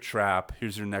 this is your trap.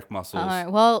 Here's your neck muscles. All right.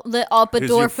 Well, the upper Here's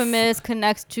your dorphimus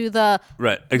connects to the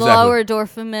Right, exactly. lower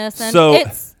dorphimus, and So,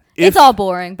 it's all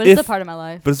boring, but it's a part of my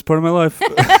life. But it's a part of my life.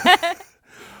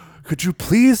 Could you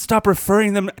please stop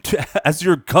referring them as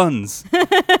your guns?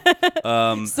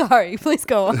 Sorry, please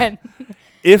go on.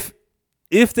 If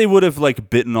they would have like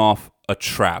bitten off a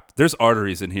trap, there's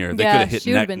arteries in here. They Yeah, could have hit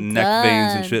she would've neck been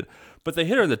veins and done. shit. But they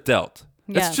hit her in the delt.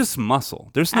 That's Yeah. just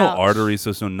muscle. There's no Ouch. arteries.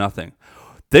 There's no nothing.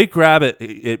 They grab it,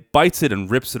 it bites it and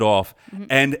rips it off,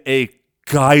 and a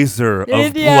geyser of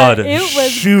Yeah, blood it was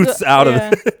shoots good. out Yeah.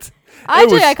 of it.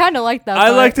 Actually, I kind of like that. I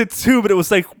part. liked it too, but it was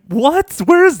like, what?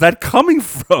 Where is that coming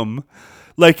from?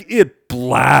 Like it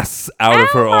blasts out of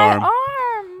her my arm. arm.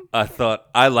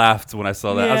 I laughed when I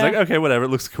saw that. I was Yeah. like, okay, whatever. It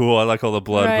looks cool. I like all the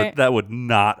blood, Right. but that would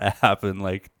not happen.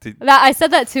 Like, I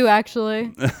said that too,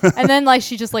 actually. And then like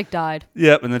she just like died.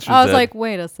 yep. And then she was I was dead. like,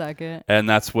 wait a second. And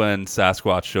that's when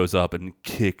Sasquatch shows up and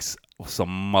kicks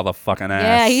some motherfucking ass.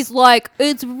 Yeah, he's like,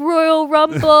 it's Royal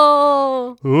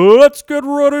Rumble. Let's get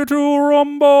ready to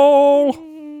rumble.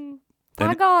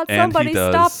 My And- God, and he somebody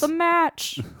stop does. the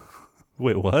match.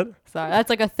 Wait, what? Sorry, that's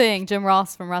like a thing Jim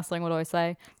Ross from wrestling would always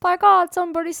say. By God,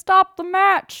 somebody stop the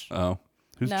match. Oh,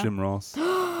 who's No. Jim Ross?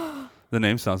 The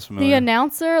name sounds The familiar.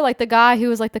 announcer, like the guy who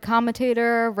was like the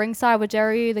commentator ringside with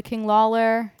Jerry the King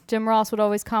Lawler. Jim Ross would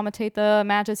always commentate the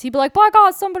matches. He'd be like, by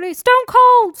God, somebody, Stone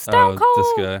Cold, Stone Cold.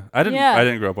 This guy. I didn't. Yeah. I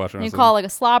didn't grow up watching And you wrestling. call it like a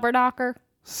slobber knocker.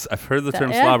 I've heard the term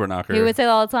Yeah. slobber knocker. He would say that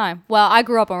all the time. Well, I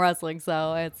grew up on wrestling,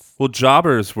 so it's Well,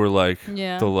 jobbers were like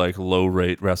Yeah. the like low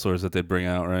rate wrestlers that they'd bring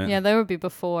out, right? yeah, they would be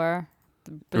before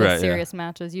the Right, yeah. serious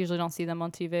matches. Usually don't see them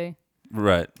on TV.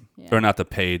 Right. Yeah. Or not the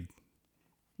paid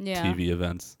Yeah. TV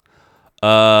events.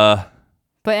 But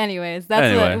anyways, that's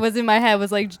Anyway. what was in my head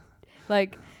was like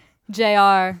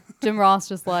JR, Jim Ross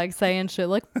just like saying shit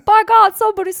like, by God,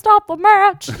 somebody stop the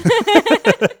match.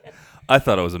 I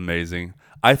thought it was amazing.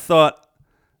 I thought,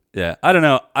 yeah, I don't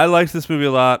know. I liked this movie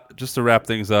a lot. Just to wrap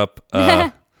things up,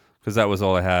 because that was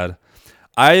all I had.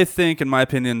 I think, in my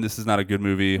opinion, this is not a good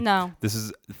movie. No. This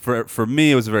is for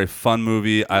me. It was a very fun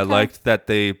movie. I liked that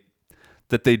they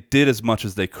did as much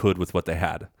as they could with what they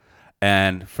had,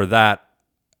 and for that,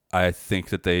 I think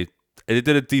that they did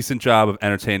a decent job of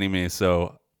entertaining me.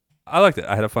 So I liked it.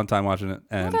 I had a fun time watching it,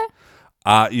 and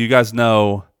you guys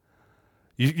know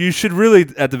You should really,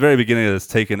 at the very beginning of this,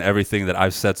 take in everything that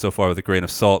I've said so far with a grain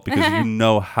of salt, because you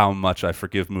know how much I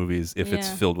forgive movies if it's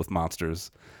filled with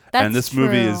monsters. That's and this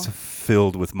movie true. is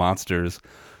filled with monsters.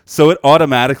 So it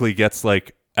automatically gets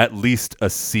like at least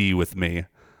a C with me.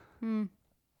 And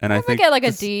I think get like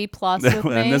a D plus with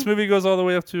me. and this movie goes all the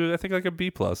way up to I think like a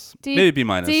B plus, D, maybe B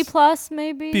minus. D plus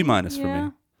maybe. B minus for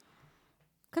me.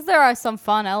 Because there are some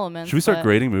fun elements. Should we start but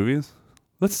grading movies?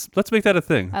 Let's make that a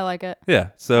thing. I like it. Yeah.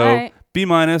 So All right. B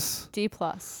minus, D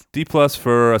plus. D plus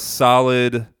for a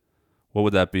solid. What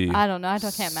would that be? I don't know. I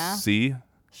can't math. C.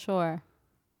 Sure.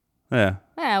 Yeah.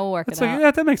 Yeah, we'll work That's it like, out.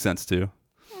 yeah, that makes sense too.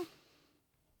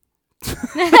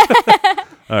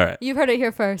 All right. You've heard it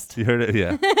here first. You heard it,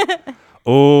 yeah.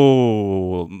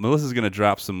 Oh, Melissa's gonna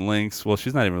drop some links. Well,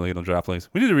 she's not even really gonna drop links.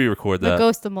 We need to re-record The that.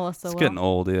 ghost of Melissa. It's will. getting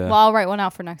old, yeah. Well, I'll write one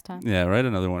out for next time. Yeah, write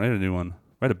another one. Write a new one.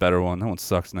 Write a better one. That one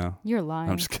sucks now. You're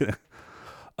lying. I'm just kidding.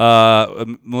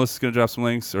 Melissa's gonna drop some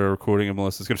links, or a recording of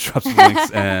Melissa's gonna drop some links,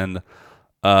 and then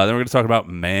we're gonna talk about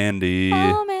Mandy.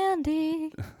 Oh,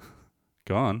 Mandy,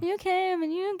 Go on. you came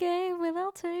and you gave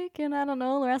without taking. I don't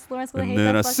know. Lawrence would hate And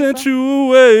then that I fucking sent song. you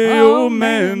away, Oh, oh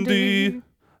Mandy. Mandy.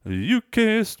 You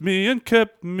kissed me and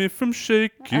kept me from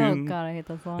shaking. Oh God, I hate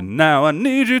that song. And now I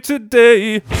need you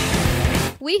today.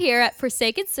 We here at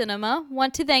Forsaken Cinema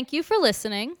want to thank you for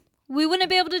listening. We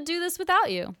wouldn't be able to do this without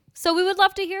you. So we would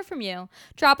love to hear from you.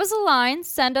 Drop us a line,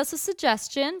 send us a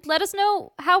suggestion, let us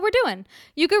know how we're doing.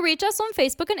 You can reach us on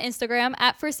Facebook and Instagram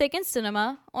at Forsaken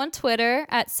Cinema, on Twitter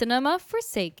at Cinema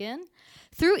Forsaken,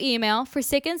 through email,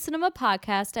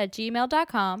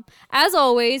 forsakencinemapodcast@gmail.com. As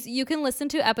always, you can listen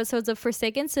to episodes of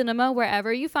Forsaken Cinema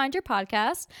wherever you find your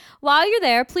podcast. While you're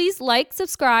there, please like,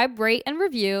 subscribe, rate, and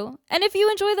review. And if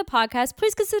you enjoy the podcast,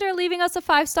 please consider leaving us a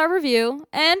 5-star review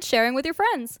and sharing with your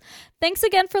friends. Thanks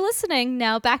again for listening.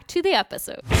 Now back to the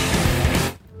episode.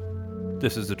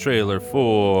 This is the trailer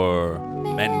for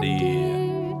Mandy.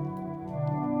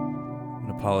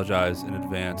 I apologize in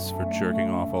advance for jerking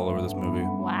off all over this movie.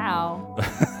 Wow.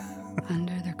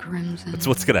 Under the crimson That's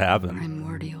what's gonna happen.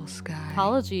 primordial sky.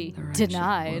 Apology the wretched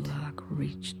denied. warlock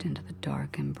reached into the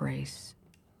dark embrace.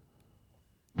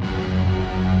 Oh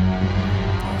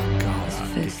God, His I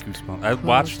get fist goosebumps. I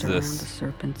watched closed around this the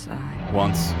serpent's eye.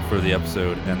 once for the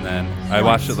episode, and then I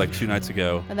watched it like 2 nights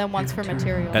ago, And then once for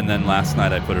material. and then last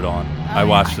night I put it on. I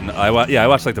watched I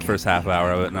watched like the first half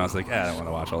hour of it, and I was like, I don't want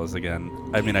to watch all this again.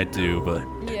 I mean, I do, but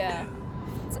yeah.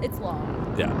 It's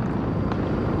long. yeah,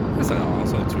 it's not long.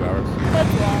 It's only 2 hours.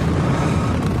 That's long.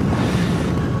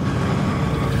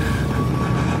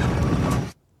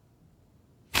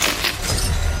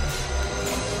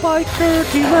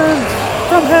 Biker demons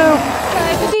from hell.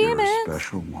 Like the You're a demons.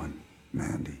 special one,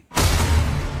 Mandy.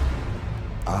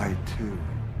 I, too,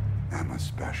 am a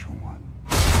special one.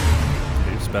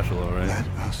 You're special, all right. Let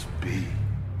us be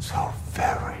so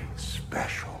very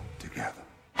special together.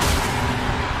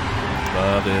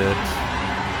 Love it.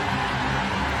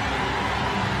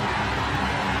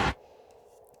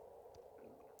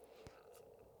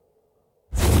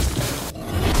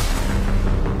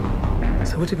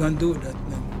 So what you gonna do with that,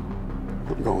 man?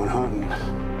 I'm going hunting.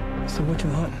 So what you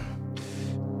hunting?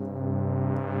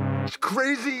 It's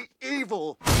crazy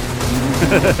evil. Not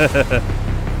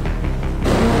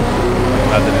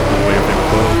that it's way your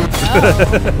favorite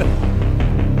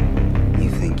quote. You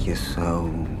think you're so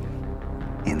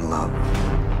in love?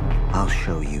 I'll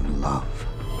show you love.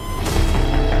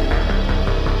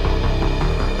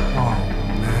 Oh,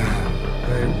 man.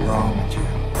 They wronged you.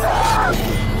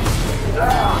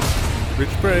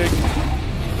 Rich break.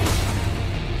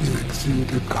 You exude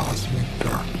the cosmic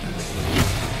darkness.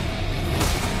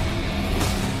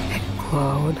 It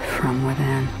glowed from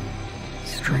within,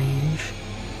 strange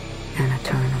and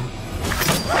eternal.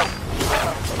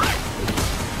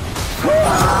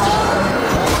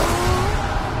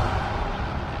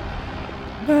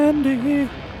 Mandy,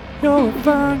 you're a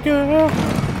fine girl.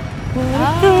 What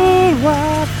a good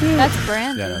wife you- That's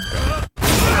Brandon. Yeah, that's Brandon.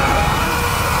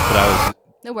 But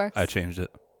It works. I changed it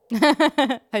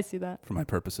I see that. for my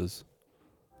purposes.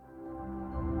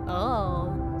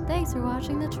 Oh, thanks for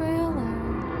watching the trailer.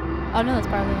 Oh no, that's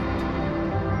probably.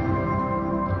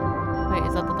 Wait,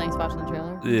 is that the thanks for watching the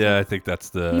trailer? Yeah, I think that's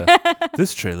the.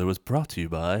 This trailer was brought to you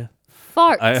by.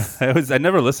 Farts. I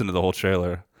never listened to the whole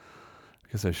trailer. I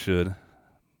guess I should.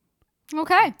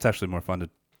 Okay. It's actually more fun to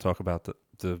talk about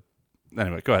the.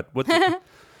 Anyway, go ahead. What?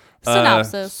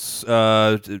 Synopsis.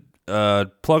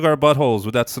 Plug our buttholes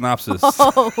with that synopsis.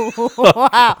 Oh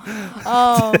wow.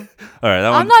 All right, that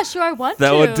one. I'm not sure I want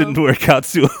that to. one didn't work out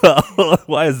too well.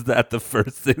 Why is that the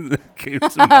first thing that came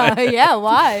to mind? Yeah,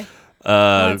 why? Want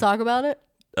Uh, to talk about it?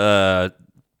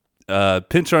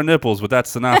 Pinch our nipples with that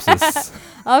synopsis.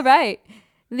 All right.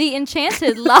 The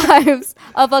enchanted lives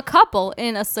of a couple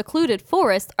in a secluded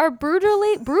forest are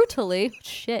brutally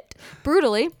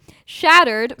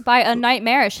shattered by a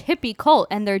nightmarish hippie cult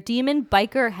and their demon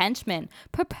biker henchmen,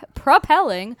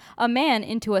 propelling a man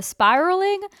into a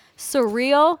spiraling,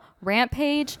 surreal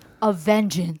rampage of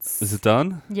vengeance. Is it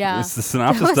done? Yeah. Is the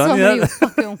synopsis There done so yet? many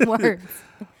fucking words.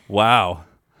 Wow.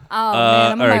 Oh, man,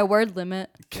 I'm on all my right. word limit.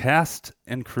 Cast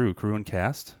and crew and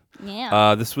cast.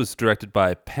 Yeah. This was directed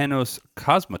by Panos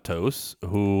Cosmatos,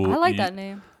 who I like that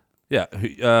name.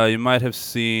 Yeah, you might have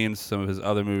seen some of his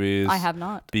other movies. I have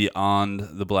not. Beyond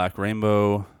the Black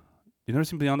Rainbow. You never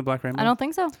seen Beyond the Black Rainbow? I don't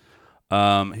think so.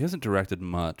 He hasn't directed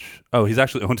much. Oh, he's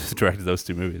actually only directed those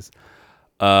 2 movies.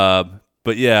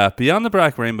 But yeah, Beyond the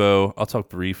Black Rainbow. I'll talk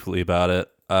briefly about it.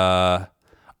 I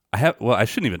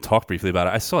shouldn't even talk briefly about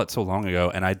it. I saw it so long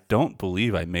ago, and I don't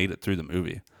believe I made it through the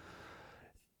movie.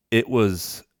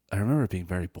 I remember it being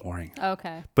very boring.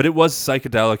 Okay. But it was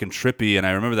psychedelic and trippy, and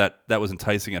I remember that was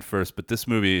enticing at first. But this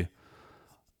movie,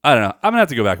 I don't know. I'm going to have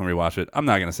to go back and rewatch it. I'm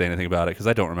not going to say anything about it because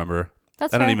I don't remember. I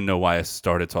don't even know why I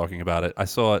started talking about it. I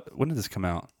saw it. When did this come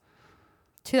out?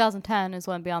 2010 is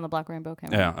when Beyond the Black Rainbow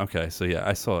came out. Yeah, okay. So yeah,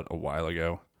 I saw it a while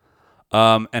ago.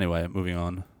 Anyway, moving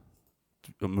on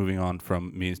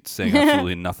from me saying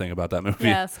absolutely nothing about that movie.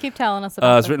 Yes, keep telling us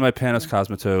about it. It's written by Panos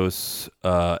Cosmatos,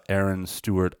 Aaron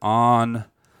Stewart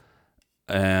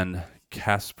and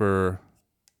Casper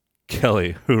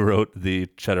Kelly, who wrote the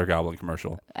Cheddar Goblin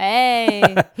commercial.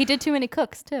 Hey, he did Too Many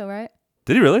Cooks too, right?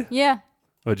 Did he really? Yeah.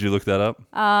 Oh, did you look that up?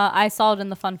 I saw it in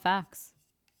the fun facts.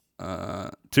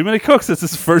 Too Many Cooks. That's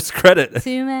his first credit.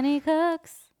 Too many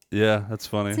cooks. Yeah, that's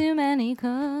funny. Too many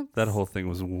cooks. That whole thing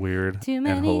was weird Too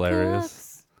many and hilarious.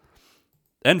 cooks.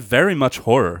 And very much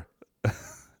horror.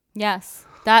 Yes.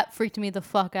 That freaked me the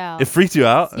fuck out. It freaked you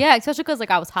out? Yeah, especially because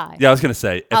I was high. Yeah, I was gonna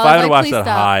say if I had watched that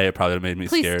high, it probably would have made me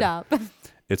scared. Please stop.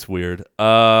 It's weird.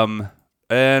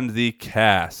 And the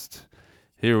cast.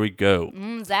 Here we go.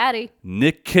 Zaddy.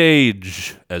 Nick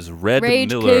Cage as Red Rage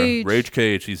Miller. Cage. Rage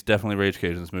Cage. He's definitely Rage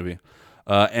Cage in this movie.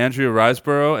 Andrea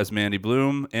Riseborough as Mandy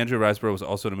Bloom. Andrea Riseborough was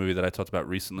also in a movie that I talked about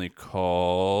recently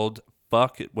called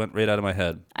Fuck. It went right out of my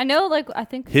head. I know, I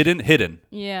think. Hidden.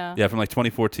 Yeah. Yeah, from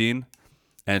 2014.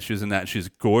 And she was in that. She's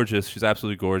gorgeous. She's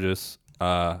absolutely gorgeous,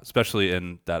 especially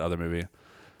in that other movie.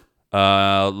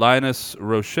 Linus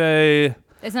Roche. Isn't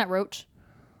that Roach?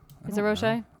 Is it Roche?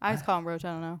 I just call him Roach.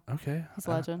 I don't know. Okay. He's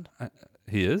a legend.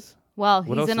 He is? Well,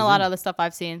 What he's else in a is lot he? of other stuff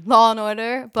I've seen. Law and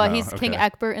Order, but Oh, he's King okay.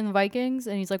 Egbert in the Vikings,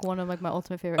 and he's one of my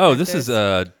ultimate favorite Oh, characters. this is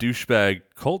a douchebag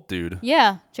cult dude.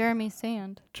 Yeah, Jeremy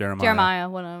Sand. Jeremiah,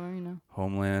 whatever,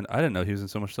 Homeland. I didn't know he was in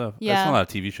so much stuff. Yeah. That's a lot of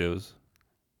TV shows.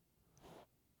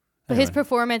 But his Anyway.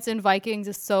 performance in Vikings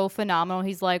is so phenomenal.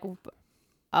 He's one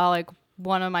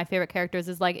of my favorite characters.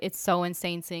 Is it's so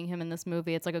insane seeing him in this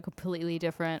movie. It's a completely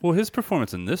different. Well, his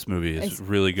performance in this movie is It's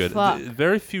really good. fuck.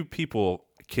 Very few people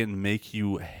can make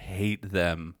you hate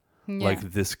them like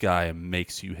this guy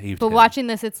makes you hate But him. watching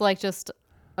this, it's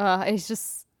it's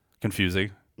just.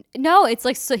 Confusing. No, it's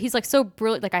so he's so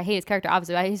brilliant. I hate his character,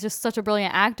 obviously. But he's just such a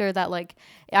brilliant actor that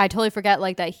I totally forget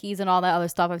that he's in all that other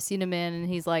stuff I've seen him in, and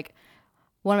he's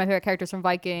one of my favorite characters from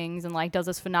Vikings, and does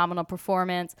this phenomenal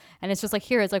performance. And it's just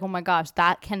here, it's oh my gosh,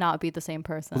 that cannot be the same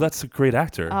person. Well, that's a great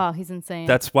actor. Oh, he's insane.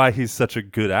 That's why he's such a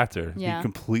good actor. Yeah. He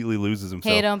completely loses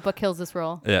himself. Hate him, but kills this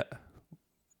role. Yeah.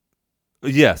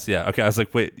 Yes, yeah. Okay, I was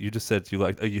like, wait, you just said you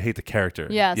hate the character.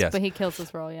 Yes, but he kills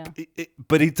this role, yeah.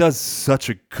 But he does such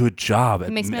a good job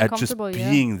It makes me at just uncomfortable, yeah.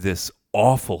 being this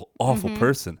awful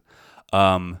person.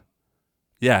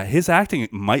 Yeah, his acting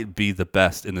might be the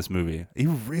best in this movie. He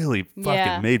really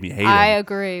fucking made me hate him. I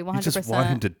agree, 100%. You just want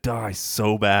him to die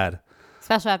so bad.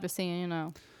 Especially after seeing,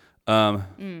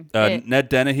 Ned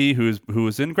Dennehy, who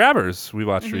was in Grabbers, we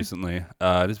watched recently.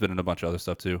 He's been in a bunch of other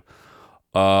stuff too.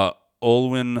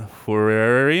 Olwen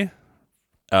Ferrari,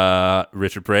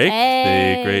 Richard Brake,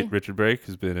 the great Richard Brake,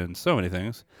 who's been in so many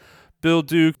things. Bill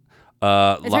Duke,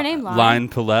 Is her name Line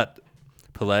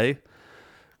Pillay,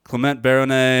 Clement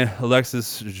Baronet,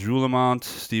 Alexis Joulemont,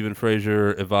 Stephen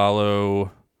Fraser,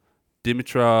 Ivalo,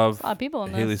 Dimitrov, a lot of people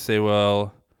in Haley this.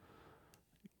 Saywell,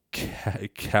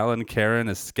 Callan Karen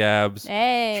as Scabs,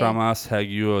 Hey. Tramas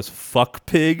Haguo as Fuck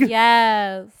Pig.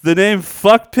 Yes. The name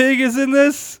Fuck Pig is in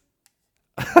this?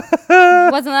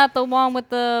 Wasn't that the one with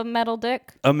the metal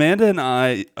dick? Amanda and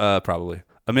I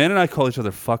call each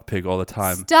other Fuck Pig all the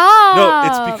time. Stop. No,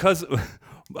 it's because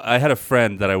I had a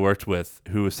friend that I worked with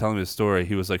who was telling me the story.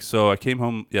 He was like, so I came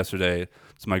home yesterday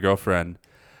to my girlfriend,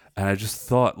 and I just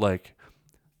thought,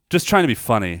 just trying to be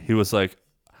funny, he was like,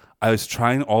 I was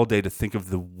trying all day to think of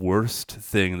the worst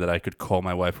thing that I could call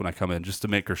my wife when I come in, just to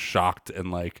make her shocked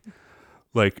and like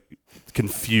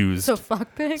confused. So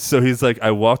fuck pig. So he's like,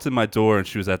 I walked in my door and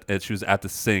she was at the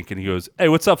sink, and he goes, "Hey,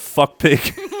 what's up, fuck pig?"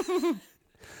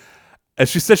 And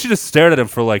she said she just stared at him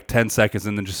for like 10 seconds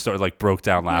and then just started like broke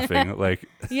down laughing. Like,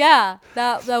 yeah,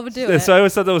 that would do it. So I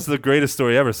always thought that was the greatest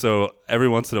story ever. So every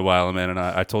once in a while, Amanda and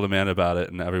I told Amanda about it,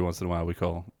 and every once in a while we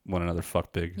call one another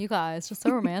fuck pig. You guys, just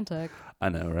so romantic. I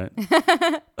know,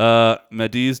 right?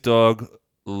 Mandy's dog,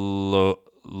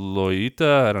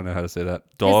 Loita, I don't know how to say that.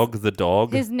 The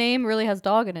dog. His name really has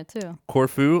dog in it too.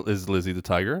 Corfu is Lizzie the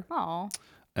tiger. Oh.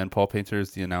 And Paul Painter is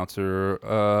the announcer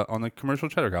on the commercial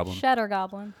Cheddar Goblin. Shredder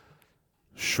Goblin.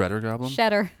 Shredder Goblin?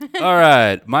 Shredder. All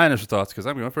right. My initial thoughts, because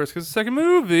I'm going first, because it's the second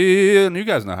movie, and you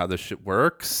guys know how this shit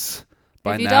works.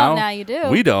 By if you don't, now you do.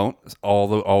 We don't,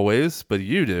 always, but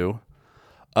you do.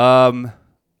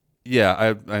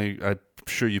 Yeah, I'm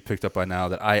sure you picked up by now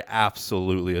that I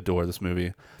absolutely adore this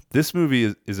movie. This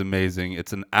movie is amazing.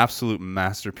 It's an absolute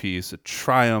masterpiece, a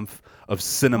triumph of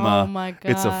cinema. Oh my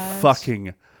god. It's a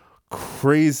fucking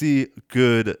crazy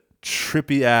good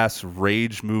trippy ass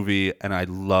rage movie, and I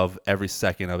love every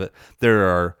second of it. There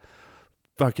are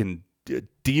fucking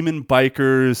demon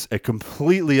bikers, a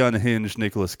completely unhinged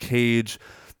Nicolas Cage.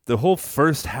 The whole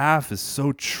first half is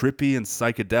so trippy and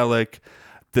psychedelic.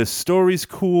 The story's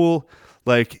cool.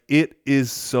 Like, it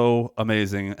is so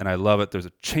amazing, and I love it. There's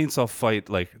a chainsaw fight.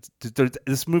 Like,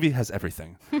 this movie has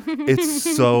everything. It's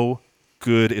so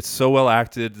good. It's so well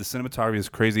acted. The cinematography is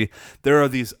crazy. There are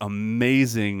these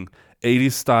amazing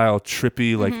 80s style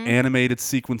trippy like animated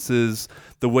sequences.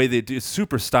 The way they do, it's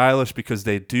super stylish, because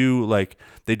they do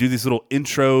these little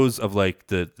intros of like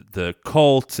the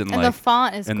cult, and like the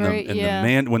font is and great.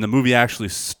 When the movie actually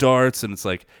starts, and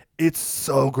it's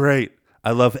so great.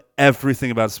 I love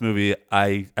everything about this movie.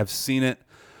 I've seen it.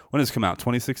 When did this come out?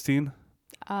 2016?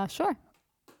 Sure.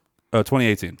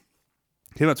 2018.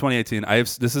 Came out 2018.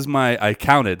 I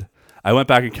counted. I went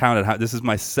back and counted. This is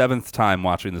my 7th time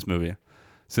watching this movie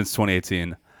since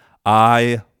 2018.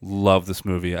 I love this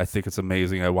movie. I think it's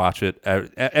amazing. I watch it.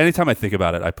 Anytime I think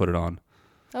about it, I put it on.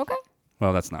 Okay.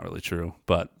 Well, that's not really true,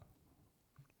 but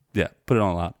yeah, put it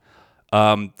on a lot.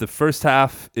 The first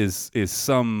half is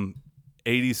some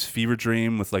 80s fever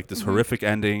dream with like this horrific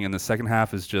ending, and the second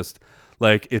half is just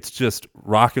like, it's just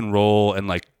rock and roll and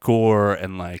like gore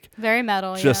and like very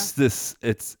metal. Just this,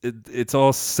 it's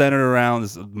all centered around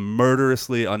this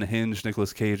murderously unhinged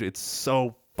Nicolas Cage. It's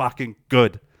so fucking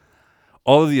good.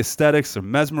 All of the aesthetics are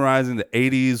mesmerizing. The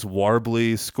 80s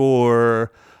warbly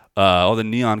score, all the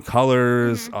neon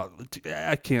colors.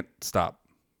 I can't stop.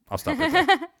 I'll stop right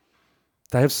there.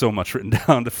 I have so much written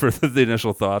down for the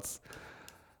initial thoughts.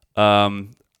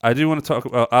 I do want to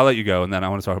talk. I'll let you go, and then I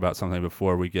want to talk about something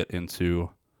before we get into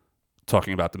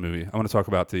talking about the movie. I want to talk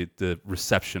about the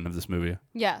reception of this movie.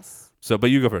 Yes. So,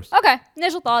 but you go first. Okay.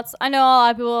 Initial thoughts. I know a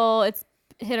lot of people, it's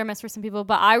hit or miss for some people,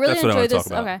 but I really enjoyed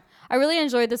this. Okay. I really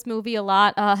enjoyed this movie a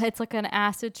lot. It's like an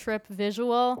acid trip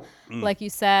visual, like you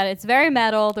said. It's very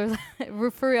metal. There's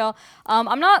for real.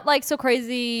 I'm not like so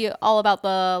crazy all about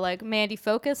the like Mandy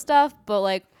focus stuff, but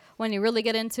like when you really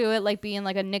get into it, like being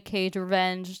like a Nick Cage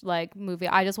revenge like movie,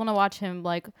 I just want to watch him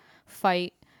like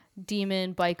fight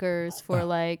demon bikers for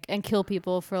like and kill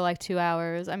people for like 2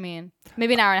 hours. I mean,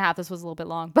 maybe an hour and a half. This was a little bit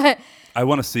long, but I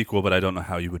want a sequel, but I don't know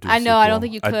how you would do a I know, sequel. I don't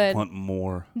think you could. I want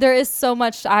more. There is so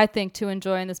much, I think, to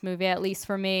enjoy in this movie, at least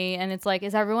for me. And it's like,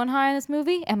 is everyone high in this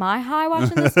movie? Am I high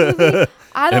watching this movie?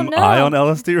 I don't know. Am I on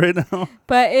LSD right now?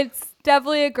 But it's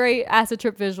definitely a great acid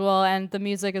trip visual, and the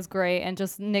music is great, and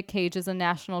just Nick Cage is a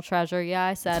national treasure. Yeah,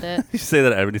 I said it. You say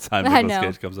that every time Nicolas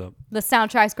Cage comes up. The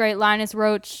soundtrack's great. Linus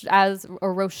Roche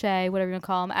or Roche, whatever you want to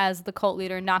call him, as the cult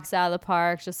leader, knocks it out of the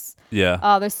park. Just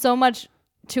there's so much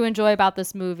to enjoy about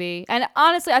this movie. And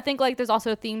honestly, I think like there's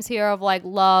also themes here of like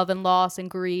love and loss and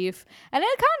grief, and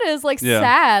it kind of is like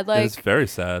sad. Like it's very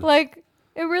sad. Like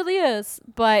it really is,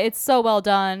 but it's so well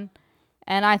done.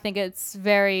 And I think it's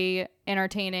very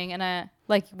entertaining, and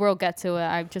we'll get to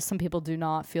it. Some people do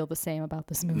not feel the same about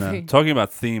this movie. No. Talking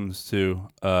about themes too,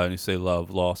 and you say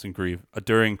love, loss, and grief.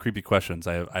 During Creepy Questions,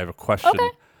 I have a question. Okay.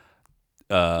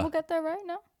 We'll get there right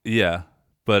now. Yeah,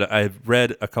 but I've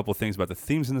read a couple things about the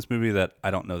themes in this movie that I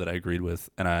don't know that I agreed with.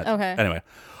 Anyway,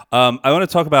 I want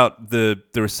to talk about the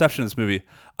reception of this movie.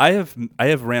 I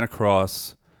have ran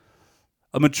across.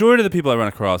 A majority of the people I run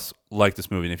across like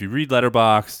this movie. And if you read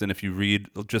Letterboxd and if you read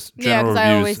just general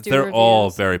reviews, they're all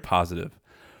very positive.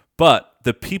 But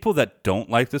the people that don't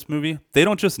like this movie, they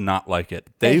don't just not like it.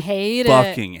 They hate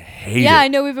fucking hate it. Yeah, I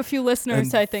know we have a few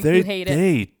listeners, And I think, who hate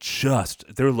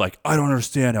it. They're like, I don't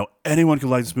understand how anyone can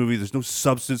like this movie. There's no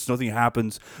substance. Nothing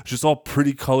happens. It's just all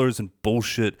pretty colors and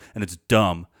bullshit, and it's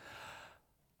dumb.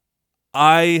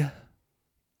 I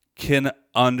can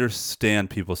understand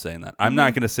people saying that. I'm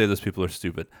not going to say those people are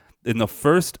stupid. In the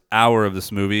first hour of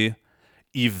this movie,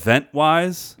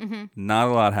 event-wise, not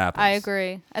a lot happens. I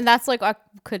agree. And that's like, I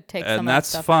could take some of that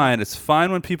stuff And that's fine. It's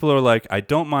fine when people are like, I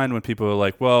don't mind when people are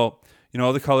like, well, you know,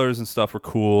 all the colors and stuff were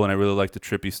cool, and I really like the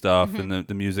trippy stuff, and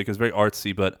the music is very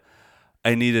artsy, but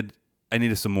I needed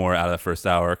some more out of the first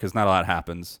hour because not a lot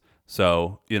happens.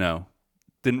 So, you know,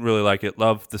 didn't really like it.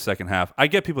 Loved the second half. I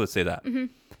get people that say that. And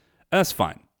that's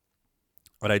fine.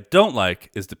 What I don't like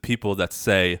is the people that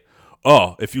say,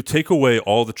 oh, if you take away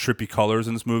all the trippy colors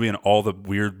in this movie and all the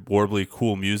weird, warbly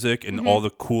cool music and all the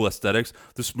cool aesthetics,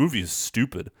 this movie is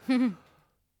stupid.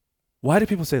 Why do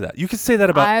people say that? You could say that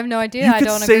about... I have no idea. I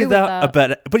don't agree with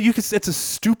that. But you could. It's a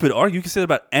stupid argument. You can say that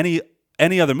about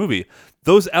any other movie.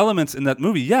 Those elements in that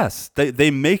movie, yes,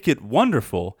 they make it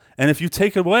wonderful. And if you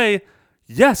take it away,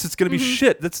 yes, it's going to be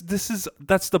shit. That's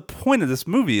the point of this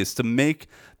movie, is to make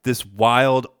this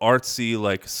wild, artsy,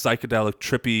 like psychedelic,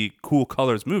 trippy, cool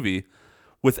colors movie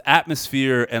with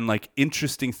atmosphere and like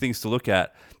interesting things to look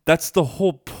at. That's the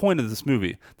whole point of this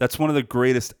movie. That's one of the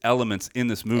greatest elements in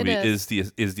this movie is the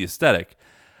aesthetic.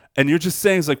 And you're just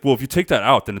saying, it's like, well, if you take that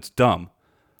out, then it's dumb.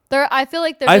 I feel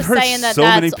like they're I've just heard saying that so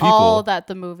many that's people- all that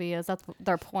the movie is. That's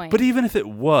their point. But even if it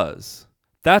was,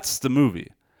 that's the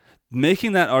movie.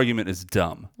 Making that argument is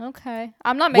dumb. Okay.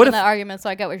 I'm not What making if- that argument, so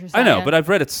I get what you're I saying. know, but I've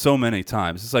read it so many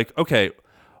times. It's like, okay,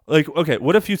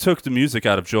 what if you took the music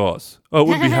out of Jaws? Oh, it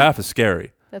wouldn't be half as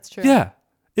scary. That's true. Yeah,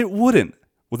 it wouldn't.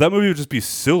 Well, that movie would just be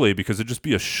silly because it'd just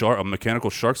be a mechanical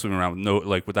shark swimming around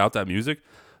without that music.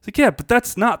 It's like, yeah, but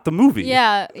that's not the movie.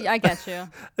 Yeah, I get you.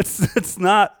 It's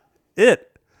not it.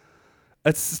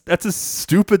 That's a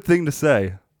stupid thing to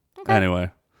say. Okay.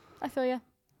 Anyway, I feel you.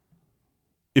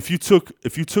 if you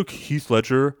took Heath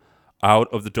Ledger out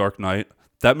of The Dark Knight,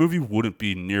 that movie wouldn't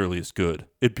be nearly as good.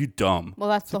 It'd be dumb. Well,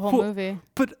 that's the whole Well, movie.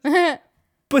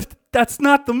 But that's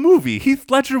not the movie. Heath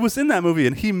Ledger was in that movie,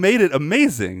 and he made it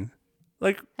amazing.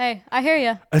 Like, Hey, I hear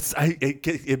you.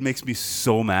 it makes me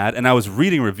so mad. And I was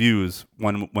reading reviews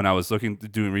when I was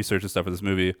doing research and stuff for this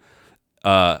movie,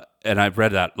 and I've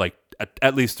read that like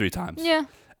at least 3 times. Yeah.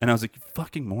 And I was like,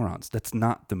 fucking morons. That's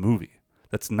not the movie.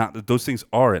 That's not, those things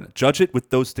are in it. Judge it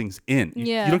with those things in.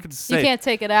 You don't get to say. You can't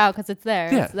take it out because it's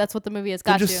there. Yeah. That's what the movie has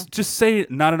Then got you. just say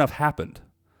not enough happened.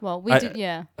 Well, we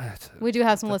do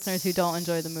have some listeners who don't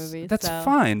enjoy the movie. That's so.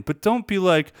 fine, but don't be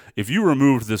like, if you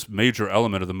removed this major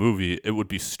element of the movie, it would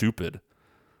be stupid.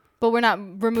 But we're not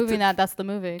removing that. That's the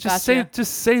movie. Just say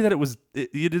that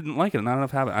you didn't like it and not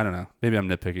enough happened. I don't know. Maybe I'm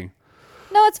nitpicking.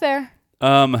 No, it's fair.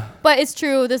 But it's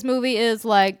true. This movie is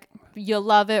like, you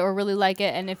love it or really like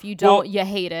it, and if you don't, you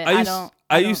hate it. I don't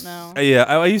know. Yeah,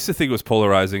 I used to think it was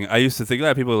polarizing. I used to think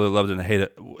that people really loved it and hate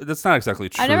it. That's not exactly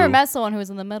true. I never met someone who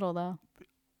was in the middle, though.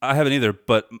 I haven't either,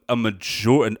 but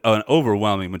an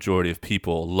overwhelming majority of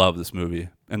people love this movie,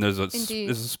 and there's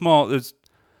more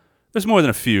than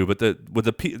a few, but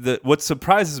what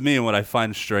surprises me and what I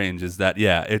find strange is that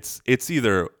it's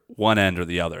either one end or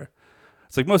the other.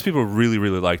 It's like most people really,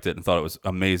 really liked it and thought it was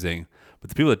amazing, but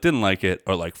the people that didn't like it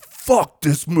are like, "Fuck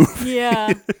this movie."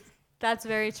 Yeah, that's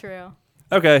very true.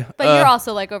 Okay, but you're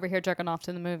also like over here jerking off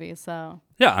to the movie, so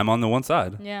yeah, I'm on the one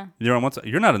side. Yeah, you're on one side.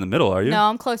 You're not in the middle, are you? No,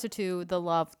 I'm closer to the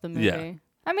movie. Yeah.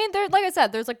 I mean, like I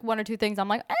said, there's like 1 or 2 things I'm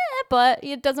like, but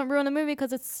it doesn't ruin the movie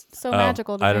because it's so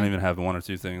magical to me. I don't even have 1 or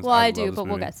 2 things. Well, I do, but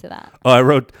we'll get to that. Oh, I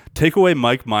wrote, take away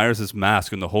Mike Myers'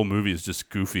 mask and the whole movie is just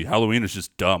goofy. Halloween is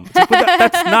just dumb. It's like,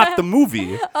 that's not the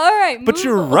movie. All right, but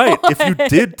you're right. If you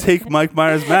did take Mike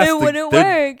Myers' mask, it wouldn't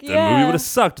work. The movie would have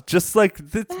sucked. Just like,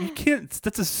 you can't,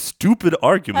 that's a stupid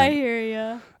argument. I hear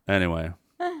you. Anyway.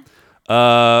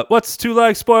 What's 2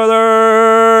 like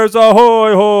spoilers?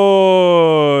 Ahoy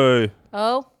hoy!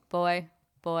 Oh boy.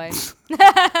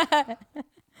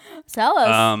 Tell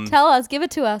us. Give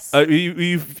it to us.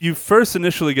 You first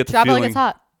initially get the feeling. Drop it like it's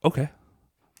hot. Okay.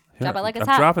 Yeah, drop it like it's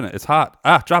I'm hot. dropping it. It's hot.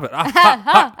 Drop it.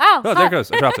 Hot. Ow, oh, there it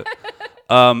goes. I dropped it.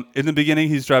 In the beginning,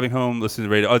 he's driving home, listening to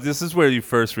the radio. Oh, this is where you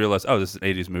first realize, this is an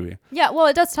 80s movie. Yeah, well,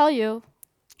 it does tell you.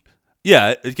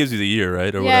 Yeah, it gives you the year,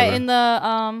 right? Or whatever. In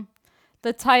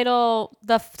the title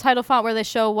font where they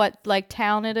show what like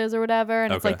town it is or whatever,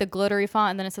 and it's like the glittery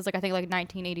font, and then it says like I think like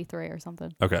 1983 or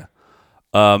something. Okay.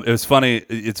 It was funny.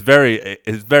 It's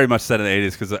very much set in the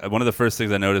 80s because one of the first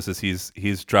things I noticed is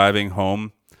he's driving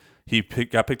home. He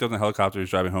got picked up in a helicopter. He's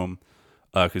driving home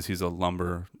because he's a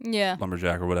Yeah.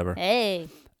 lumberjack or whatever. Hey.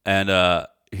 And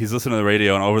he's listening to the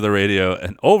radio, and over the radio,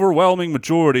 an overwhelming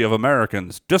majority of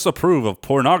Americans disapprove of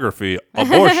pornography,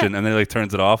 abortion, and then he like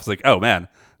turns it off. It's like, oh man,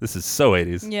 this is so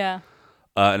 80s. Yeah.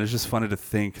 And it's just funny to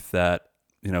think that,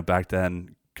 back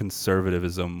then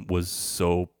conservatism was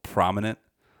so prominent,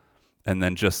 and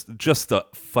then just the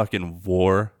fucking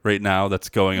war right now that's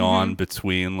going on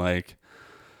between like,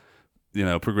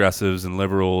 progressives and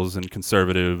liberals and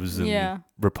conservatives and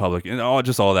Republicans and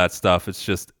all that stuff.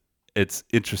 It's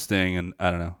interesting, and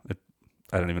I don't know.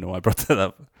 I don't even know why I brought that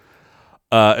up.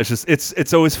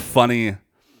 It's always funny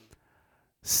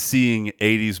seeing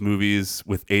 80s movies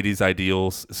with 80s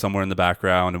ideals somewhere in the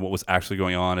background and what was actually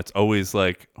going on. It's always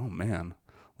like, oh man,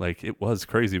 like it was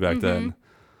crazy back then.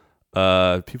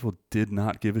 People did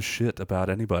not give a shit about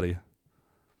anybody.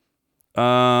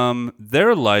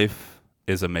 Their life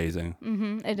is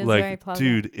amazing. It is like, very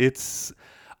pleasant. Dude,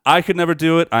 I could never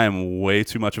do it. I am way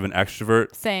too much of an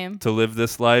extrovert Same. to live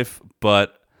this life,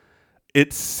 but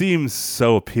it seems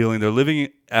so appealing. They're living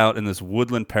out in this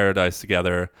woodland paradise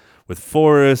together with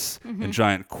forests and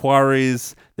giant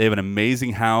quarries. They have an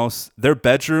amazing house. Their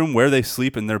bedroom, where they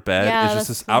sleep in their bed, is just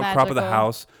this outcrop of the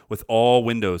house with all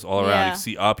windows all around. Yeah. You can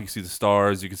see up, you can see the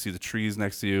stars, you can see the trees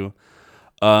next to you.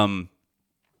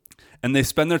 And they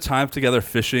spend their time together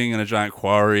fishing in a giant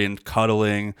quarry and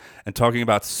cuddling and talking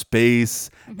about space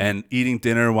and eating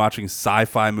dinner, watching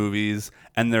sci-fi movies.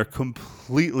 And they're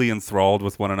completely enthralled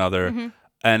with one another.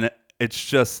 And it's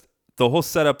just the whole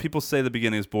setup. People say the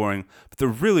beginning is boring, but they're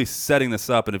really setting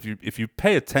this up. And if you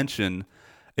pay attention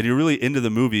and you're really into the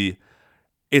movie,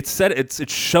 it's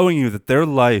showing you that their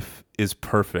life is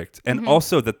perfect. And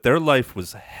also that their life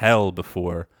was hell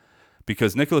before,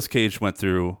 because Nicolas Cage went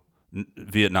through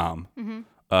Vietnam.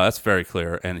 That's very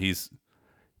clear, and he's,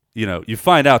 you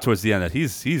find out towards the end that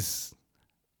he's,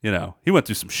 he went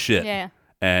through some shit,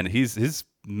 and his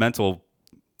mental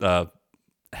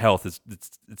health is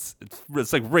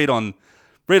it's like right on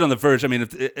the verge. I mean,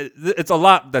 it's a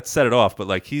lot that set it off, but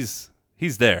like he's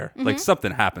there. Like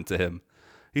something happened to him.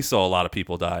 He saw a lot of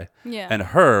people die. Yeah, and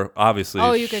her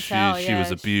obviously, you could tell. She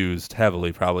was abused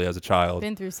heavily, probably as a child.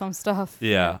 Been through some stuff.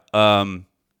 Yeah.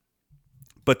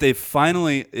 But they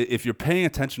finally, if you're paying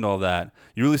attention to all that,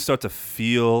 you really start to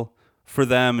feel for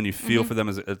them, and you feel for them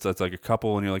as it's like a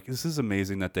couple, and you're like, this is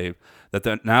amazing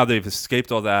that now they've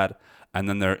escaped all that, and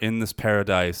then they're in this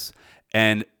paradise,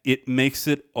 and it makes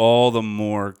it all the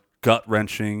more gut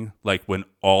wrenching, like when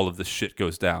all of the shit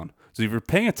goes down. So if you're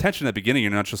paying attention at the beginning,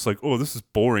 you're not just like, oh, this is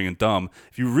boring and dumb.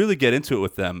 If you really get into it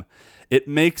with them, it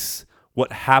makes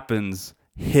what happens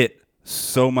hit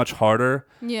so much harder,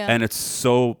 and it's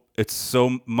so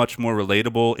much more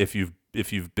relatable if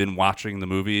you've been watching the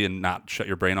movie and not shut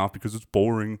your brain off because it's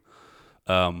boring.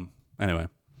 Anyway,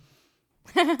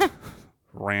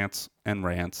 rants.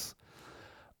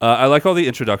 I like all the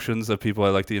introductions of people. I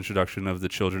like the introduction of the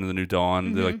Children of the New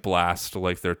Dawn. They like blast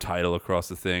like their title across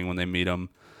the thing when they meet them.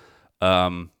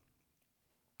 That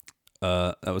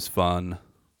was fun.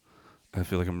 I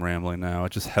feel like I'm rambling now. I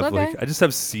just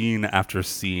have scene after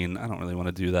scene. I don't really want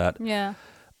to do that. Yeah.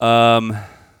 All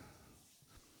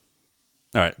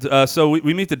right. So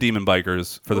we meet the demon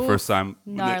bikers for the first time.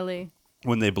 Gnarly.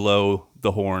 When they blow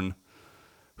the horn.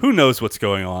 Who knows what's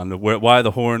going on? Why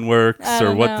the horn works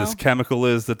or what this chemical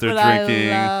is that they're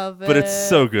drinking. I love but it. it's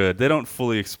so good. They don't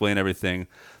fully explain everything.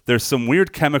 There's some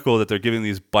weird chemical that they're giving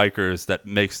these bikers that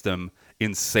makes them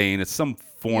insane. It's some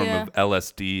form of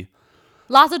LSD.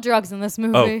 Lots of drugs in this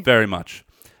movie. Oh, very much.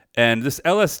 And this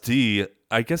LSD,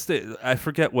 I guess I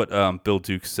forget what Bill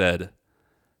Duke said.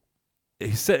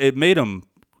 He said it made him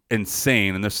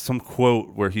insane. And there's some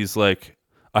quote where he's like,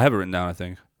 I have it written down, I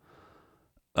think.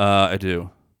 I do.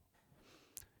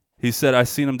 He said, I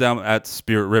seen them down at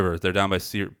Spirit River. They're down by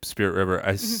Spirit River.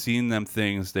 I seen them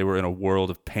things. They were in a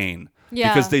world of pain.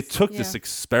 Yeah. Because they took this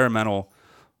experimental,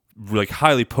 like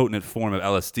highly potent form of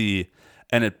LSD,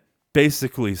 and it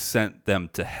basically sent them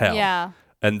to hell. Yeah.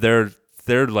 And they're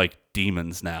like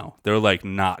demons now. They're like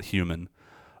not human.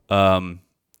 They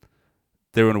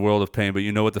were in a world of pain, but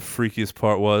you know what the freakiest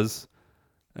part was?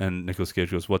 And Nicolas Cage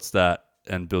goes, what's that?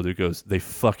 And Bill Duke goes, they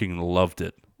fucking loved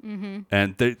it.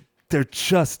 And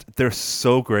they're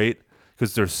so great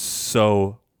because they're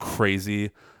so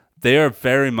crazy. They are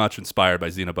very much inspired by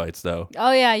Xenobites, though.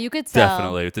 Oh yeah, you could tell.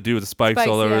 Definitely. To do with the spikes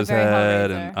all over his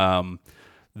head, and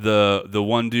the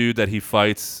one dude that he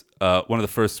fights, one of the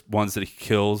first ones that he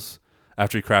kills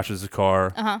after he crashes his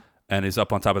car, and he's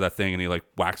up on top of that thing, and he like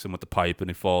whacks him with the pipe, and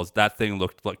he falls. That thing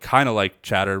looked like kind of like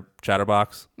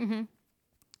Chatterbox.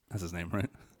 That's his name, right?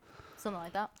 Something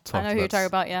like that. I know who you're talking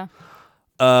about. Yeah.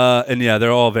 And yeah,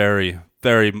 they're all very,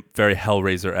 very, very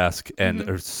Hellraiser esque, and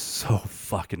they're so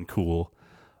fucking cool.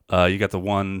 You got the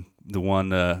one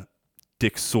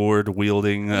dick sword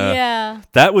wielding. Yeah.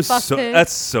 That was Fuckface.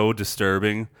 that's so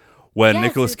disturbing. When Yes,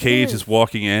 Nicolas it Cage is. is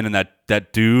walking in, and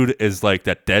that dude is like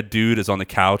that dead dude is on the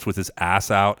couch with his ass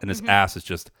out, and his ass is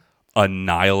just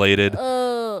annihilated.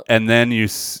 And then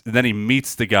then he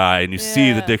meets the guy, and you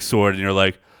see the Yeah. dick sword, and you're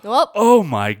like, Whoop. oh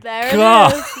my There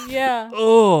god, it is. Yeah.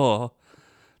 oh,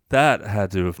 that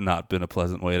had to have not been a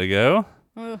pleasant way to go.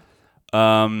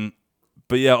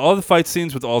 But yeah, all the fight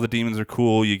scenes with all the demons are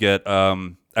cool. You get, I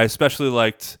especially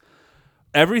liked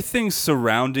everything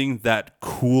surrounding that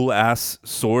cool ass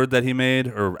sword that he made,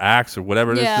 or axe, or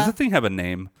whatever it is. Yeah. Does the thing have a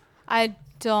name? I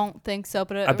don't think so,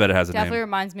 but I bet it has a definitely name.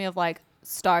 reminds me of like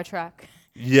Star Trek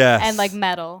Yes. and like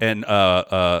metal. And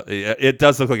it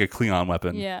does look like a Klingon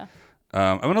weapon. Yeah.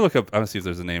 I'm gonna look up. I'm gonna see if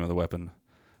there's a name of the weapon.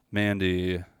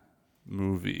 Mandy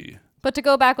movie. But to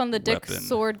go back on the dick Weapon.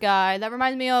 sword guy, that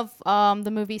reminds me of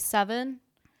the movie Seven.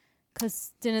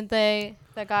 Cause didn't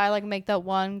that guy like make that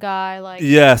one guy like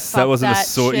Yes, that fuck wasn't a that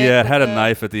sword. chick Yeah, it with had a the-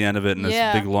 knife at the end of it, and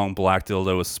Yeah. this big long black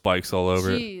dildo with spikes all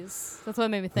over it. Jeez, that's what it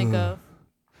made me think of.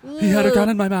 He had a Ugh. gun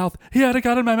in my mouth. He had a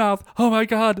gun in my mouth. Oh my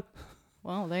god.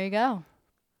 Well, there you go.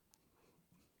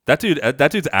 That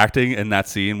dude's acting in that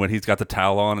scene when he's got the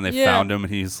towel on and they Yeah. found him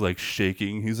and he's like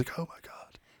shaking. He's like, oh my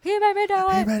god. He made me do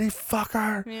Hey, it. man, he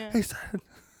fucker. Yeah. He said.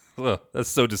 Ugh, that's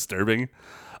so disturbing.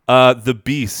 The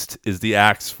Beast is the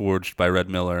axe forged by Red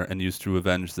Miller and used to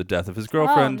avenge the death of his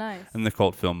girlfriend nice. in the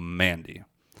cult film Mandy.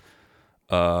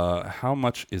 How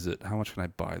much is it? How much can I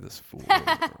buy this for?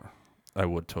 I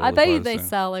would totally. I bet buy you this they thing.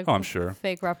 sell like Oh, I'm sure.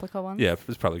 fake replica ones. Yeah,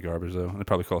 it's probably garbage though. And it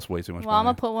probably costs way too much Well, I'm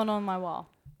money. gonna put one on my wall.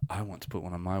 I want to put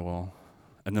one on my wall,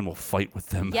 and then we'll fight with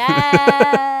them.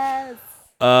 Yes.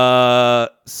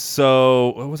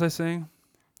 So what was I saying?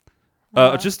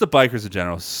 Just the bikers in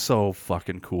general, so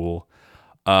fucking cool.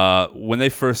 When they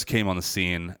first came on the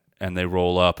scene and they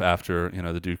roll up after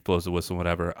the Duke blows the whistle,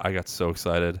 whatever, I got so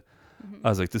excited. I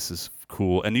was like, this is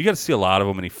cool, and you got to see a lot of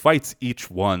them, and he fights each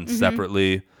one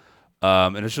separately,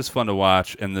 and it's just fun to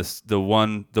watch. And the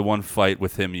one fight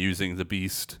with him using the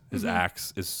Beast, his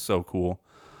axe, is so cool.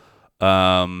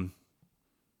 Yeah,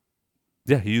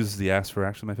 he uses the axe for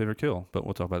actually my favorite kill, but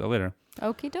we'll talk about that later.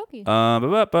 Okie dokie.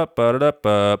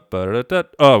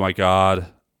 Oh my god.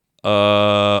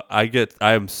 I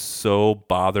am so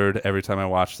bothered every time I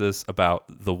watch this about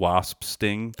the wasp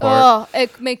sting part. Oh,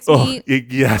 it makes me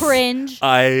Yes. cringe.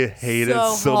 I hate it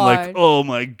so so. I'm like, hard. oh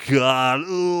my god.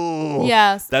 Ooh.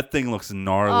 Yes. That thing looks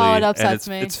gnarly. Oh, it and upsets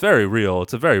me. It's very real.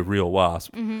 It's a very real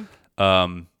wasp.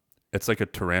 Mm-hmm. It's like a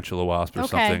tarantula wasp or Okay.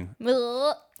 something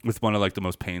Ugh. with one of like the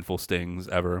most painful stings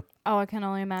ever. Oh, I can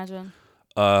only imagine.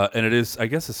 And it is, I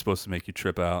guess it's supposed to make you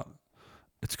trip out.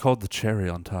 It's called the cherry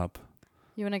on top.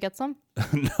 You want to get some?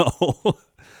 No.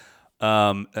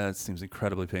 It seems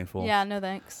incredibly painful. Yeah, no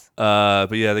thanks.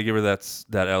 But yeah, they give her that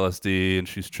LSD and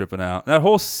she's tripping out. That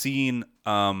whole scene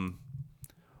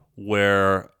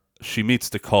where she meets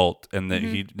the cult and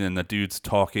the dude's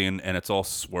talking and it's all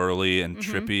swirly and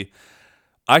trippy.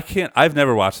 I've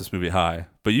never watched this movie high,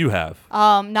 but you have.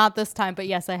 Not this time, but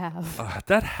yes, I have.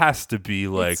 That has to be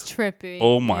like, It's trippy.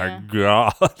 oh my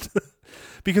god.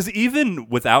 Because even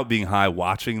without being high,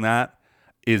 watching that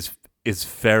is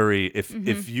very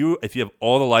if you have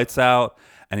all the lights out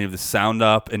and you have the sound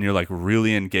up and you're like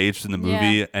really engaged in the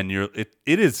movie and it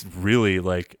is really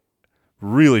like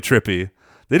really trippy.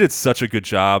 They did such a good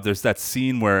job. There's that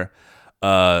scene where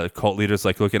cult leader's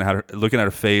like looking at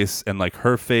her face and like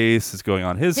her face is going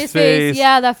on his face.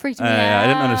 Yeah, that freaked me out. I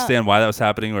didn't understand why that was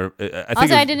happening. Or I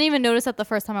think I didn't even notice that the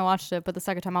first time I watched it, but the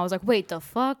second time I was like, wait, the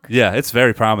fuck? yeah, it's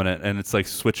very prominent and it's like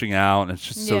switching out and it's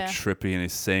just so Yeah. trippy and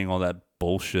he's saying all that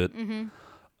bullshit. And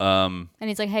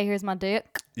he's like, hey, here's my dick.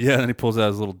 Yeah, and then he pulls out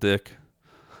his little dick.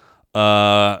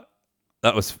 That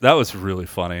was really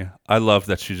funny. I loved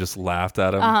that she just laughed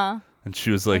at him. Uh-huh. And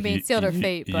she was like, mean, it sealed her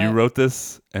fate, You but- wrote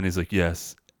this? And he's like,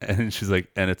 yes. And she's like,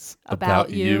 and it's About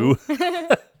you.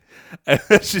 And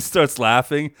then she starts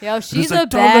laughing. Yo, And she's he's like, a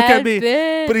don't look at bad me.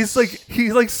 bitch. But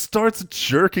he starts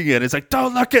jerking it. He's like,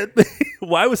 don't look at me.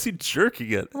 Why was he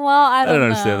jerking it? Well, I don't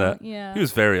understand know. that. Yeah. He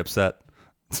was very upset.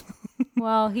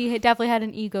 Well, he definitely had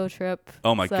an ego trip.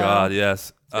 Oh my so god,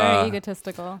 yes. It's very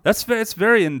egotistical. It's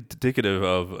very indicative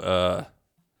of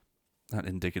not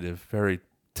indicative, very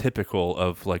typical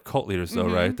of like cult leaders though,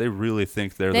 right? They really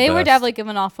think they're the They best. were definitely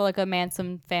giving off like a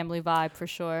Manson family vibe for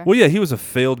sure. Well, yeah, he was a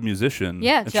failed musician.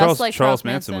 Yeah, And just like Charles Charles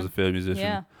Manson was a Manson. failed musician.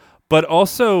 Yeah. But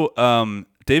also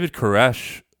David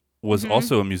Koresh was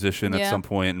also a musician at Yeah. some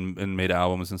point and made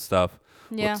albums and stuff.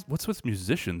 Yeah. What's with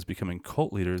musicians becoming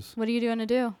cult leaders? What are you doing to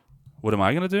do? What am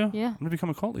I gonna do? Yeah. I'm gonna become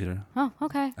a cult leader. Oh,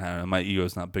 okay. I don't know. My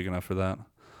ego's not big enough for that.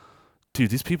 Dude,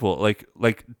 these people like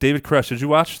David Koresh. Did you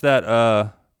watch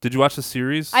that? Did you watch the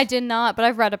series? I did not, but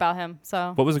I've read about him.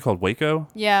 So. What was it called? Waco?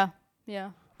 Yeah.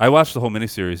 Yeah. I watched the whole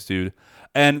miniseries, dude.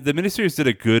 And the miniseries did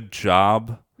a good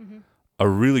job, a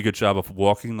really good job of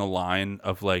walking the line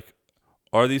of like,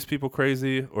 are these people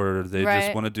crazy or do they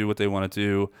just want to do what they want to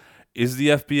do? Is the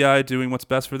FBI doing what's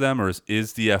best for them or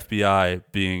is the FBI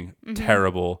being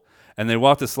terrible? And they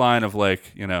walk this line of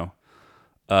like, you know,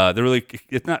 they're really,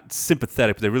 it's not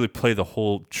sympathetic, but they really play the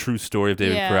whole true story of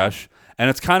David Koresh. And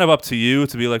it's kind of up to you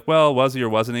to be like, well, was he or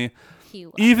wasn't he?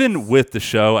 Even with the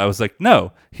show, I was like,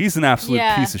 no, he's an absolute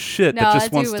piece of shit that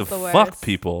just wants to fuck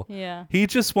people. Yeah. He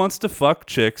just wants to fuck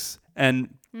chicks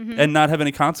and not have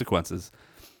any consequences.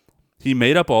 He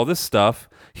made up all this stuff.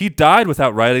 He died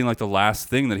without writing like the last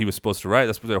thing that he was supposed to write.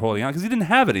 That's what they're holding on because he didn't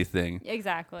have anything.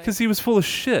 Exactly. Because he was full of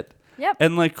shit. Yep.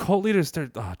 And like cult leaders,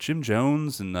 they're Jim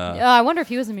Jones and I wonder if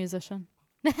he was a musician.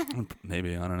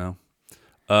 maybe, I don't know.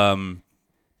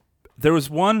 There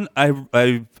was one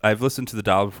I've listened to The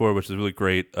Dial before, which is a really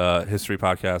great history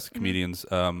podcast. Comedians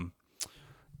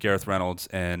Gareth Reynolds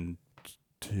and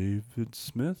David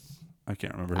Smith. I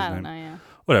can't remember his name. I don't know. Yeah.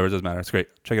 Whatever, it doesn't matter. It's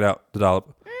great. Check it out. The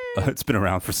Dollop. It's been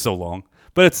around for so long,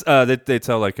 but it's they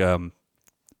tell like the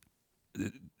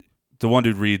one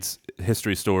dude reads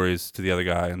history stories to the other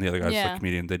guy, and the other guy's like a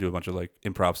comedian. They do a bunch of like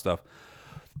improv stuff.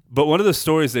 But one of the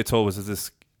stories they told was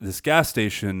that this gas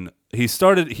station.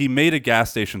 He made a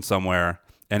gas station somewhere,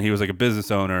 and he was like a business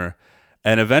owner.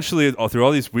 And eventually, through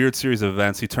all these weird series of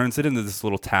events, he turns it into this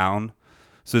little town.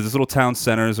 So this little town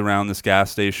centers around this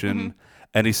gas station,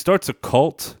 and he starts a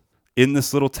cult in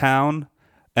this little town,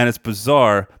 and it's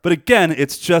bizarre. But again,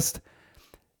 it's just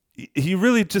you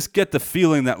really just get the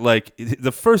feeling that like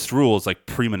the first rule is like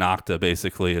prima nocta.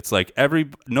 Basically, it's like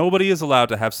nobody is allowed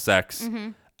to have sex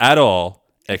at all.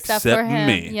 Except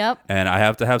me. Yep. And I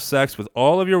have to have sex with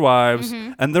all of your wives,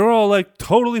 and they're all like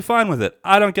totally fine with it.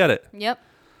 I don't get it. Yep.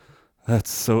 That's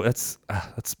so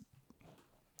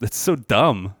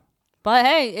dumb. But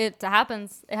hey, it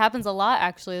happens. It happens a lot,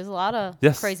 actually. There's a lot of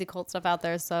crazy cult stuff out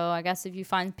there. So I guess if you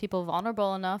find people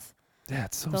vulnerable enough,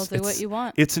 they'll do what you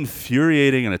want. It's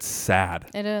infuriating and it's sad.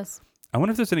 It is. I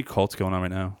wonder if there's any cults going on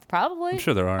right now. Probably. I'm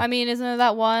sure there are. I mean, isn't there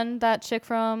that chick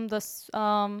from the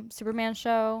Superman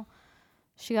show?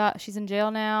 She's in jail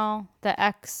now. The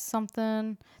X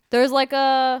something. There's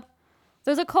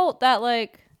a cult that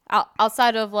like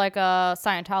outside of like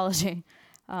Scientology.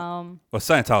 Well,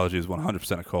 Scientology is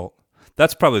 100% a cult.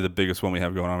 That's probably the biggest one we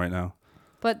have going on right now.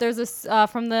 But there's this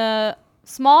from the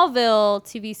Smallville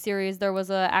TV series. There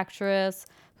was an actress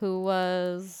who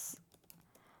was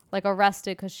like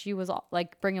arrested because she was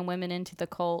like bringing women into the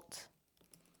cult.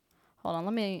 Hold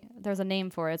on, there's a name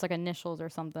for it. It's like initials or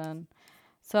something.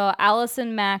 So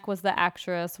Allison Mack was the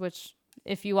actress, which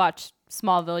if you watch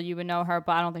Smallville, you would know her,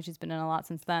 but I don't think she's been in a lot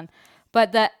since then.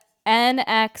 But the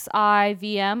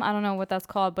NXIVM, I don't know what that's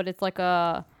called, but it's like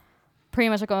pretty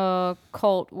much like a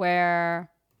cult where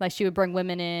like she would bring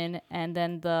women in and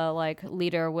then the like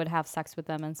leader would have sex with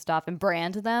them and stuff and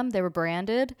brand them. They were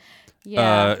branded.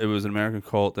 Yeah. It was an American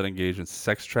cult that engaged in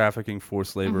sex trafficking,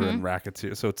 forced labor, and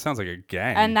racketeering. So it sounds like a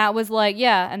gang. And that was like,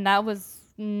 and that was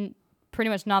pretty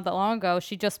much not that long ago.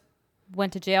 She just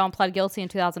went to jail and pled guilty in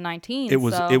 2019. It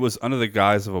was under the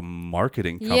guise of a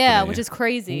marketing company. Yeah, which is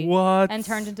crazy. What? And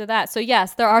turned into that. So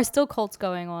yes, there are still cults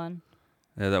going on.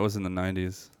 Yeah, that was in the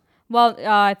 90s. Well,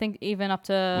 I think even up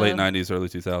to late 90s, early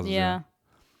 2000s. Yeah.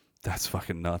 That's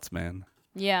fucking nuts, man.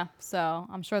 Yeah, so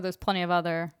I'm sure there's plenty of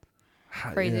other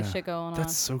crazy shit going on.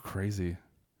 That's so crazy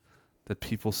that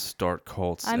people start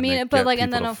cults. I mean, but like,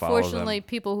 and then unfortunately,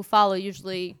 people who follow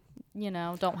usually,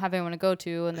 don't have anyone to go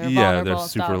to, and they're vulnerable. They're and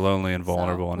super stuff. lonely and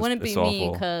vulnerable. So and wouldn't it's be me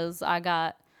awful. because I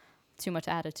got too much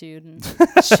attitude and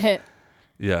shit.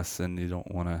 Yes, and you don't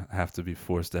want to have to be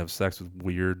forced to have sex with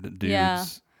weird dudes. Yeah.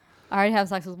 I already have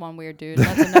sex with one weird dude.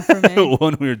 That's enough for me.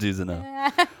 One weird dude's enough.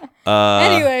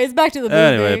 Anyways, back to the movie.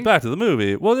 Anyway, back to the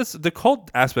movie. Well, the cult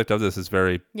aspect of this is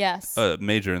very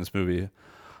major in this movie.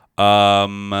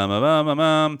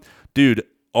 Dude,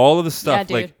 all of the stuff,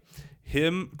 like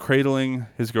him cradling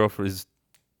his girlfriend, his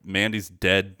Mandy's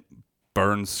dead,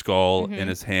 burned skull in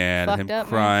his hand, Fucked him up,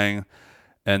 crying,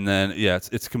 and then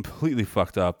it's completely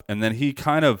fucked up. And then he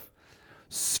kind of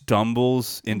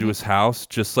stumbles into his house,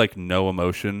 just like no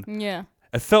emotion. Yeah,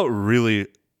 it felt really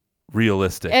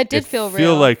realistic. It did feel real.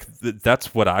 Feel like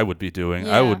that's what I would be doing.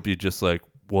 Yeah. I would be just like,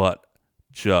 what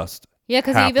just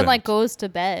because he even like goes to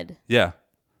bed. Yeah.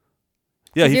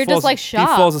 Yeah, you're just like He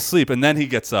shocked. falls asleep, and then he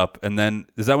gets up, and then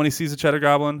is that when he sees the Cheddar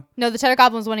Goblin? No, the Cheddar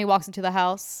Goblin's when he walks into the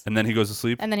house, And then he goes to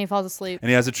sleep, and then he falls asleep. and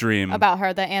he has a dream About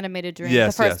her, the animated dream,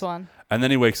 Yes, the first yes. one. And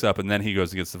then he wakes up, and then he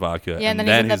goes and gets the vodka. Yeah, and then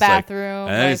he's in the bathroom, and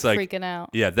then like, he's like freaking out.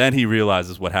 Yeah, then he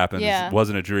realizes what happened. Yeah. It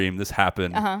wasn't a dream. This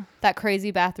happened. That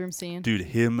crazy bathroom scene. Dude,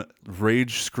 him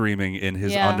rage screaming in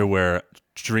his Yeah. underwear,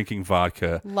 drinking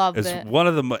vodka. Loved is it.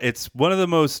 It's one of the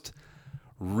most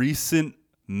recent,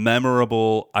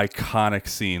 memorable, iconic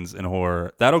scenes in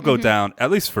horror. That'll go down,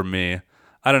 at least for me.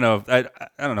 I don't know. I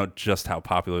don't know just how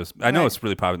popular it is. I know Right. it's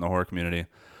really popular in the horror community,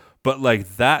 but like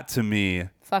that to me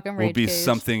Fucking will rage be cage.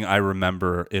 something I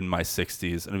remember in my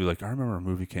 60s, and I'll be like, I remember a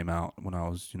movie came out when I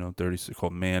was 36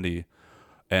 called Mandy,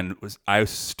 and I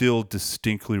still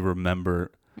distinctly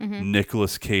remember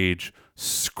Nicolas Cage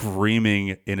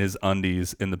screaming in his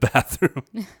undies in the bathroom.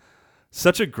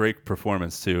 Such a great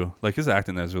performance too. Like his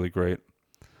acting there is really great.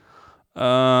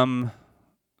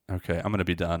 Okay, I'm gonna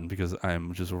be done because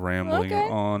I'm just rambling Okay.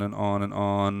 on and on and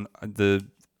on.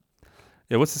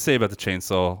 What's to say about the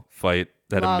chainsaw fight?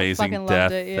 That Fucking amazing loved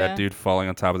death. it, yeah. That dude falling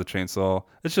on top of the chainsaw.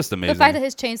 It's just amazing. The fact that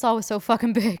his chainsaw was so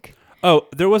fucking big. Oh,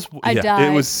 there was. I yeah, died.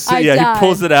 It was. I He died.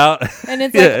 pulls it out, And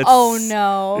it's Yeah, like, oh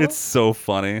no. It's so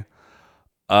funny.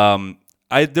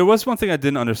 There was one thing I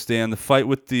didn't understand. The fight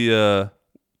with the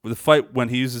fight when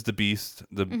he uses the beast,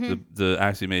 the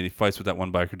axe he made. He fights with that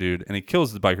one biker dude, and he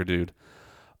kills the biker dude.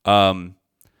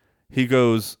 He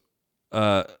goes.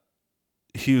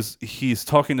 He's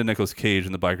talking to Nicolas Cage,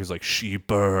 and the biker's like, "She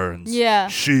burns. Yeah.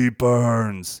 She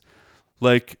burns."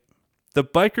 Like the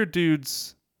biker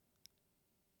dudes.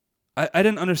 I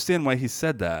didn't understand why he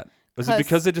said that. Was it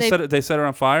 'Cause because they set her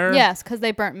on fire? Yes, because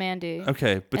they burnt Mandy.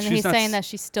 Okay, but and she's he's not saying that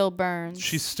she still burns.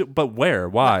 She's still, but where?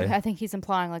 Why? I think he's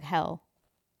implying like hell.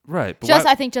 Right. But Just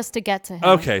why? I think just to get to him.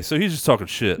 Okay, so he's just talking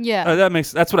shit. Yeah.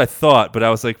 That's what I thought, but I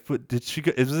was like, but did she?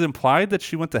 Is it implied that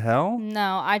she went to hell?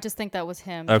 No, I just think that was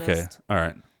him. Okay, Just, all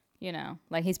right.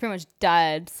 like he's pretty much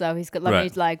dead, so he's got let Right.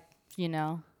 me like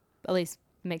at least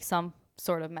make some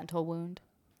sort of mental wound.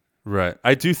 Right.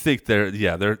 I do think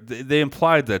they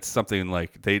implied that something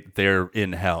like they're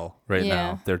in hell right Yeah.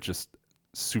 now. They're just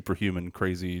superhuman,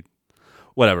 crazy,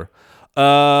 whatever.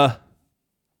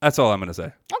 That's all I'm gonna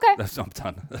say. Okay. I'm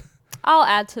done. I'll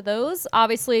add to those.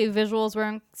 Obviously, visuals were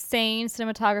insane.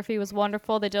 Cinematography was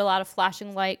wonderful. They did a lot of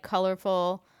flashing light,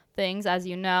 colorful things, as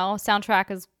you know.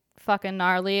 Soundtrack is fucking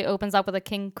gnarly. It opens up with a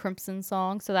King Crimson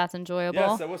song, so that's enjoyable.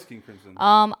 Yes, that was King Crimson.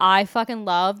 I fucking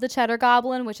love the Cheddar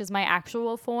Goblin, which is my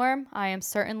actual form. I am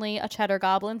certainly a Cheddar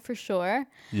Goblin for sure.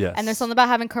 Yes. And there's something about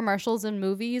having commercials and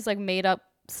movies, like made up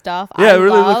stuff. Yeah, I it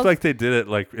really love. looked like they did it.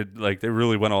 Like they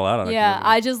really went all out on it. Yeah,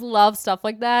 I just love stuff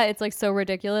like that. It's like so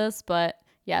ridiculous, but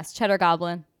yes, Cheddar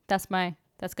Goblin. That's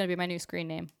gonna be my new screen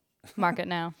name. Mark it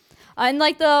now. And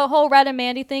like the whole Red and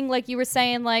Mandy thing, like you were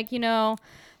saying, like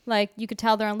like you could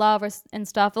tell they're in love and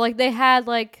stuff. Like they had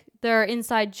like their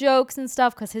inside jokes and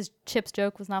stuff because his Chips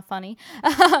joke was not funny.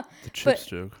 The Chips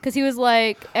joke. Because he was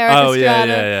like Eric Oh,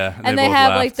 Estrada. yeah. And they they both have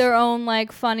laughed. like their own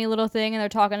like funny little thing, and they're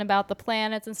talking about the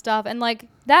planets and stuff. And like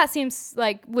that seems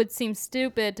like would seem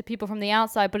stupid to people from the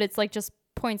outside, but it's like just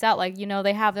points out like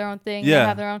they have their own thing. Yeah. They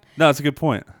have their own. No, that's a good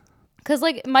point. Because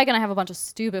like Mike and I have a bunch of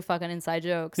stupid fucking inside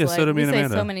jokes. Yeah, like, so do me we and say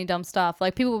Amanda. so many dumb stuff.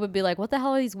 Like people would be like, "What the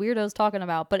hell are these weirdos talking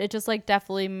about?" But it just like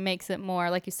definitely makes it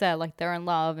more like you said, like they're in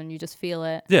love, and you just feel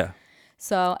it. Yeah.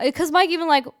 So because Mike even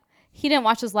like he didn't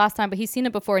watch this last time, but he's seen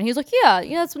it before, and he was like, "Yeah,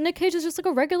 that's Nick Cage is just like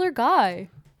a regular guy."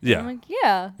 Yeah. I'm like,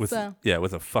 "Yeah." With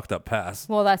a fucked up past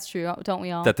Well, that's true, don't we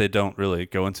all? that they don't really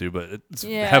go into, but it's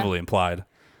Yeah. heavily implied.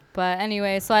 But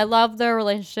anyway, so I love their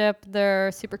relationship.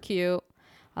 They're super cute.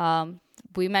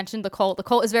 We mentioned the cult. The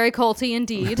cult is very culty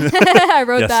indeed. I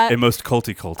wrote Yes, that. a most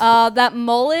culty cult. That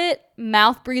mullet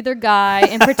mouth breather guy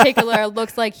in particular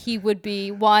looks like he would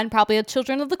be probably a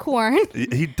Children of the Corn,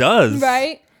 He does.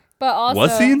 right? But also,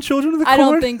 Was he in Children of the Corn? I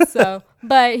don't think so.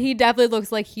 But he definitely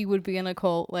looks like he would be in a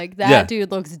cult. Like that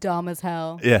dude looks dumb as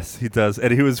hell. Yes, he does.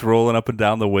 And he was rolling up and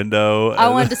down the window. I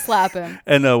wanted to slap him.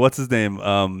 And what's his name?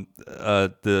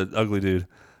 The ugly dude.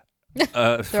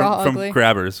 From ugly.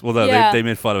 Grabbers. Well, no, Yeah. they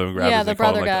made fun of him. Grabbers. Yeah, They the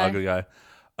called him brother like the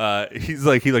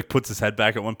ugly guy. He puts his head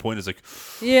back at one point. Is like,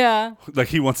 Yeah. like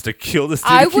he wants to kill this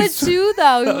dude. I would too,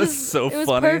 though. That was so it was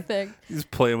funny. perfect. He's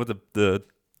playing with the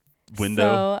window.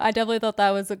 So I definitely thought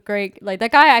that was a great, like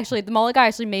that guy actually, the mullet guy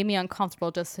actually made me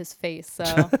uncomfortable, just his face.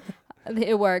 So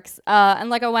it works. And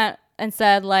like I went and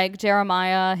said like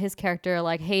Jeremiah, his character,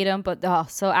 like hate him, but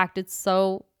so acted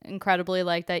so incredibly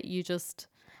like that you just,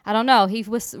 I don't know. He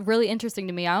was really interesting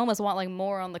to me. I almost want like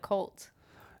more on the cult.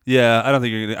 Yeah, I don't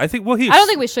think you're gonna. I think I don't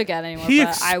think we should get anymore. He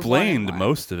but I wanted explained more.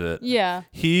 most of it. Yeah.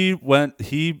 He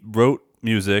wrote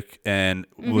music and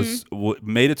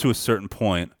made it to a certain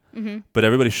point, but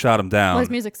everybody shot him down. Well, his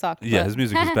music sucked. Yeah, but- his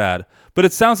music was bad. But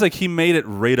it sounds like he made it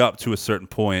right up to a certain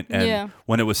point, and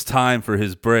when it was time for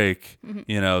his break,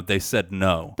 they said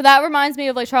no. But that reminds me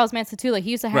of like Charles Manson too. Like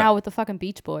he used to hang Right. out with the fucking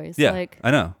Beach Boys. Yeah, Like,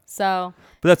 I know. so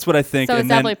But that's what I think. it's and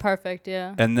then, definitely perfect.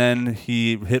 Yeah. And then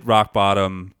he hit rock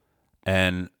bottom,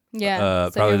 and Yeah.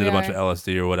 So probably here did a we bunch of are.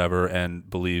 LSD or whatever, and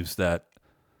believes that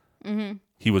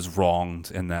he was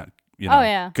wronged, and that Oh,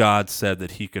 yeah. God said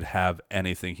that he could have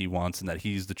anything he wants, and that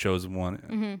he's the chosen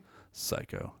one.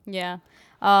 Psycho. Yeah.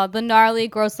 The gnarly,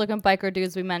 gross-looking biker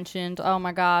dudes we mentioned. Oh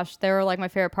my gosh, they were like my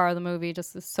favorite part of the movie.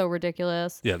 Just so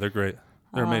ridiculous. Yeah, they're great.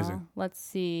 They're amazing. Let's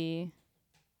see.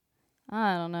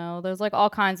 I don't know. There's like all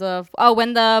kinds of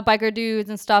when the biker dudes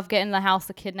and stuff get in the house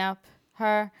to kidnap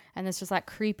her, and it's just like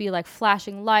creepy, like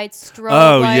flashing lights,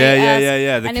 strobe light.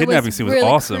 Yeah. The and kidnapping scene was really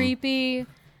awesome. Creepy.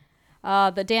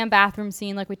 The damn bathroom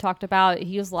scene, like we talked about,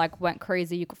 he was like went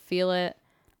crazy. You could feel it.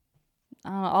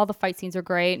 All the fight scenes are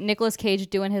great. Nicolas Cage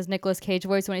doing his Nicolas Cage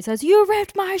voice when he says, "You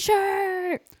ripped my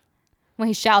shirt," when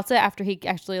he shouts it after he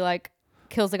actually like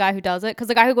kills the guy who does it, because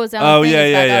the guy who goes down. Oh the thing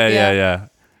is back up, yeah.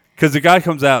 Because the guy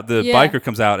comes out, the biker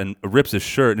comes out and rips his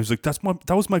shirt, and he's like,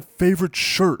 that was my favorite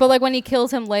shirt." But like when he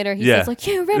kills him later, he says like,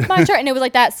 "You ripped my shirt," and it was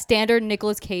like that standard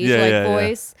Nicolas Cage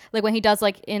voice, like when he does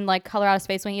like in like Color Out of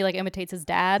Space when he like imitates his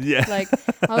dad. Yeah. Like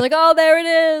I was like, oh, there it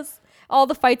is. All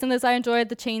the fights in this I enjoyed,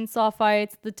 the chainsaw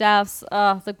fights, the deaths,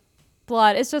 the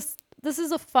blood. This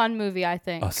is a fun movie, I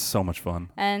think. Oh, so much fun.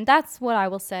 And that's what I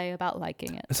will say about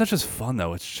liking it. It's not just fun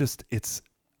though. It's just it's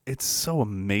so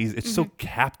amazing. It's so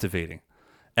captivating.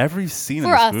 Every scene For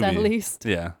in this us, movie, at least.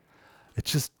 Yeah,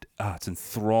 it's just it's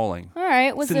enthralling. All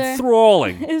right, It's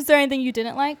enthralling. Is there anything you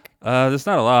didn't like? There's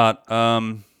not a lot.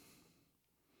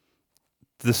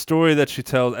 The story that she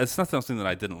tells, it's not something that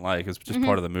I didn't like. It's just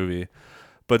part of the movie.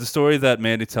 But the story that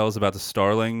Mandy tells about the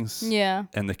starlings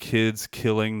and the kids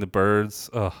killing the birds,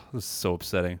 this is so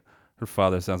upsetting. Her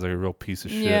father sounds like a real piece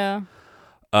of shit. Yeah.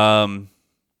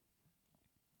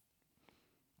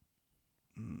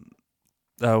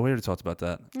 We already talked about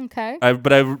that. Okay.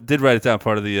 But I did write it down.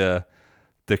 Part of the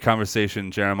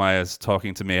conversation, Jeremiah is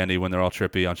talking to Mandy when they're all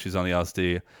trippy and she's on the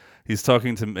LSD. He's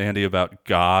talking to Mandy about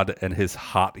God and his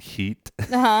hot heat.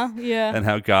 Yeah. And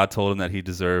how God told him that he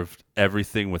deserved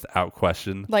everything without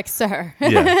question. Like, sir.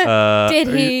 Yeah. Did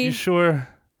are he? You sure?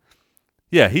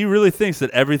 Yeah, he really thinks that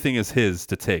everything is his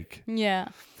to take. Yeah.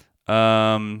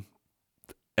 And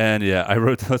yeah, I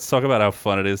wrote, let's talk about how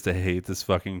fun it is to hate this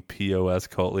fucking POS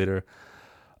cult leader.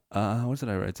 What did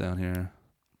I write down here?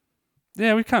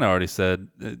 Yeah, we kind of already said,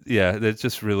 they're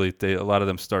just really, a lot of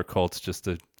them start cults just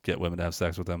to get women to have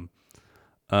sex with them.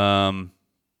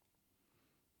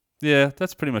 Yeah,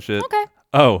 that's pretty much it. Okay.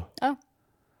 Oh.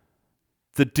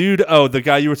 The dude, the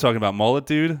guy you were talking about, mullet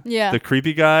dude? Yeah. The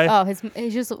creepy guy? Oh, his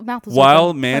just mouth was While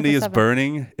open Mandy is 24/7.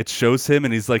 burning, it shows him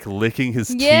and he's like licking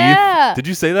his Yeah. teeth. Did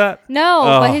you say that? No,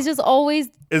 Oh. but he's just always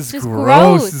It's just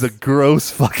gross. He's a gross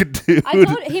fucking dude.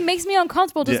 he makes me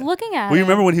uncomfortable just looking at Well, you him.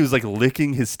 remember when he was like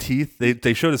licking his teeth?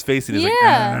 They showed his face and he's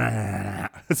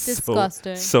like, it's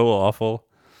Disgusting. So awful.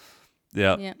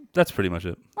 Yeah. Yeah. That's pretty much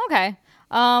it. Okay.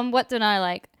 What did I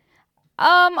like?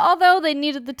 Although they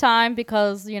needed the time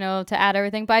because, to add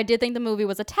everything, but I did think the movie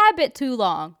was a tad bit too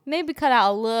long. Maybe cut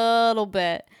out a little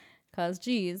bit. Because,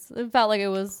 geez, it felt like it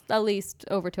was at least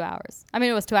over 2 hours. I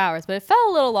mean, it was 2 hours, but it felt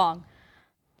a little long.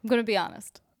 I'm going to be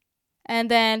honest.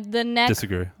 And then the next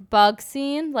Disagree. bug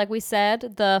scene, like we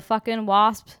said, the fucking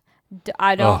wasp.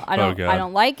 I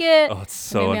don't like it. Oh, it's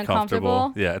so It made me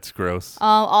uncomfortable. Yeah, it's gross.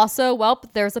 Also,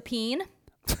 there's a peen.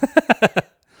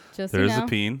 Just, There's a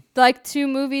peen. Like 2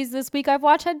 movies this week I've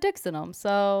watched had dicks in them.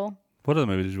 So What other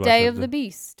movie did you watch? Day of the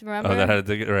Beast, remember? Oh, that had a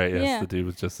dick. Right, yes. Yeah. The dude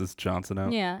with Justice Johnson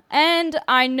out. Yeah. And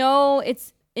I know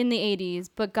it's in the 80s,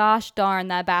 but gosh darn,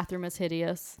 that bathroom is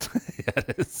hideous. Yeah,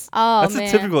 it is. Oh, That's man.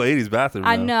 a typical 80s bathroom.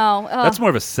 I though. know. That's more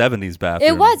of a 70s bathroom.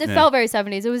 It was. It Yeah. felt very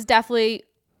 70s. It was definitely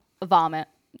a vomit.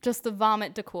 Just the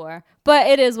vomit decor. But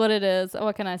it is what it is.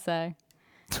 What can I say?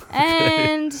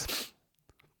 And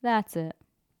that's it.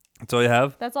 That's all you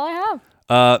have? That's all I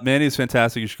have. Mandy is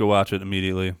fantastic. You should go watch it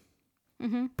immediately.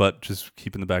 But just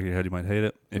keep in the back of your head you might hate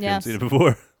it if you haven't seen it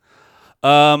before.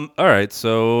 All right,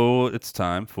 so it's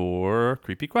time for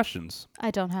creepy questions. I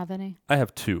don't have any. I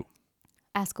have 2.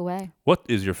 Ask away. What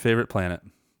is your favorite planet?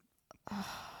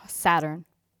 Saturn.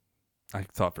 I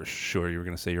thought for sure you were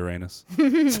going to say Uranus.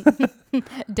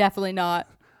 Definitely not.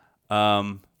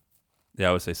 Yeah,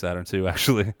 I would say Saturn too,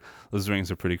 actually. Those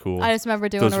rings are pretty cool. I just remember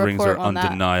doing Those a rings report are on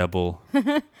undeniable.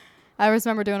 that. I just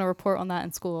remember doing a report on that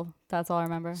in school. That's all I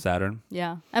remember. Saturn?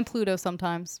 Yeah. And Pluto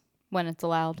sometimes. When it's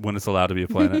allowed. When it's allowed to be a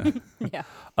planet. Yeah.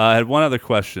 I had one other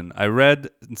question. I read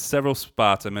in several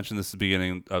spots. I mentioned this at the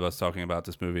beginning of us talking about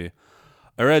this movie.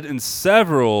 I read in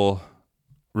several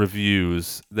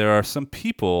reviews there are some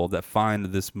people that find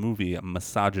this movie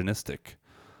misogynistic.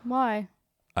 Why?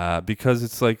 Because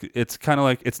it's kind of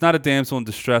like it's not a damsel in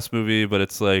distress movie, but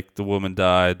it's like the woman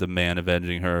died, the man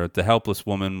avenging her. The helpless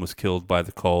woman was killed by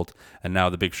the cult, and now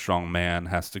the big strong man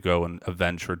has to go and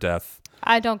avenge her death.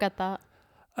 I don't get that.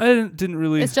 I didn't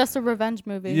really. It's just a revenge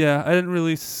movie. Yeah, I didn't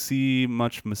really see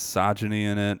much misogyny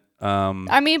in it.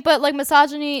 I mean, but like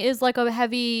misogyny is like a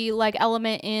heavy like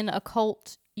element in a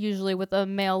cult, usually with a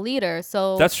male leader.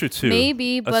 So that's true too.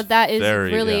 Maybe, that's but that is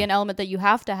really yeah. an element that you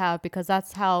have to have because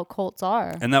that's how cults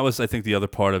are. And that was, I think, the other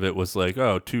part of it was like,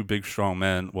 oh, two big strong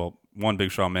men. Well, one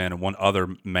big strong man and one other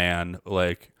man,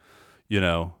 like, you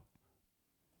know,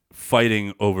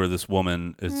 fighting over this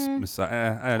woman is.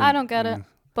 I don't get it.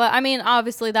 But I mean,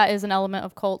 obviously, that is an element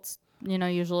of cults. You know,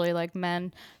 usually like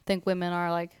men think women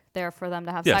are like there for them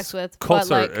to have sex with. Cults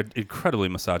but, are like, incredibly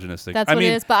misogynistic. That's what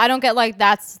it is. But I don't get like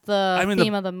that's the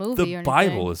theme of the movie. The or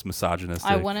Bible anything. is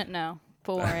misogynistic. I wouldn't know.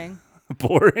 Boring.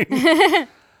 Boring.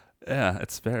 Yeah,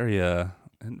 it's very and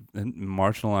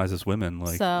marginalizes women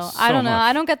like. So I don't know.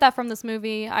 I don't get that from this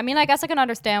movie. I mean, I guess I can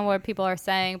understand what people are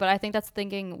saying, but I think that's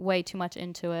thinking way too much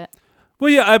into it. Well,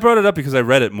 yeah, I brought it up because I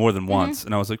read it more than once,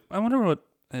 and I was like, I wonder what.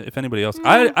 If anybody else,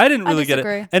 I didn't really get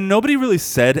it, and nobody really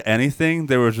said anything.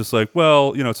 They were just like,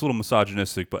 well, you know, it's a little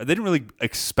misogynistic, but they didn't really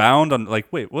expound on like,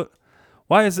 wait, what?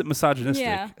 Why is it misogynistic?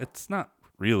 Yeah. It's not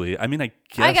really. I mean, I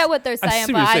guess I get what they're saying,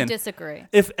 but I saying. disagree.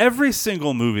 If every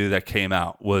single movie that came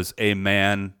out was a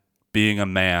man being a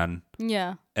man,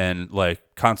 yeah, and like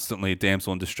constantly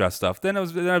damsel in distress stuff, then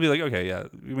I'd be like, okay, yeah,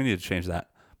 we need to change that.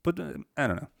 But I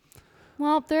don't know.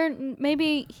 Well,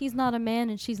 maybe he's not a man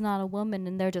and she's not a woman,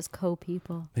 and they're just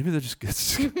co-people. Maybe they're just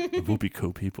we'll be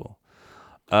co-people.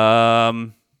 Yeah,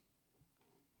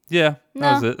 that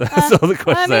was it. That's all the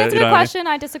questions. I mean, it's a good question.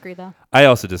 I disagree, though. I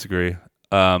also disagree.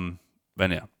 And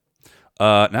yeah.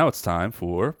 Now it's time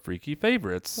for Freaky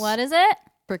Favorites. What is it?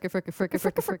 Freaky favorite.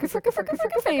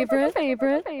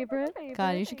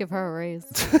 God, you should give her a raise.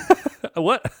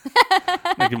 What?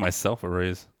 I'm gonna give myself a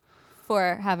raise.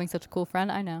 For having such a cool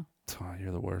friend, I know. Oh,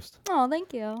 you're the worst. Oh,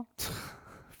 thank you.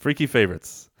 Freaky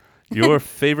Favorites. Your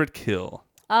favorite kill.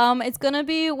 It's gonna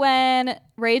be when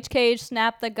Rage Cage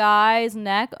snapped the guy's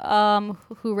neck,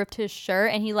 who ripped his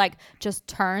shirt, and he like just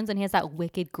turns and he has that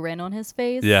wicked grin on his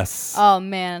face. Yes. Oh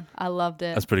man, I loved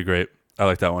it. That's pretty great. I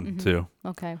like that one too.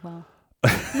 Okay, well.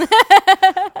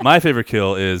 My favorite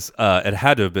kill is it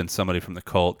had to have been somebody from the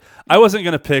cult. I wasn't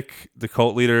gonna pick the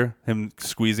cult leader, him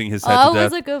squeezing his head to death. That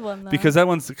was a good one though. Because that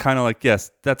one's kind of like,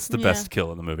 yes, that's the best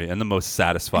kill in the movie and the most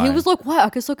satisfying. He was like, "What? I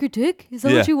can suck your dick? Is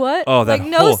that what you want?" Oh, that like,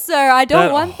 no, sir, I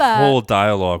don't want that. That whole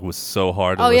dialogue was so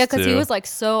hard to listen to. Because he was like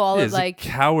so he's a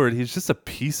coward. He's just a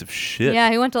piece of shit. Yeah,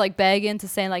 he went to like beg into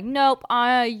saying like, "Nope,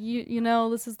 you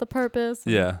know, this is the purpose."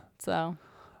 Yeah. So.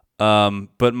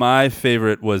 But my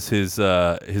favorite was his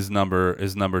number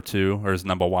 2 or his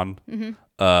number 1. Mm-hmm.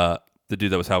 The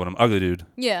dude that was helping him, ugly dude.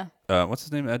 Yeah. What's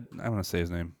his name? I want to say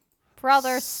his name.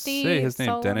 Brother Steve. Say his name,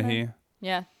 Solomon. Dennehy.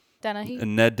 Yeah, Dennehy.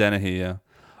 Ned Dennehy. Yeah.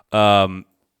 And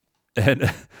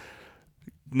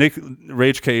Nick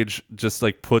Rage Cage just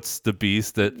like puts the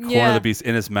beast, that corner of the beast,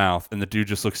 in his mouth, and the dude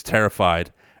just looks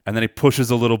terrified. And then he pushes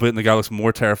a little bit, and the guy looks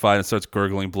more terrified and starts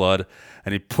gurgling blood.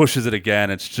 And he pushes it again.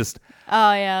 It's just.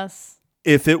 Oh yes.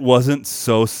 If it wasn't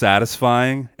so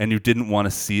satisfying and you didn't want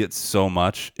to see it so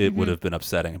much, it would have been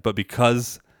upsetting. But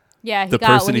because the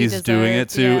person he's doing it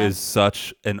to is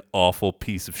such an awful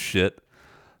piece of shit,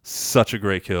 such a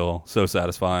great kill, so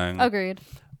satisfying. Agreed.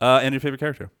 And your favorite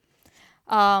character?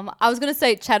 I was gonna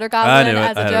say Cheddar Goblin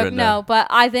as a joke. No, but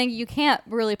I think you can't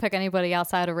really pick anybody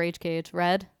outside of Rage Cage.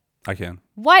 Red. I can.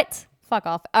 What? Fuck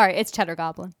off. All right, it's Cheddar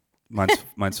Goblin.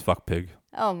 Mine's Fuck Pig.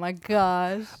 Oh my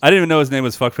gosh. I didn't even know his name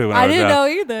was Fuck Pig when I was didn't out. know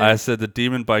either. I said the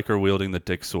demon biker wielding the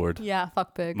dick sword. Yeah,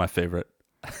 Fuck Pig. My favorite.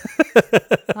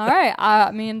 All right.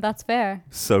 I mean, that's fair.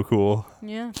 So cool.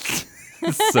 Yeah.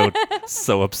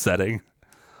 so upsetting.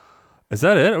 Is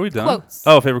that it? Are we done? Quotes.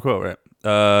 Oh, favorite quote, right.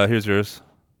 Here's yours.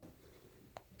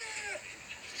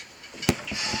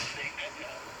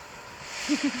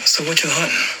 So what you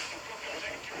hunting?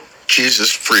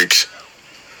 Jesus freaks.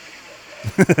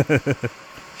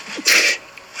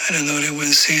 I didn't know they were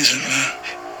in season, man.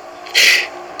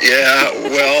 Yeah,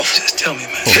 well. Just tell me,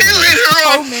 man.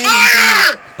 Cheerleader on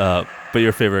fire! But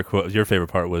your favorite quote, your favorite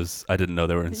part was, I didn't know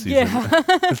they were in season. Yeah.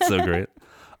 It's so great.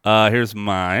 Here's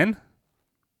mine.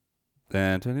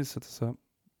 And do I need to set this up?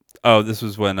 Oh, this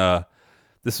was when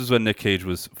Nick Cage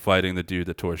was fighting the dude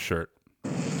that tore his shirt.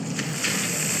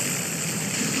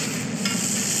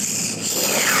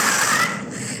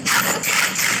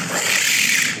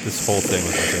 This whole thing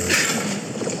was my favorite.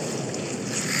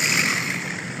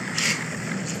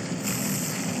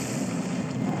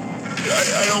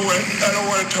 I don't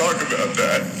want to talk about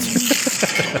that.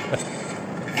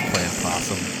 Playing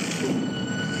possum.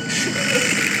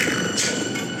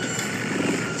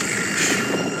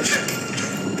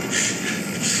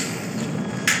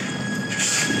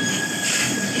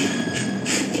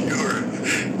 You're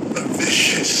a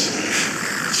vicious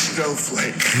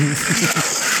snowflake.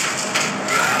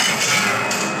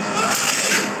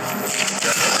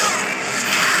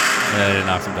 And it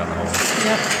knocks him down the hole.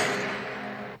 Yep.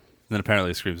 And then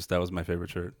apparently he screams, "That was my favorite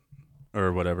shirt,"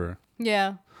 or whatever.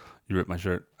 Yeah. You ripped my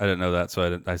shirt. I didn't know that,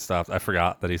 so I stopped. I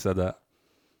forgot that he said that.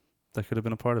 That could have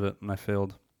been a part of it, and I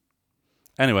failed.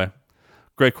 Anyway,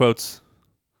 great quotes.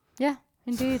 Yeah,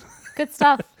 indeed. Good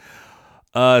stuff.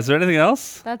 Is there anything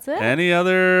else? That's it. Any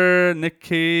other Nick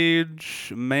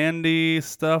Cage, Mandy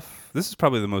stuff? This is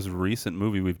probably the most recent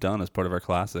movie we've done as part of our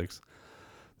classics.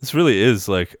 This really is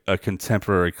like a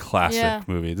contemporary classic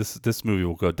movie. This movie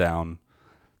will go down.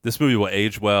 This movie will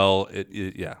age well.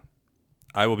 Yeah.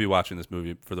 I will be watching this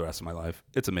movie for the rest of my life.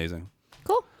 It's amazing.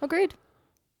 Cool. Agreed.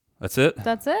 That's it?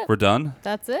 That's it. We're done?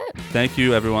 That's it. Thank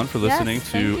you, everyone, for listening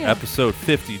to you. episode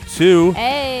 52.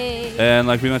 Hey. And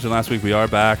like we mentioned last week, we are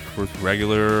back with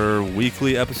regular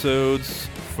weekly episodes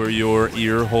for your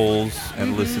ear holes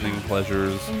and listening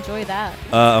pleasures. Enjoy that.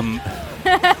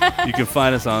 You can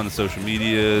find us on the social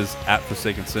medias at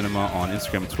Forsaken Cinema on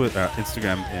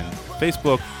Instagram and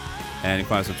Facebook. And you can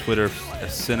find us on Twitter,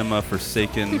 Cinema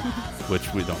Forsaken,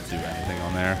 which we don't do anything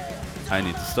on there. I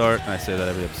need to start, and I say that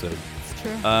every episode. It's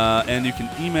true. And you can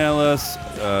email us,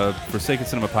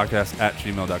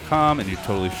 ForsakenCinemaPodcast@gmail.com, and you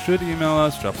totally should email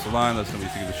us. Drop us a line, let us know what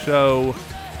you think of the show,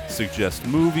 suggest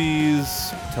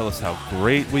movies, tell us how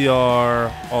great we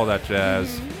are, all that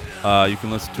jazz. You can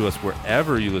listen to us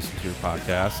wherever you listen to your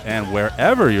podcast, and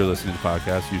wherever you're listening to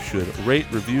podcasts, you should rate,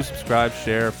 review, subscribe,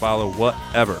 share, follow,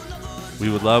 whatever. We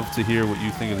would love to hear what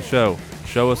you think of the show.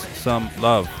 Show us some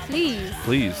love. Please.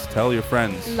 Please tell your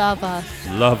friends. Love us.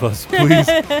 Love us. Please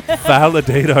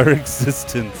validate our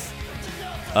existence.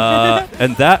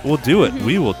 And that will do it.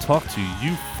 We will talk to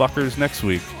you fuckers next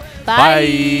week.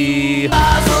 Bye.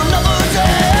 Bye.